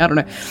Canada thing? I don't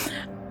know.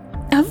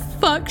 I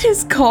fucked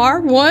his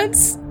car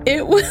once.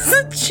 It was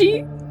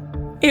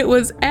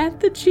at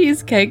the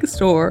cheesecake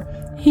store.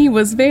 He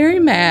was very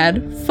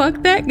mad.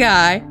 Fuck that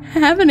guy.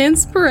 Have an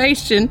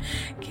inspiration.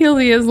 Kill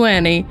the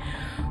Islani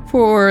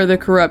for the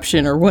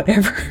corruption or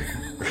whatever.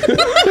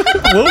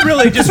 We'll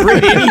really just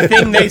read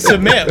anything they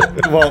submit,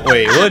 won't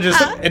we?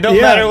 It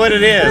don't matter what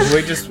it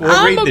is.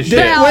 We'll read the shit.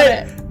 about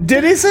it.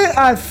 Did he say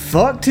I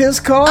fucked his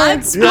car?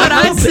 That's what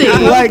I see. I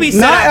hope Like, he said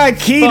not I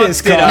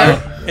Akita's fucked it car.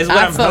 up, is what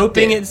I I'm fucked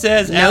hoping it. it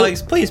says. Nope.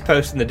 Alex, please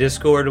post in the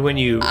Discord when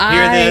you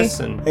hear this.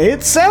 And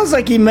It sounds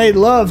like he made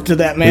love to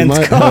that We man's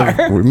might,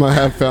 car. we might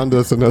have found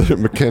us another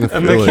mechanic.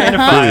 a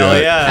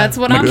mechanophile, yeah. That's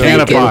what I'm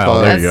Mechanophile,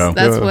 thinking. there you go.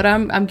 That's Yeah. what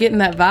I'm getting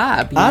that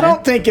vibe. You I know?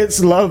 don't think it's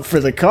love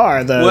for the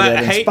car, though. Well,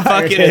 that hate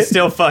inspired fucking it. is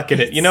still fucking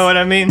it. You know what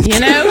I mean? You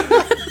know?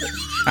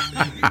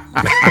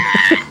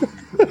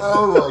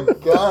 Oh my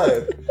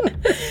God.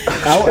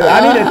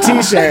 I need a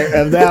T-shirt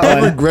of that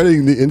I'm one.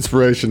 regretting the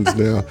inspirations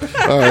now.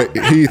 All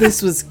right, Heath.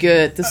 This was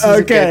good. This was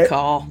a Okay. good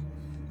call.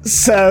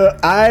 So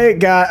I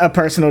got a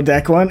personal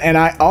deck one, and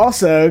I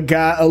also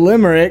got a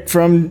limerick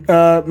from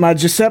my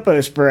Giuseppe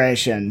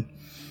inspiration.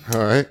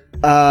 All right.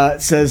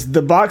 It says,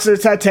 the boxer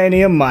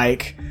Titanium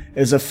Mike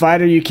is a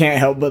fighter you can't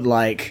help but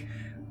like.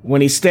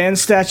 When he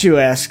stands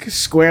statuesque,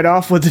 squared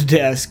off with the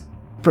desk,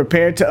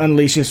 prepared to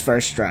unleash his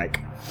first strike.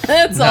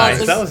 That's Nice.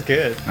 awesome. That was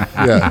good.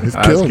 Yeah, he's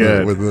killing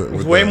good. it with the.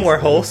 With Way the- more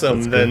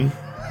wholesome than.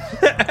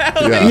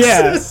 Yeah.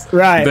 Yeah,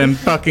 right. Then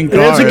fucking It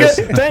was cars.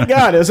 a good, thank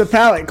God, it was a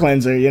palate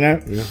cleanser, you know?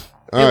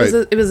 All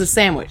right, It was a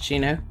sandwich, you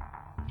know?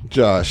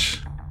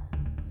 Josh.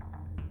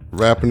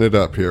 Wrapping it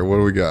up here. What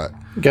do we got?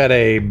 Got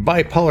a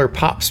bipolar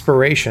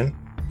popspiration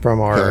from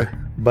our Okay.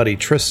 buddy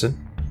Tristan.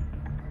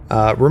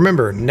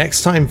 Remember,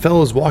 next time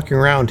Fella's walking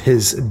around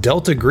his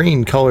Delta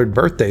green colored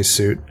birthday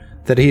suit,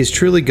 that he's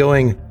truly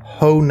going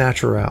ho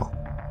natural.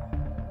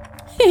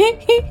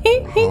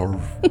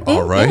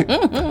 All right.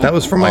 That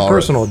was from my All right.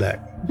 personal deck.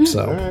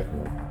 So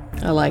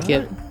I like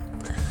it.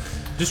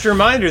 Just a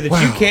reminder that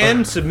you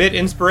can submit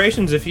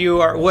inspirations if you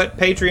are. What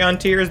Patreon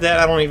tier is that?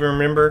 I don't even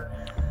remember.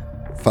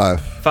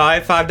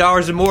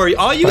 $5 or more.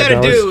 All you gotta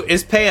 $5. do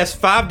is pay us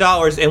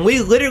 $5, and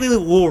we literally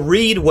will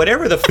read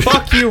whatever the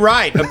fuck you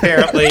write.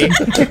 Apparently,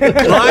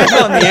 live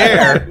on the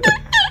air.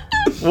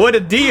 What a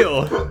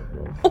deal!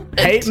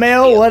 Hate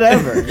mail,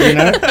 whatever, you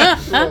know?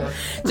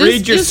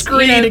 Read your just,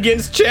 screen you know,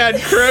 against Chad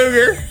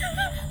Kroeger.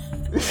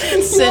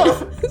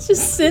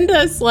 just send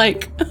us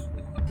like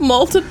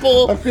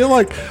multiple. I feel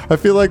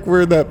like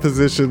we're in that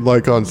position,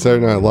 like on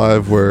Saturday Night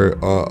Live, where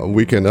a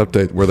Weekend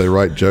Update, where they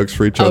write jokes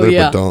for each other,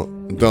 yeah. but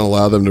don't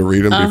allow them to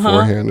read them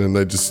beforehand, and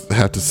they just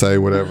have to say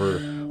whatever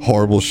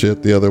horrible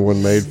shit the other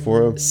one made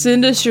for them.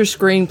 Send us your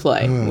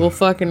screenplay. We'll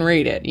fucking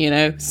read it, you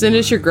know? Send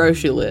us your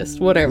grocery list,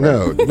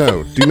 whatever.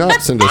 No, do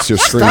not send us your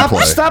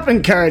screenplay. Stop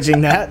encouraging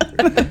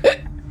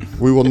that.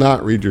 We will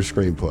not read your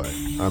screenplay.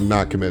 I'm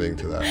not committing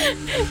to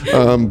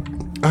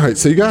that. All right,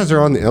 so you guys are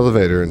on the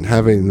elevator and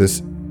having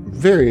this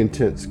very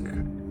intense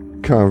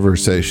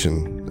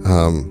conversation.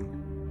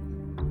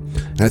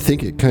 And I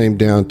think it came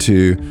down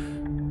to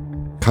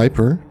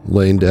Kuiper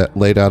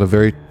laid out a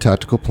very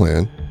tactical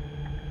plan.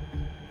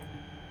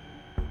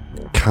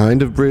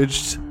 Kind of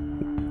bridged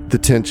the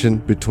tension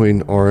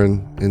between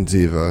Oren and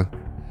Ziva.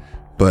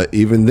 But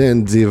even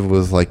then, Ziva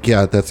was like,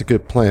 yeah, that's a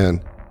good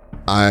plan.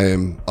 I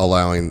am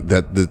allowing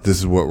that this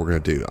is what we're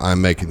going to do.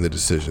 I'm making the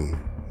decision.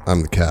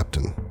 I'm the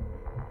captain.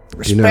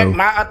 Respect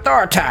my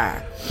authority.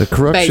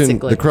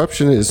 Basically. The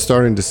corruption is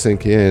starting to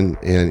sink in,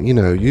 and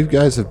you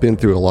guys have been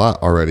through a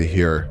lot already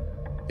here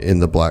in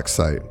the Black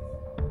Site.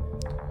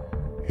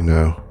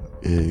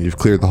 You've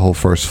cleared the whole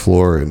first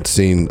floor and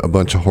seen a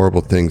bunch of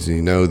horrible things, and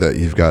you know that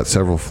you've got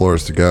several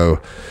floors to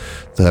go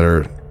that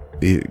are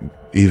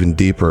even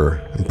deeper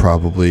and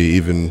probably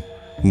even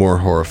more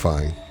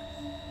horrifying.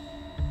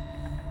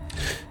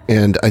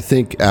 And I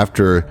think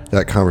after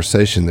that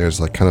conversation, there's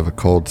like kind of a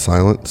cold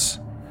silence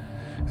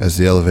as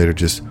the elevator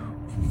just...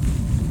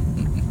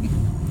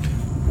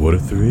 What a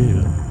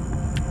thrill.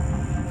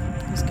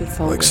 It's good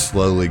folding. like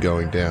slowly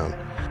going down.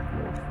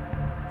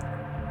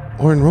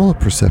 Orin, roll a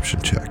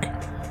perception check.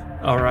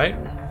 All right.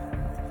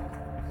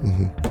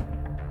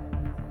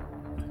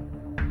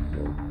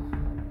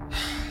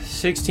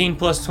 16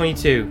 plus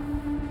 22.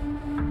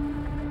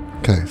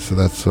 Okay, so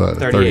that's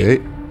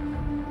 38.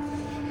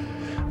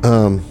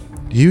 38.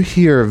 You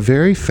hear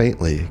very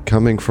faintly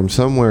coming from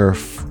somewhere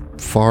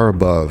far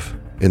above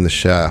in the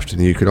shaft,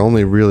 and you could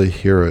only really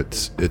hear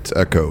its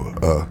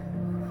echo.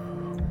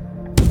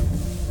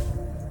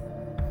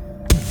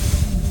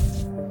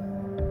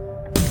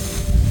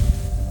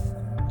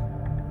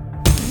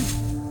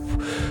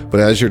 But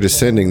as you're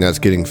descending, that's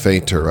getting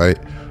fainter, right?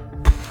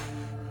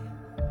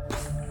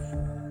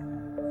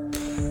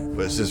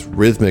 But it's this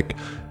rhythmic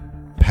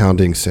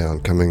pounding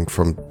sound coming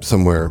from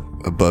somewhere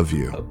above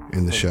you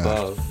in the shaft.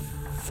 Above.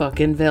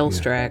 Fucking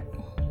Velstrak.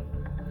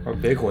 Or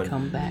big one.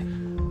 Come back.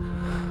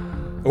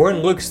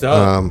 Orin looks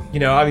up.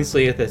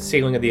 Obviously at the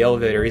ceiling of the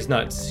elevator, he's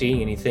not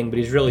seeing anything, but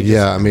he's really just...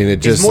 Yeah, I mean, it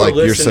just more like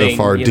you're so listening,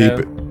 far you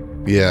deep.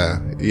 know? Yeah,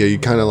 you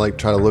kind of like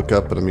try to look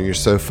up, but I mean, you're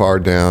so far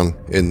down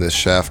in this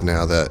shaft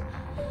now that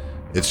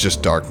it's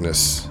just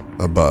darkness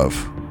above.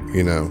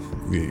 You know,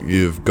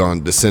 you've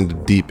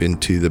descended deep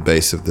into the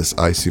base of this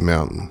icy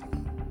mountain.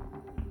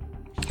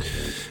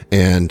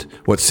 And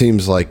what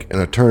seems like an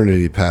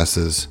eternity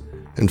passes,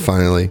 and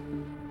finally,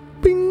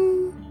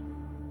 bing,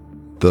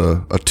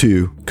 a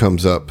 2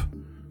 comes up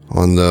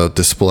on the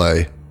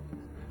display,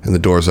 and the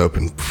doors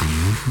open.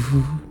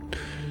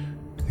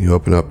 You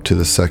open up to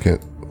the second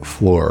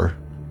floor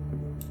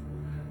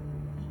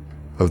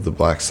of the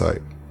black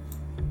site.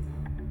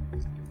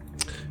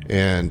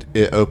 And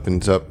it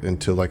opens up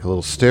into like a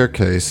little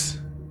staircase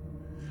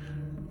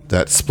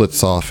that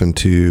splits off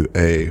into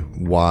a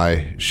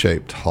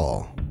Y-shaped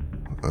hall.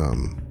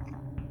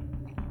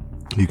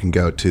 You can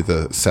go to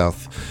the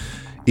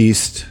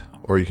southeast,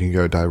 or you can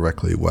go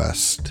directly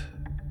west.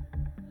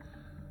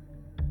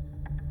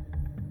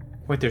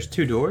 Wait, there's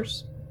 2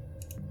 doors?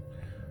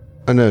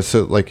 I know,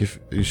 so like if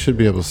you should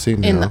be able to see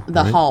now, In the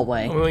right?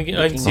 hallway.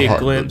 I can see a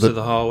glimpse the- of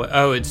the hallway.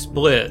 Oh, it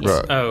splits.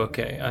 Right. Oh,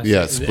 okay. I see.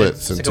 Yeah, it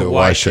splits It's into like a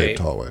Y-shaped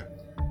hallway.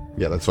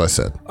 Yeah, that's what I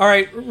said. All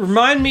right,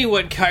 remind me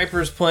what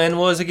Kuiper's plan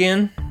was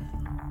again.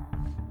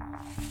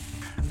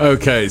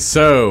 Okay,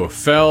 so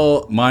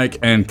Fel, Mike,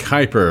 and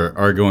Kuiper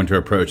are going to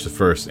approach the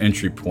first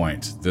entry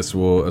point.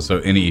 So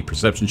any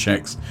perception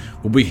checks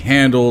will be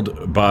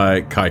handled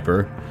by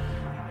Kuiper.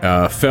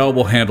 Fel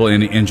will handle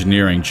any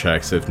engineering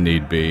checks if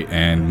need be,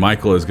 and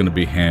Michael is going to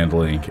be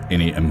handling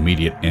any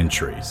immediate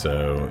entry.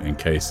 So in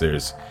case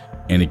there's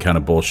any kind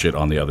of bullshit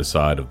on the other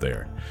side of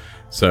there.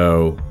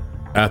 So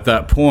at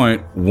that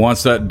point,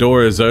 once that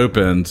door is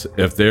opened,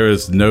 if there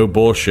is no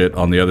bullshit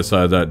on the other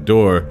side of that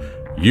door,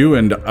 you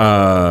and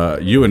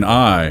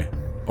I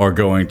are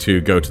going to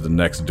go to the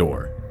next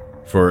door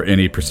for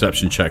any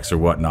perception checks or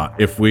whatnot.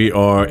 If we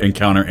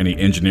encounter any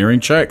engineering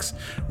checks,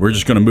 we're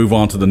just going to move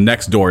on to the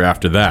next door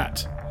after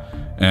that.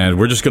 And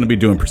we're just going to be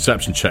doing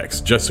perception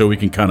checks just so we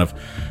can kind of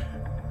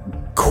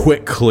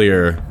quick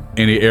clear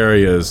any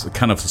areas,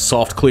 kind of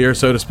soft clear,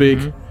 so to speak.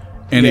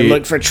 They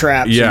look for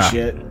traps Yeah. and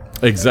shit.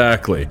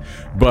 Exactly.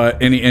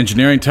 But any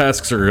engineering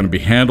tasks are going to be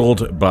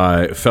handled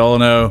by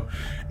Felino,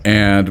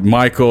 and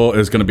Michael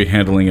is going to be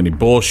handling any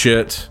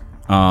bullshit.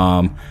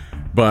 But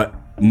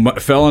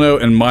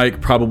Felino and Mike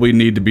probably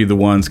need to be the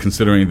ones,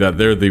 considering that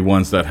they're the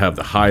ones that have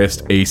the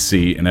highest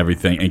AC and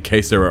everything, in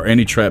case there are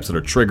any traps that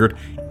are triggered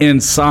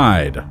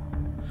inside.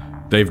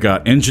 They've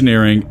got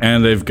engineering,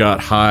 and they've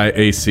got high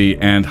AC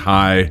and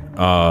high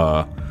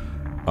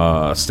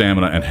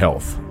stamina and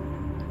health.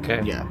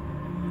 Okay. Yeah.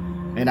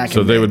 And I can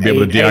So they would be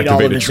able to aid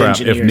all of deactivate a his trap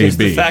if engineering. need Is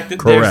the be. fact that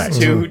Correct. there's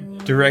 2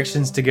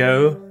 directions to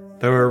go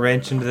throw a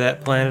wrench into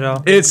that plan at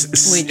all? It's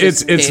We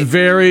just it's pick.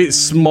 very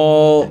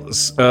small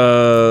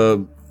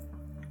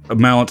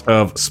amount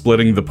of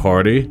splitting the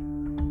party.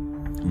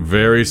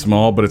 Very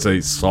small, but it's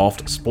a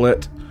soft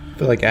split. I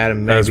feel like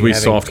Adam may As be we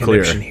having soft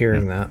clear. connection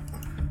hearing that.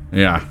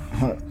 Yeah.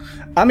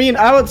 I mean,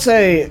 I would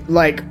say,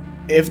 like,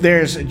 if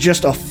there's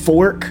just a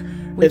fork,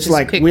 it's just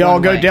like pick we all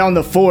one go way. down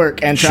the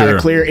fork and try Sure. to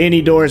clear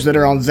any doors that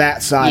are on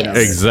that side of it.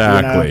 Yes.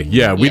 Exactly. You know?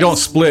 Yeah, we Yes. don't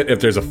split if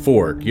there's a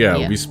fork. Yeah,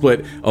 Yeah. we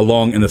split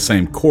along in the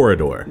same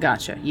corridor.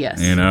 Gotcha.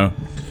 Yes. You know?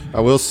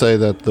 I will say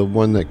that the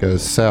one that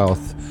goes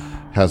south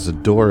has a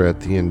door at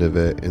the end of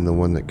it, and the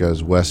one that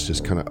goes west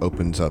just kind of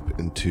opens up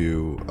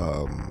into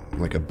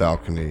like a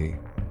balcony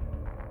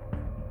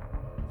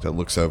that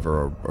looks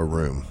over a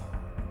room.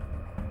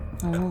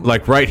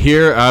 Like right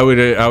here, I would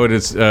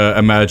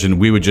imagine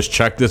we would just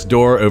check this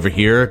door over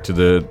here to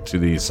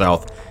the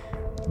south,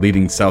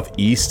 leading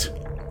southeast,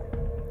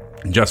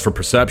 just for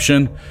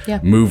perception. Yeah.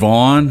 Move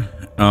on.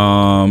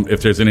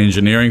 If there's any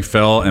engineering,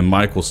 Fel and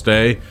Mike will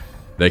stay.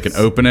 They can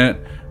open it.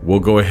 We'll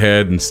go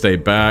ahead and stay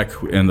back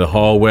in the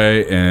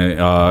hallway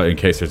and in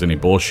case there's any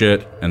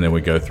bullshit, and then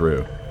we go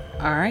through.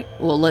 All right.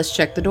 Well, let's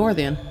check the door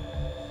then.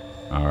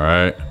 All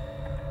right.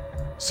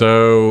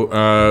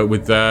 So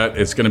with that,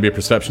 it's going to be a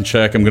perception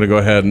check. I'm going to go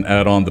ahead and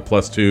add on the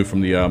 +2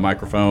 from the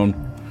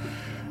microphone.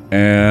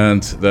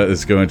 And that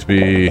is going to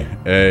be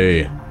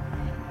a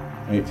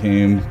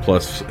 18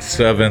 plus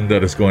 7.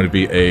 That is going to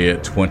be a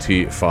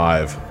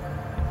 25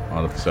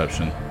 on the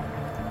perception.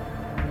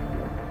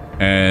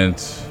 And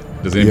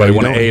does anybody you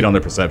want to don't- aid on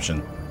the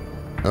perception?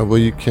 Well,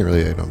 you can't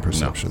really aid on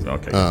perception. No.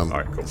 Okay. All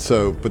right, cool.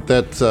 So, but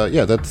that's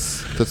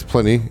that's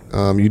plenty.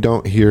 You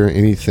don't hear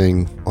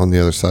anything on the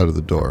other side of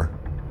the door.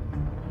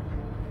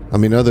 I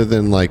mean, other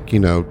than like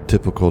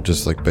typical,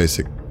 just like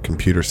basic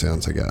computer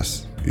sounds, I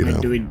guess.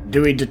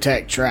 Do we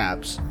detect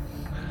traps?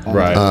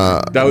 Right.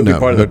 That would be no,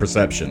 part of no- the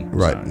perception.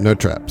 Right. No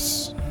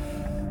traps.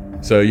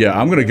 So yeah,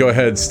 I'm gonna go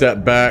ahead and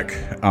step back.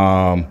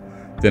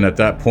 Then at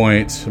that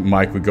point,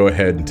 Mike would go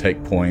ahead and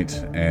take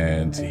point,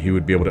 and he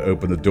would be able to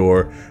open the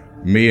door.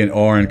 Me and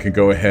Oren can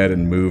go ahead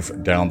and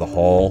move down the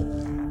hall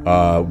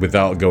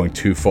without going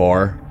too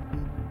far,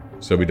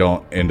 so we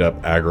don't end up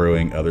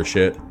aggroing other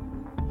shit.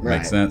 Right.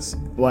 Makes sense.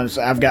 Once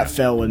I've got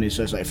Fel with me,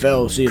 so it's like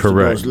Fel, see if the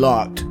Correct. door's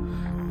locked,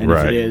 and if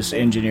Right. it is,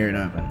 engineer it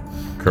open.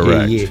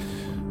 Correct.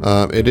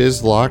 Yeah. It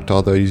is locked,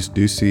 although you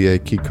do see a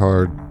key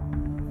card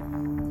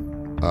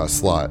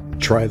slot.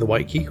 Try the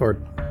white key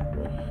card.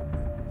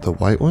 The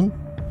white one?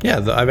 Yeah,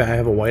 I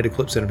have a white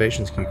Eclipse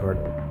Innovations key card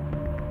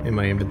in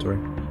my inventory.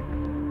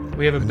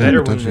 We have a better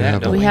don't one you than that,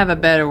 have don't We we? have a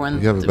better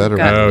one. You have a We've better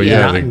got- Oh yeah.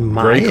 yeah, Not the in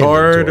my gray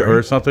card inventory.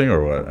 or something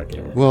or what? I can't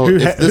remember. Well, Who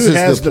if this is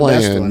has the the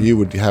best plan, one? you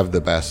would have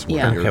the best one.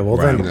 Yeah. You're Okay, well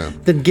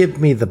right. then give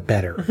me the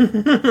better.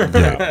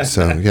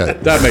 So yeah,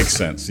 That makes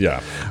sense.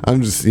 Yeah.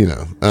 I'm just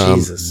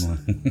Jesus.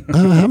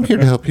 I'm here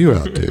to help you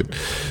out, dude.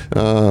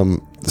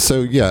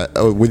 So yeah,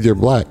 with your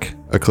black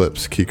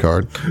Eclipse key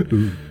card,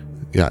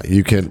 yeah,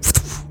 you can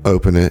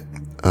open it.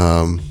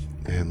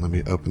 And let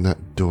me open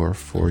that door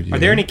for you. Are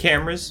there any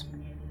cameras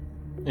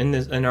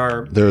in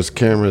our? There's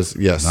cameras.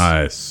 Yes,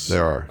 Nice.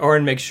 there are.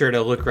 Oren, make sure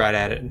to look right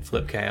at it and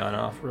flip Kaon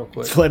off real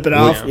quick. Flip it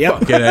off. Yeah. Yep.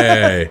 Fucking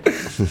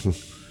A.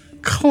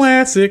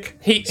 Classic.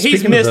 He's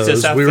Speaking of missed us,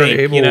 those, I we were think.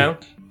 able- You know.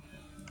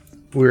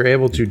 We were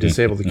able to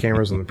disable the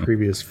cameras on the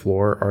previous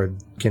floor.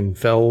 Can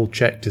Fel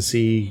check to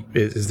see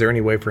is there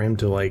any way for him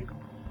to like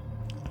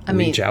I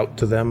mean, reach out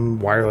to them,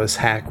 wireless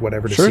hack,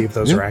 whatever, to Sure, see if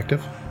those yeah. are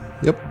active?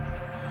 Yep.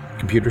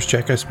 Computers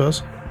check, I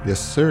suppose. Yes,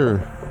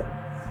 sir.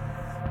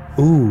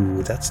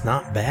 Ooh, that's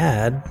not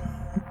bad.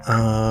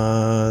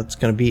 It's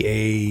going to be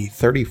a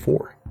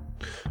 34.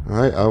 All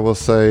right. I will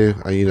say,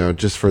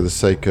 just for the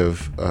sake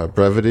of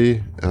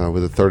brevity,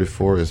 with a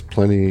 34 is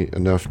plenty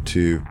enough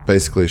to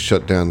basically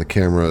shut down the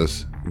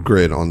camera's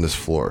grid on this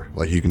floor.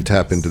 Like you can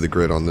tap into the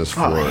grid on this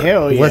floor. Oh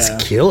hell yeah! Let's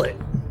kill it,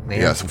 man.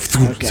 Yes.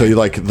 So you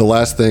like the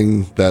last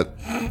thing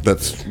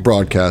that's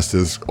broadcast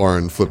is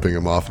Oren flipping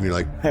him off, and you're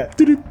like, Nice.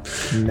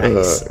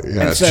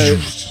 yeah, And so-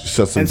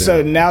 shuts him And down.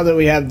 so now that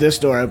we have this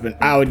door open,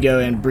 I would go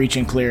and breach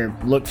and clear,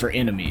 look for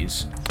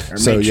enemies, or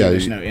So, make sure yeah,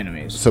 there's you- no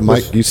enemies. So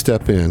Mike, you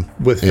step in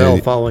With and- Fel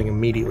following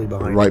immediately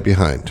behind. right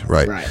behind.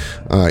 Right. Right.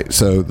 All right.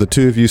 So the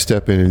two of you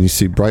step in, and you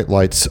see bright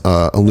lights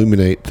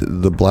illuminate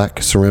the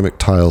black ceramic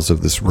tiles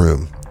of this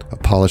room. A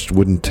polished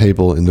wooden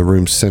table in the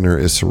room's center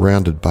is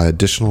surrounded by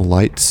additional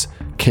lights,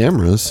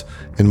 cameras,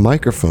 and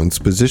microphones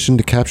positioned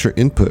to capture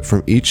input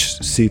from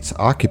each seat's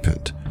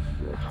occupant,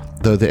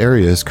 though the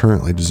area is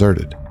currently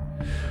deserted.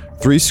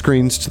 3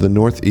 screens to the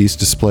northeast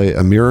display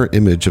a mirror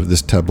image of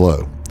this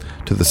tableau.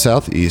 To the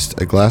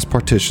southeast, a glass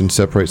partition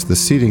separates the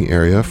seating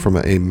area from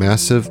a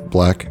massive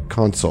black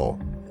console.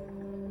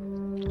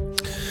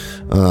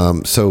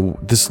 So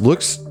this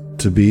looks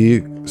to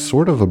be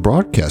sort of a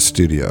broadcast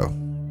studio.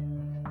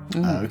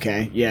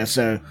 Okay, yeah.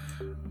 So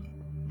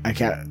I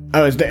can't.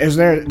 Oh, is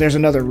there? There's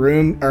another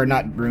room, or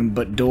not room,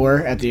 but door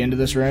at the end of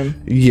this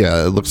room.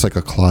 Yeah, it looks like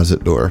a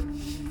closet door.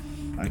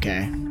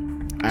 Okay.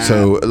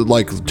 So,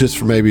 like, just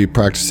for maybe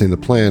practicing the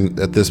plan,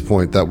 at this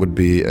point, that would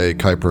be a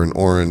Kuiper and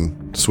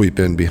Oren sweep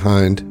in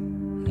behind,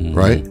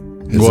 right?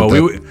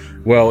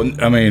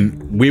 I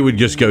mean, we would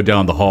just go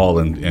down the hall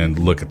and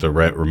look at the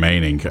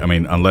remaining. I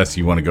mean, unless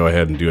you want to go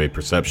ahead and do a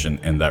perception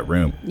in that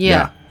room.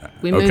 yeah.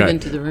 We move Okay.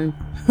 into the room.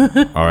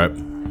 All right.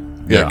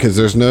 Yeah, because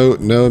there's no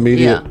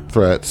immediate Yeah.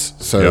 threats.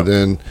 So Yep.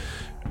 then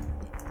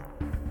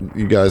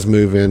you guys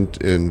move in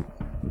and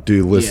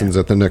do listens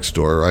at the next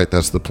door, right?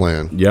 That's the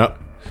plan. Yep.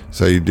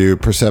 So you do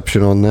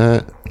perception on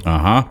that.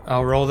 Uh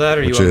I'll roll that,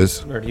 or Which you want,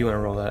 is? or do you want to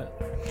roll that?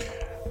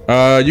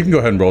 huh. You can go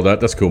ahead and roll that.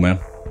 That's cool, man.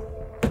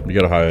 You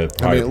got a high.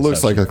 I mean, it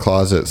looks like a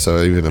closet,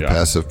 so even a Yeah.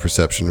 passive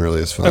perception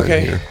really is fine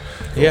Okay. here.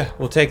 Yeah,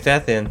 we'll take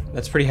that then.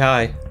 That's pretty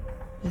high.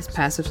 His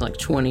passive's like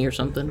 20 or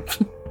something.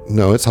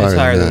 No, it's higher, It's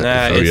higher than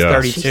that. Oh, It's yeah.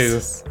 32.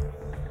 Jesus.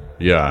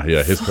 Yeah.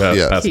 His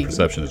Yeah. passive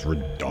perception is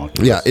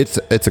redonkulous. Yeah,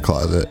 it's a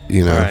closet,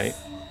 you know. All right.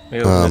 We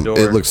open the door.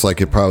 It looks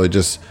like it probably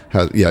just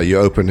has. Yeah, you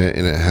open it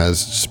and it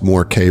has just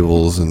more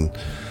cables and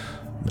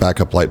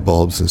backup light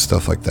bulbs and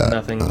stuff like that.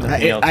 Nothing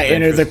else. I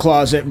enter the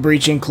closet,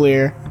 breaching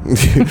clear.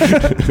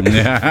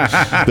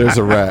 There's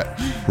a rat.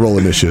 Roll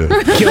initiative.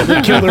 Kill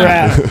the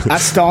rat. I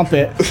stomp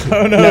it.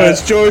 Oh no,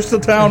 it's George the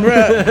town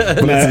rat.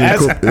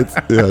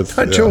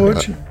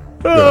 George.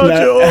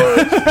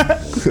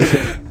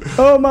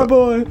 Oh, my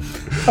boy.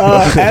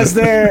 As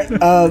they're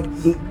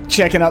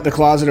checking out the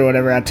closet or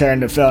whatever, I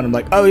turn to Fel and I'm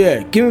like, oh,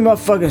 yeah, give me my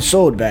fucking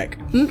sword back.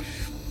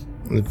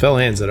 And Phil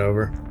hands it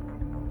over.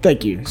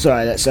 Thank you.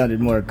 Sorry, that sounded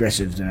more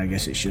aggressive than I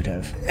guess it should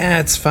have.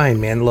 It's fine,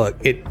 man. Look,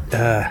 it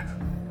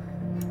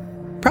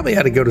probably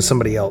had to go to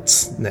somebody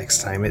else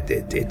next time. It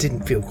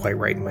didn't feel quite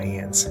right in my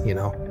hands, you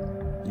know?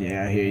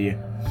 Yeah, I hear you.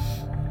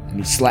 And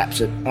he slaps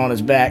it on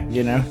his back,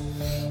 you know.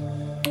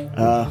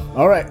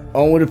 All right,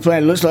 on with the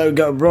plan. Looks like we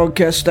got a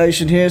broadcast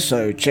station here,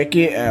 so check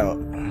it out.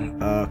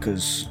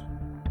 Cause,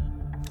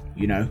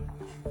 you know,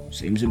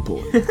 seems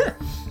important.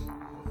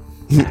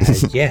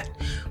 Yeah.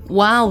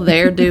 While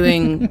they're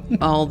doing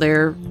all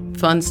their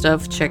fun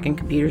stuff, checking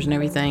computers and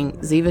everything,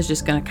 Ziva's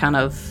just going to kind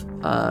of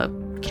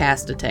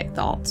cast Detect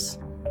Thoughts.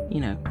 You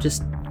know,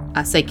 just,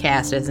 I say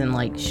cast as in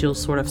like she'll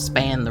sort of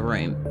span the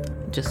room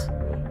just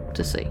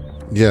to see.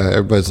 Yeah,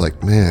 everybody's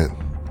like, man,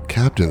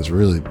 Captain's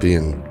really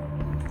being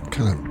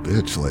kind of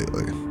bitch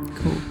lately.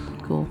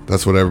 Cool.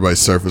 That's what everybody's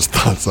surface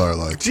thoughts are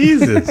like.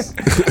 Jesus.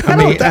 I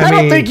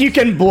don't think you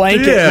can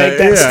blanket make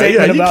that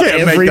statement about you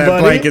can't everybody. make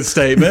that blanket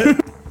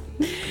statement.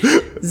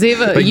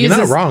 Ziva But you're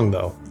uses not wrong,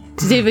 though.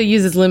 Ziva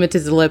uses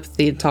limited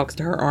telepathy and talks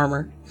to her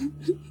armor.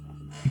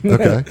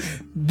 Okay.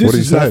 This What do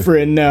you is my say?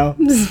 friend now.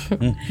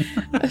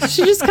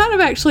 She just kind of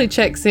actually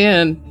checks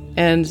in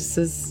and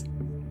says,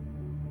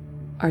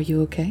 "Are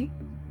you okay?"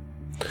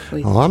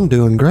 Oh, I'm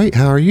doing great.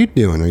 How are you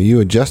doing? Are you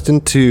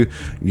adjusting to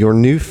your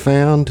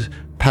newfound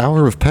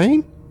power of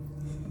pain?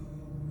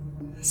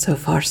 So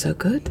far, so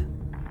good.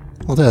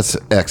 Well, that's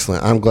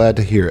excellent. I'm glad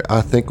to hear it.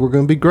 I think we're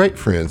going to be great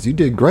friends. You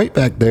did great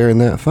back there in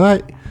that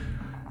fight.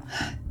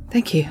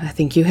 Thank you. I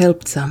think you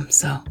helped some,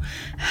 so.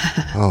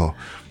 Oh,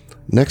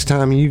 next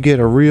time you get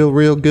a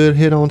real good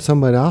hit on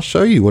somebody, I'll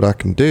show you what I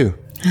can do.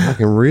 I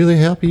can really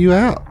help you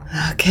out.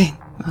 Okay.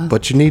 Well,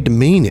 But you need to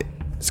mean it.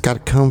 It's got to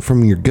come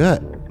from your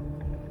gut.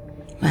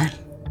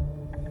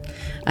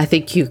 I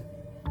think you.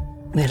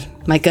 Well,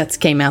 my guts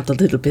came out a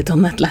little bit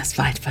on that last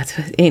fight, but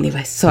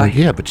anyway, sorry.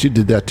 Yeah, but you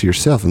did that to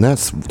yourself, and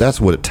that's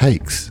what it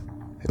takes.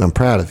 And I'm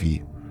proud of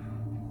you.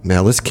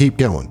 Now let's keep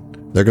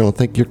going. They're going to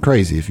think you're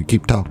crazy if you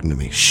keep talking to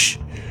me. Shh.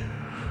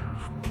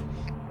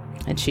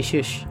 And she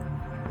shush.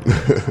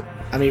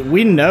 I mean,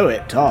 we know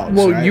it talks.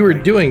 Well, right? you were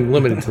doing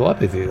limited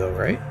telepathy, though,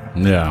 right?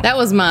 Yeah. That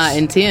was my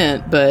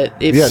intent, but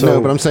if Yeah, no,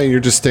 but I'm saying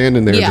you're just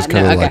standing there, Yeah, just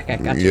kind of no, like, okay,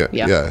 gotcha.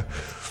 Yeah.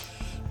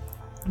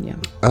 Yeah.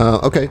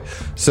 Okay,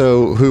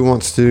 so who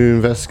wants to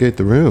investigate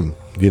the room?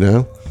 You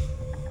know,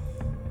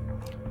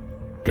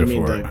 Go I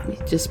mean, for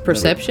it. Just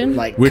perception?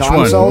 Like Which one?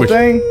 console Which-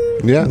 thing?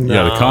 yeah.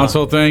 Yeah, the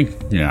console thing?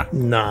 Yeah.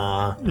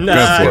 Nah. Go for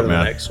Nah, it,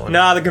 man. Next one.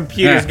 nah, the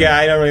computers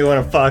guy. I don't really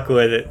want to fuck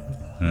with it.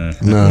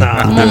 No,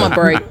 I'm on my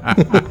break.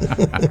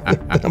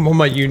 I'm on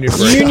my union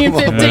break. Union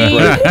 15.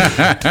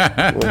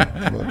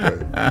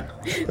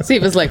 See,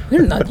 it was like,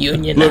 we're not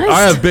unionized. Look,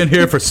 I have been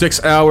here for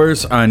 6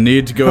 hours. I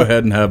need to go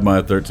ahead and have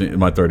my 30.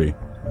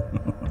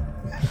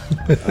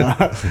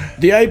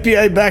 The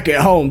APA back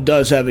at home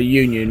does have a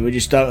union. We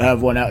just don't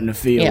have one out in the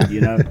field, Yeah.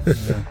 you know?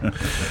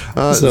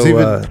 So,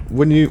 Ziva,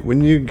 when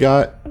you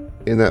got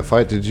in that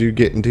fight, did you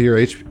get into your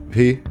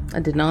HP?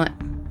 I did not.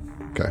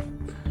 Okay,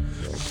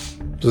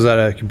 Was that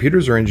a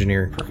computers or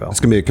engineering for Phil? it's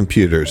gonna be a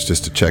computers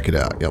just to check it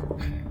out. Yep.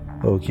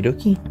 Okie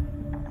dokie.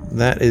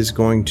 That is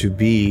going to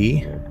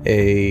be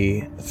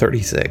a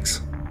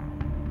 36.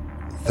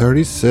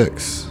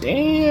 36.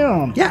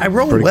 Damn. Yeah, I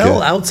rolled Pretty well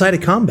good. outside of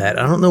combat.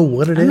 I don't know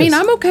what it is. I mean,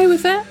 I'm okay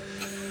with that.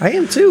 I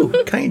am too,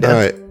 kind of. All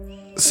right,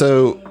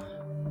 so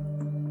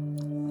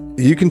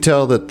you can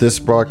tell that this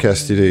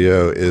broadcast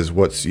studio is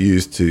what's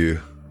used to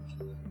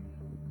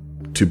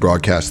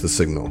broadcast the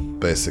signal.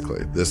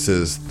 Basically, this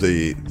is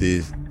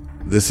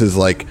this is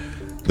like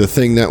the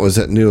thing that was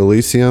at New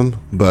Elysium,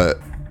 but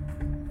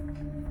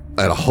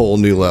at a whole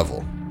new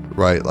level,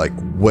 right? Like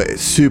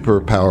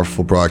super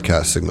powerful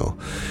broadcast signal.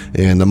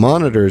 And the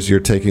monitors you're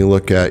taking a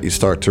look at, you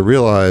start to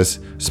realize,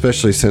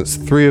 especially since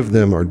 3 of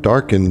them are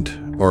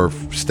darkened or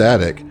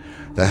static,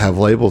 that have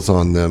labels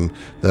on them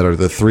that are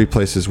the 3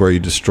 places where you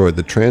destroyed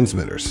the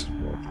transmitters.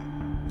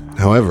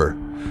 However,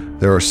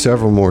 there are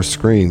several more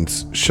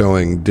screens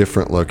showing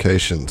different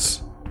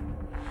locations,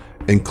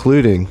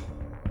 including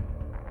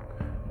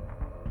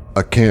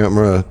a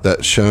camera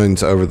that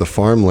shines over the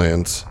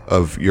farmlands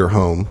of your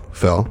home,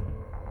 Fel,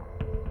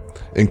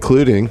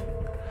 including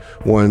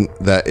one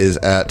that is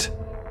at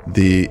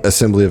the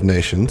Assembly of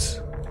Nations,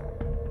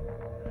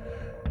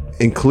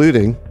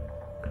 including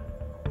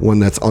one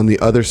that's on the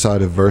other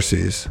side of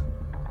Verces,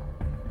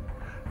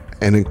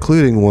 and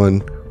including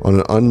one on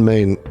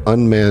an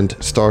unmanned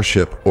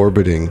starship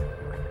orbiting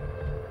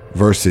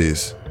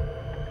Verces.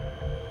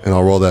 And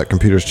I'll roll that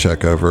computer's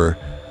check over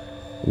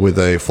with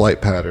a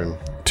flight pattern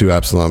to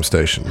Absalom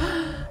Station.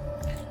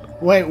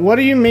 Wait, what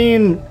do you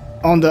mean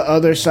on the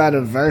other side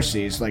of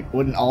Verces? Like,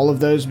 wouldn't all of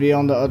those be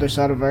on the other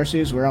side of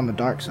Verces? We're on the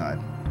dark side.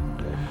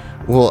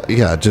 Well,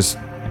 yeah, just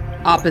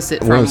Opposite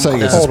what from I'm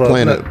saying is the- it's Hold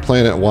on,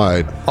 planet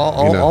wide.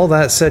 All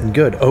that said and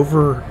good.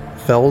 Over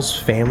Fell's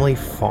family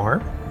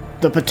farm?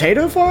 The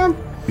potato farm?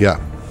 Yeah.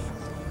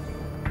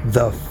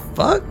 The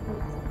fuck?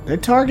 They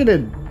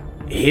targeted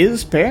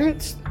his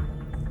parents?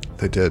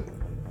 They did.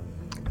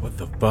 What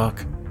the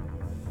fuck?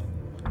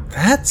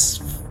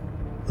 That's...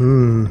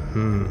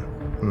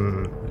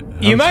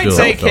 You might still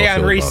say how Fel Keon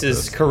feel Reese about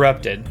is this.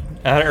 corrupted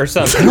or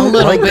something. a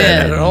little like bit.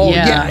 that at all.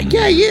 Yeah.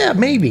 Yeah,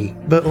 maybe.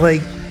 But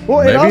like, Well,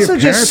 Maybe it also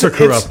your parents just are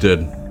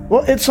corrupted.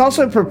 Well, it's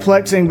also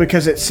perplexing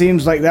because it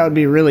seems like that would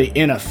be really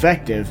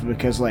ineffective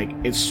because like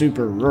it's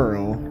super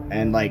rural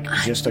and like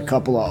just a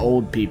couple of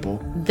old people.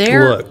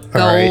 Their look,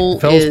 all goal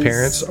right. Fell's is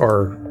parents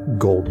are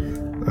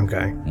golden.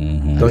 Okay.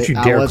 Don't you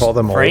I dare was- call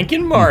them old. Frank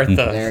and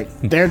Martha.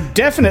 They're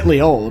definitely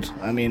old.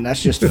 I mean,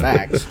 that's just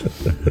facts.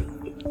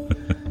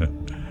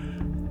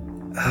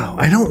 Oh,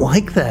 I don't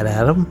like that,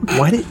 Adam.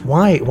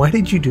 Why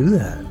did you do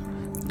that?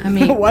 I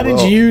mean, Why did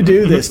you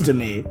do this to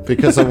me?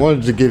 Because I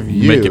wanted to give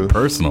Make you it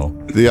personal.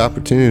 the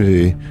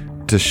opportunity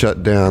to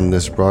shut down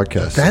this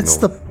broadcast That's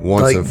the signal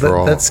once like and for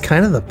all. that's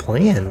kind of the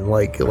plan.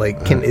 Like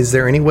is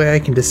there any way I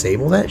can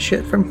disable that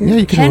shit from here? Yeah,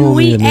 you can, Can roll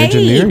me we an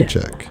engineering aid?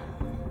 check.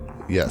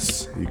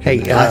 Yes. You can.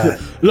 Hey,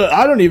 Look,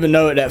 I don't even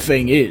know what that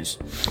thing is.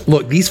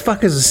 look, these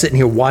fuckers are sitting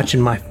here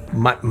watching my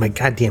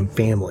goddamn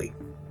family.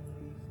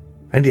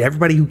 I need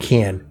everybody who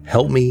can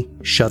help me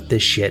shut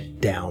this shit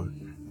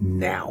down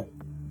now.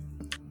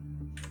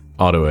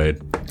 Auto aid.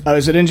 Oh,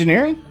 is it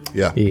engineering?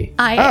 Yeah.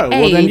 I Oh,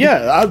 well then, aid.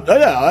 yeah,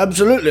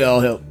 absolutely, I'll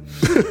help.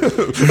 You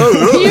did.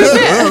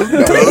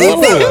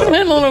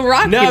 A little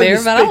rocky Now there,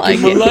 you're but I like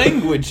speaking my it.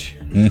 language.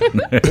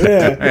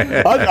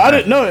 Yeah, I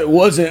didn't know it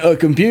wasn't a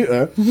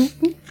computer.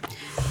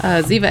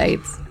 Ziva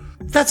aids.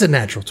 That's a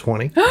natural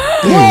 20 There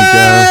you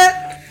go.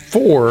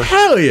 for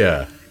Hell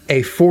yeah.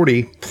 a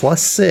 40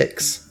 plus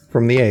 6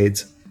 from the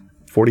AIDS.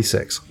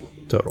 46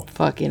 total.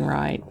 Fucking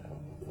right.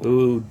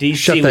 Ooh, DC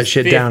Shut that was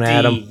shit 50. down,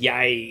 Adam.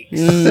 Yikes.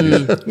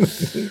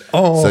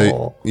 Oh,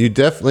 So you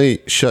definitely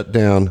shut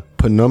down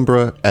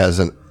Penumbra as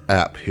an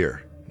app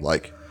here.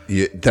 Like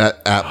that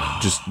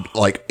app just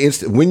like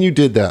instant when you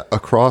did that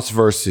across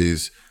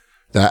Verces,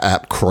 that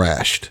app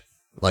crashed.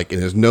 Like it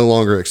is no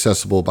longer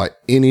accessible by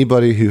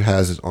anybody who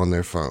has it on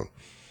their phone.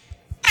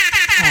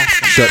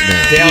 Shut down.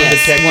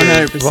 Yes,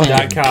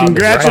 100%.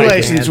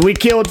 Congratulations, man. we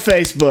killed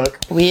Facebook.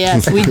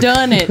 Yes, we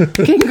done it.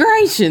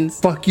 Congratulations.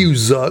 fuck you,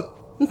 Zuck.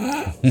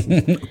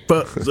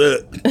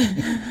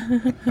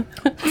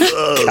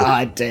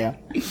 God damn.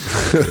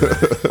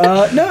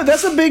 No,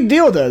 that's a big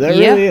deal though. That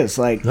Yeah. really is.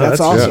 Like No, that's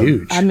that's awesome.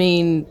 huge. I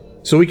mean,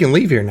 So we can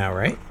leave here now,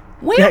 right?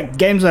 Yeah,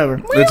 game's over.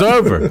 It's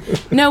over.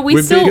 no, we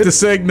We still beat the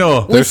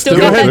signal. we still still-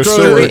 got that they're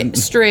still-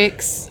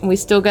 Strix. We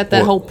still got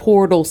that whole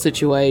portal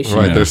situation.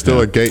 Right, Yeah. there's still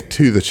a gate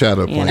to the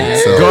shadow plane. know.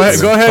 So Go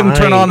ahead and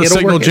turn Fine. on the It'll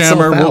signal work itself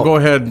jammer. We'll out. go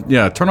ahead.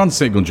 Yeah, turn on the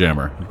signal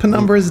jammer.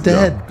 Penumbra's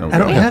dead. no, I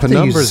don't yeah, have to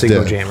use a Penumbra's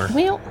signal dead. jammer.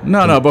 Well,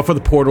 No, but for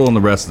the portal and the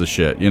rest of the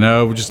shit,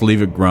 we'll just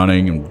leave it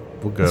running and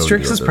we'll go.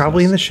 Strix is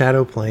probably in the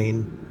shadow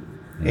plane,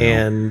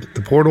 and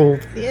the portal,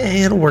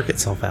 it'll work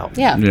itself out.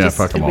 yeah, Yeah, just,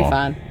 fuck 'em it'll be all.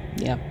 fine.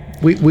 Yeah.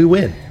 We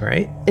win,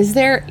 right? Is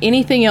there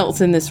anything else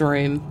in this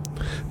room?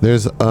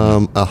 there's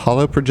a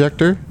hollow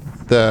projector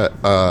that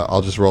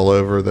I'll just roll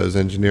over those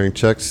engineering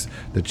checks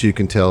that you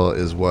can tell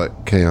is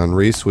what Keon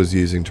Reese was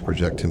using to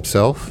project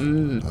himself.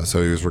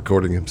 So he was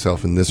recording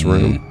himself in this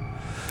room.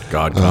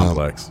 God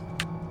complex.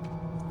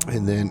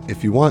 And then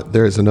if you want,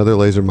 there is another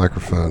laser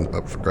microphone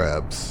up for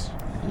grabs.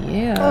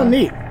 Yeah. Oh,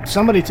 neat.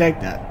 Somebody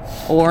take that.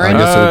 I Orange.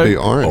 guess it would be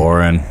Orin.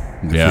 Orin.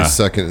 Yeah. He's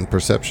second in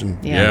perception.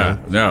 Yeah.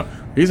 No,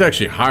 he's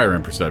actually higher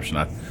in perception,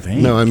 I think.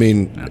 No, I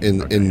mean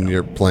Yeah, in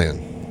your plan,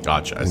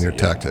 Gotcha. I in see, your yeah.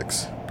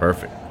 tactics.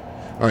 Perfect.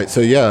 All right,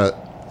 so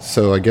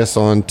I guess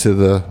on to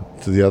the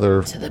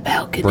other to the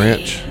balcony.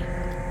 branch.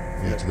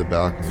 Yeah, to the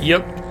balcony.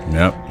 Yep.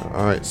 Yep.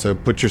 All right, so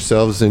put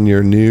yourselves in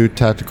your new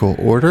tactical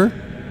order.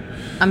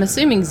 I'm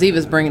assuming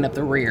Ziva's bringing up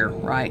the rear,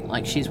 right?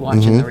 Like she's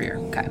watching the rear.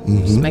 Okay.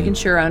 Just making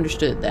sure I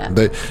understood that.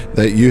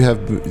 That you have,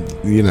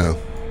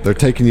 they're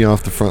taking you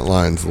off the front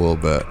lines a little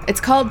bit. It's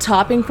called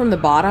topping from the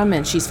bottom,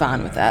 and she's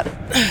fine with that.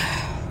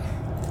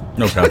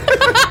 Okay.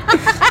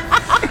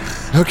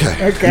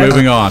 Okay.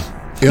 Moving on.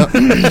 Yep.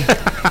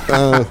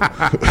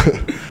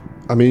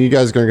 I mean, you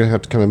guys are going to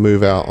have to kind of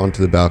move out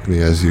onto the balcony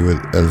as you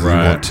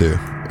Right. want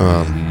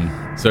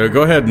to. So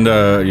go ahead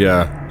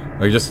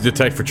and just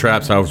detect for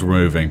traps how it's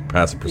moving.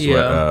 Passive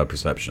Yeah.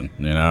 perception.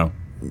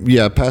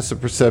 Yeah,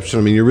 passive perception.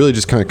 I mean, you're really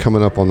just kind of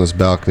coming up on this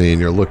balcony and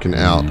you're looking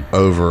out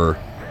over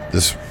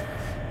this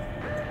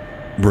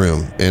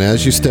room. And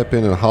as you step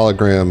in, a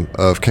hologram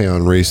of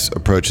Keon Reese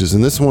approaches.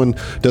 And this one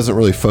doesn't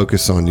really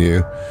focus on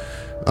you.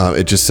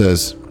 It just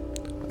says,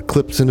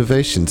 Eclipse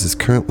Innovations is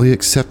currently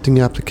accepting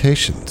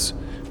applications.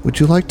 Would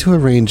you like to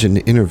arrange an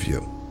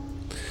interview?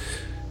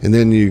 And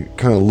then you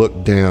kind of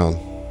look down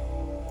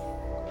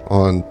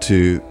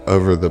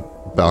over the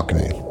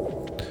balcony.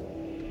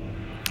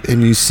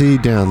 And you see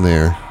down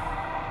there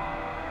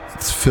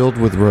It's filled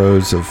with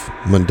rows of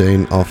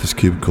mundane office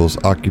cubicles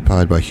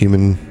occupied by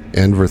human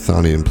and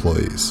Verthani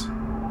employees.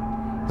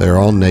 They are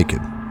all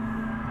naked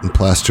and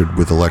plastered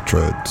with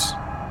electrodes.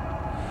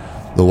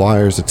 The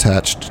wires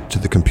attached to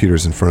the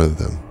computers in front of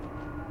them.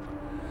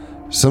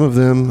 Some of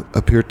them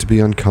appear to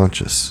be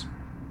unconscious,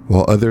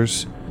 while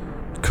others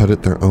cut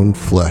at their own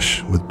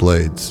flesh with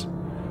blades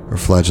or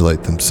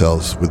flagellate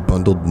themselves with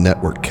bundled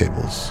network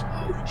cables.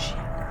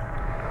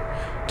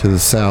 To the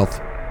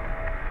south,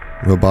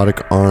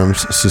 robotic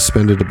arms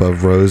suspended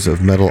above rows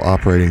of metal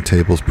operating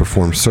tables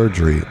perform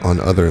surgery on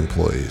other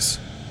employees.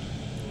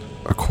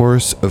 A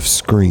chorus of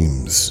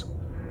screams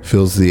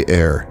fills the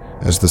air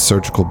as the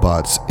surgical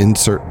bots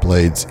insert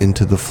blades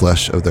into the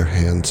flesh of their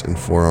hands and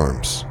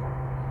forearms.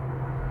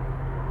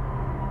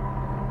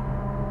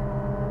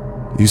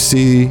 You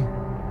see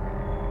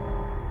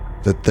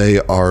that they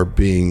are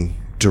being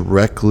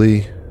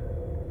directly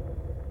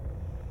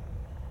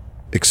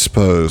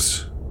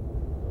exposed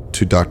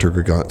to Dr.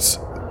 Gigant's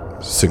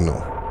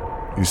signal.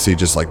 You see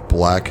just like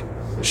black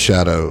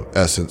shadow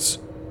essence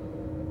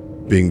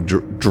being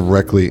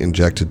directly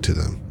injected to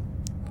them.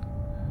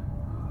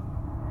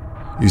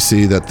 You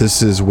see that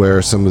this is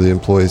where some of the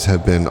employees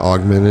have been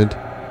augmented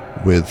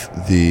with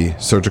the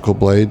surgical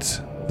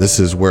blades. This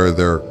is where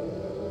they're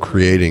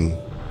creating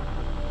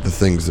the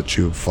things that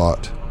you have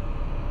fought.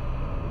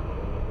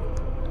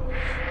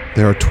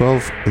 There are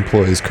 12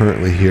 employees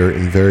currently here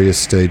in various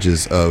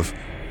stages of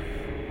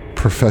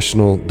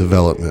professional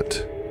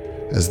development,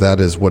 as that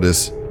is what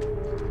is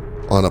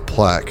on a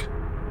plaque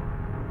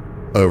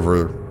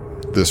over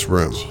this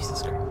room.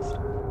 Jesus Christ.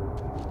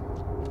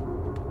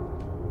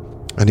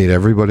 I need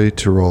everybody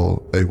to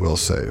roll a will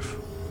save.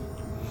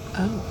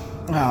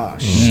 Oh,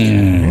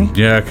 shit.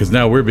 Yeah, because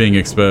now we're being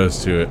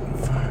exposed to it.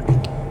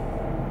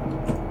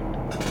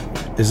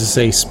 Is this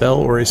a spell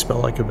or a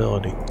spell-like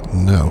ability?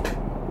 No.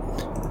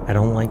 I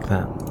don't like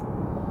that.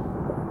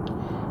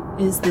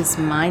 Is this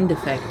mind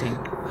affecting?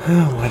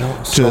 Oh, I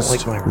don't Just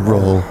like my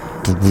roll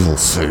the will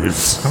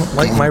saves. I don't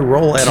like my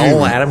roll at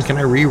all, Adam. Can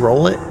I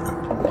re-roll it?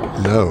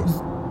 No.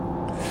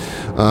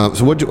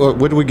 So what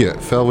do we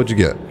get? Fel, what'd you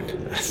get?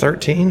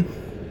 13?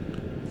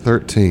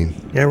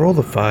 13. Yeah, roll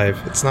the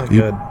 5. It's not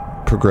You good.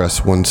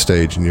 progress one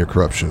stage in your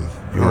corruption.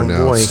 You are Oh,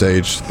 now boy.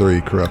 stage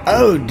 3 corrupted.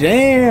 Oh,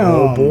 damn.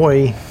 Oh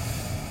boy.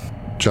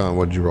 John,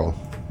 what'd you roll?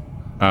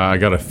 I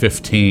got a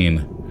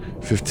 15.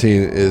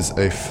 15 is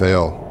a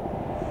fail.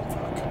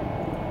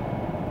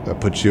 That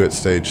puts you at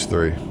stage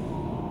 3.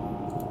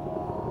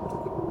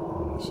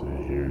 Let's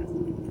see here.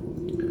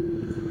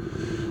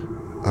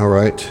 All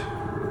right.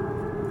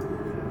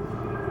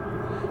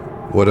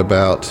 What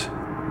about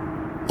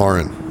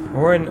Oren?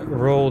 Oren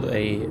rolled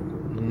a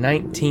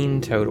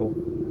 19 total.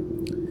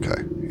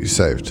 Okay, you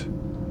saved.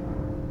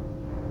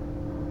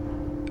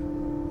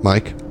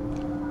 Mike?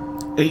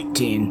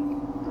 18.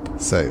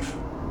 Save.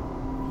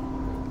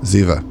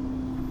 Ziva?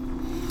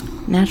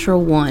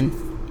 Natural 1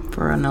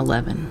 for an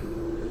 11.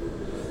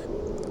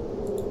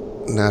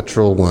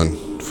 Natural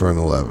 1 for an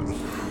 11.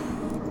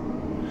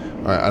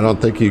 Alright, I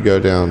don't think you go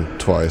down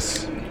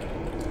twice.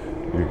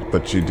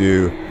 But you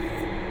do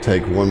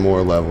take one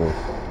more level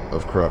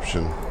of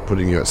corruption,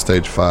 putting you at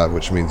stage 5,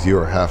 which means you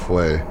are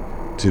halfway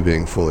to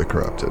being fully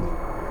corrupted.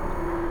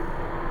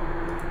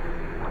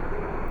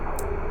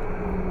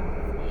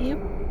 Yep.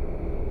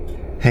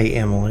 Hey,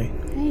 Emily.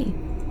 Hey.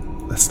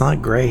 That's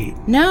not great.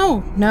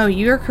 No,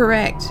 you're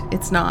correct.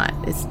 It's not.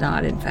 It's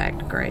not, in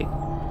fact, great.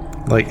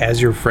 Like,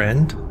 as your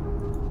friend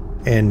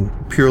and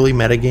purely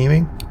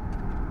metagaming,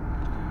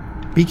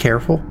 be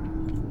careful.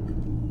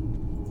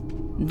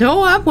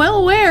 No, I'm well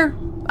aware.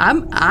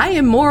 I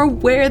am more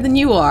aware than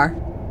you are.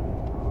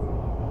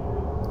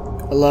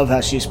 I love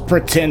how she's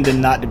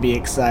pretending not to be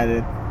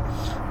excited.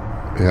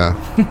 Yeah,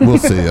 we'll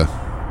see ya.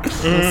 We'll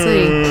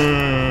see.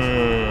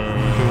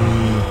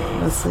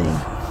 We'll see.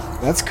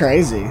 That's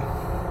crazy.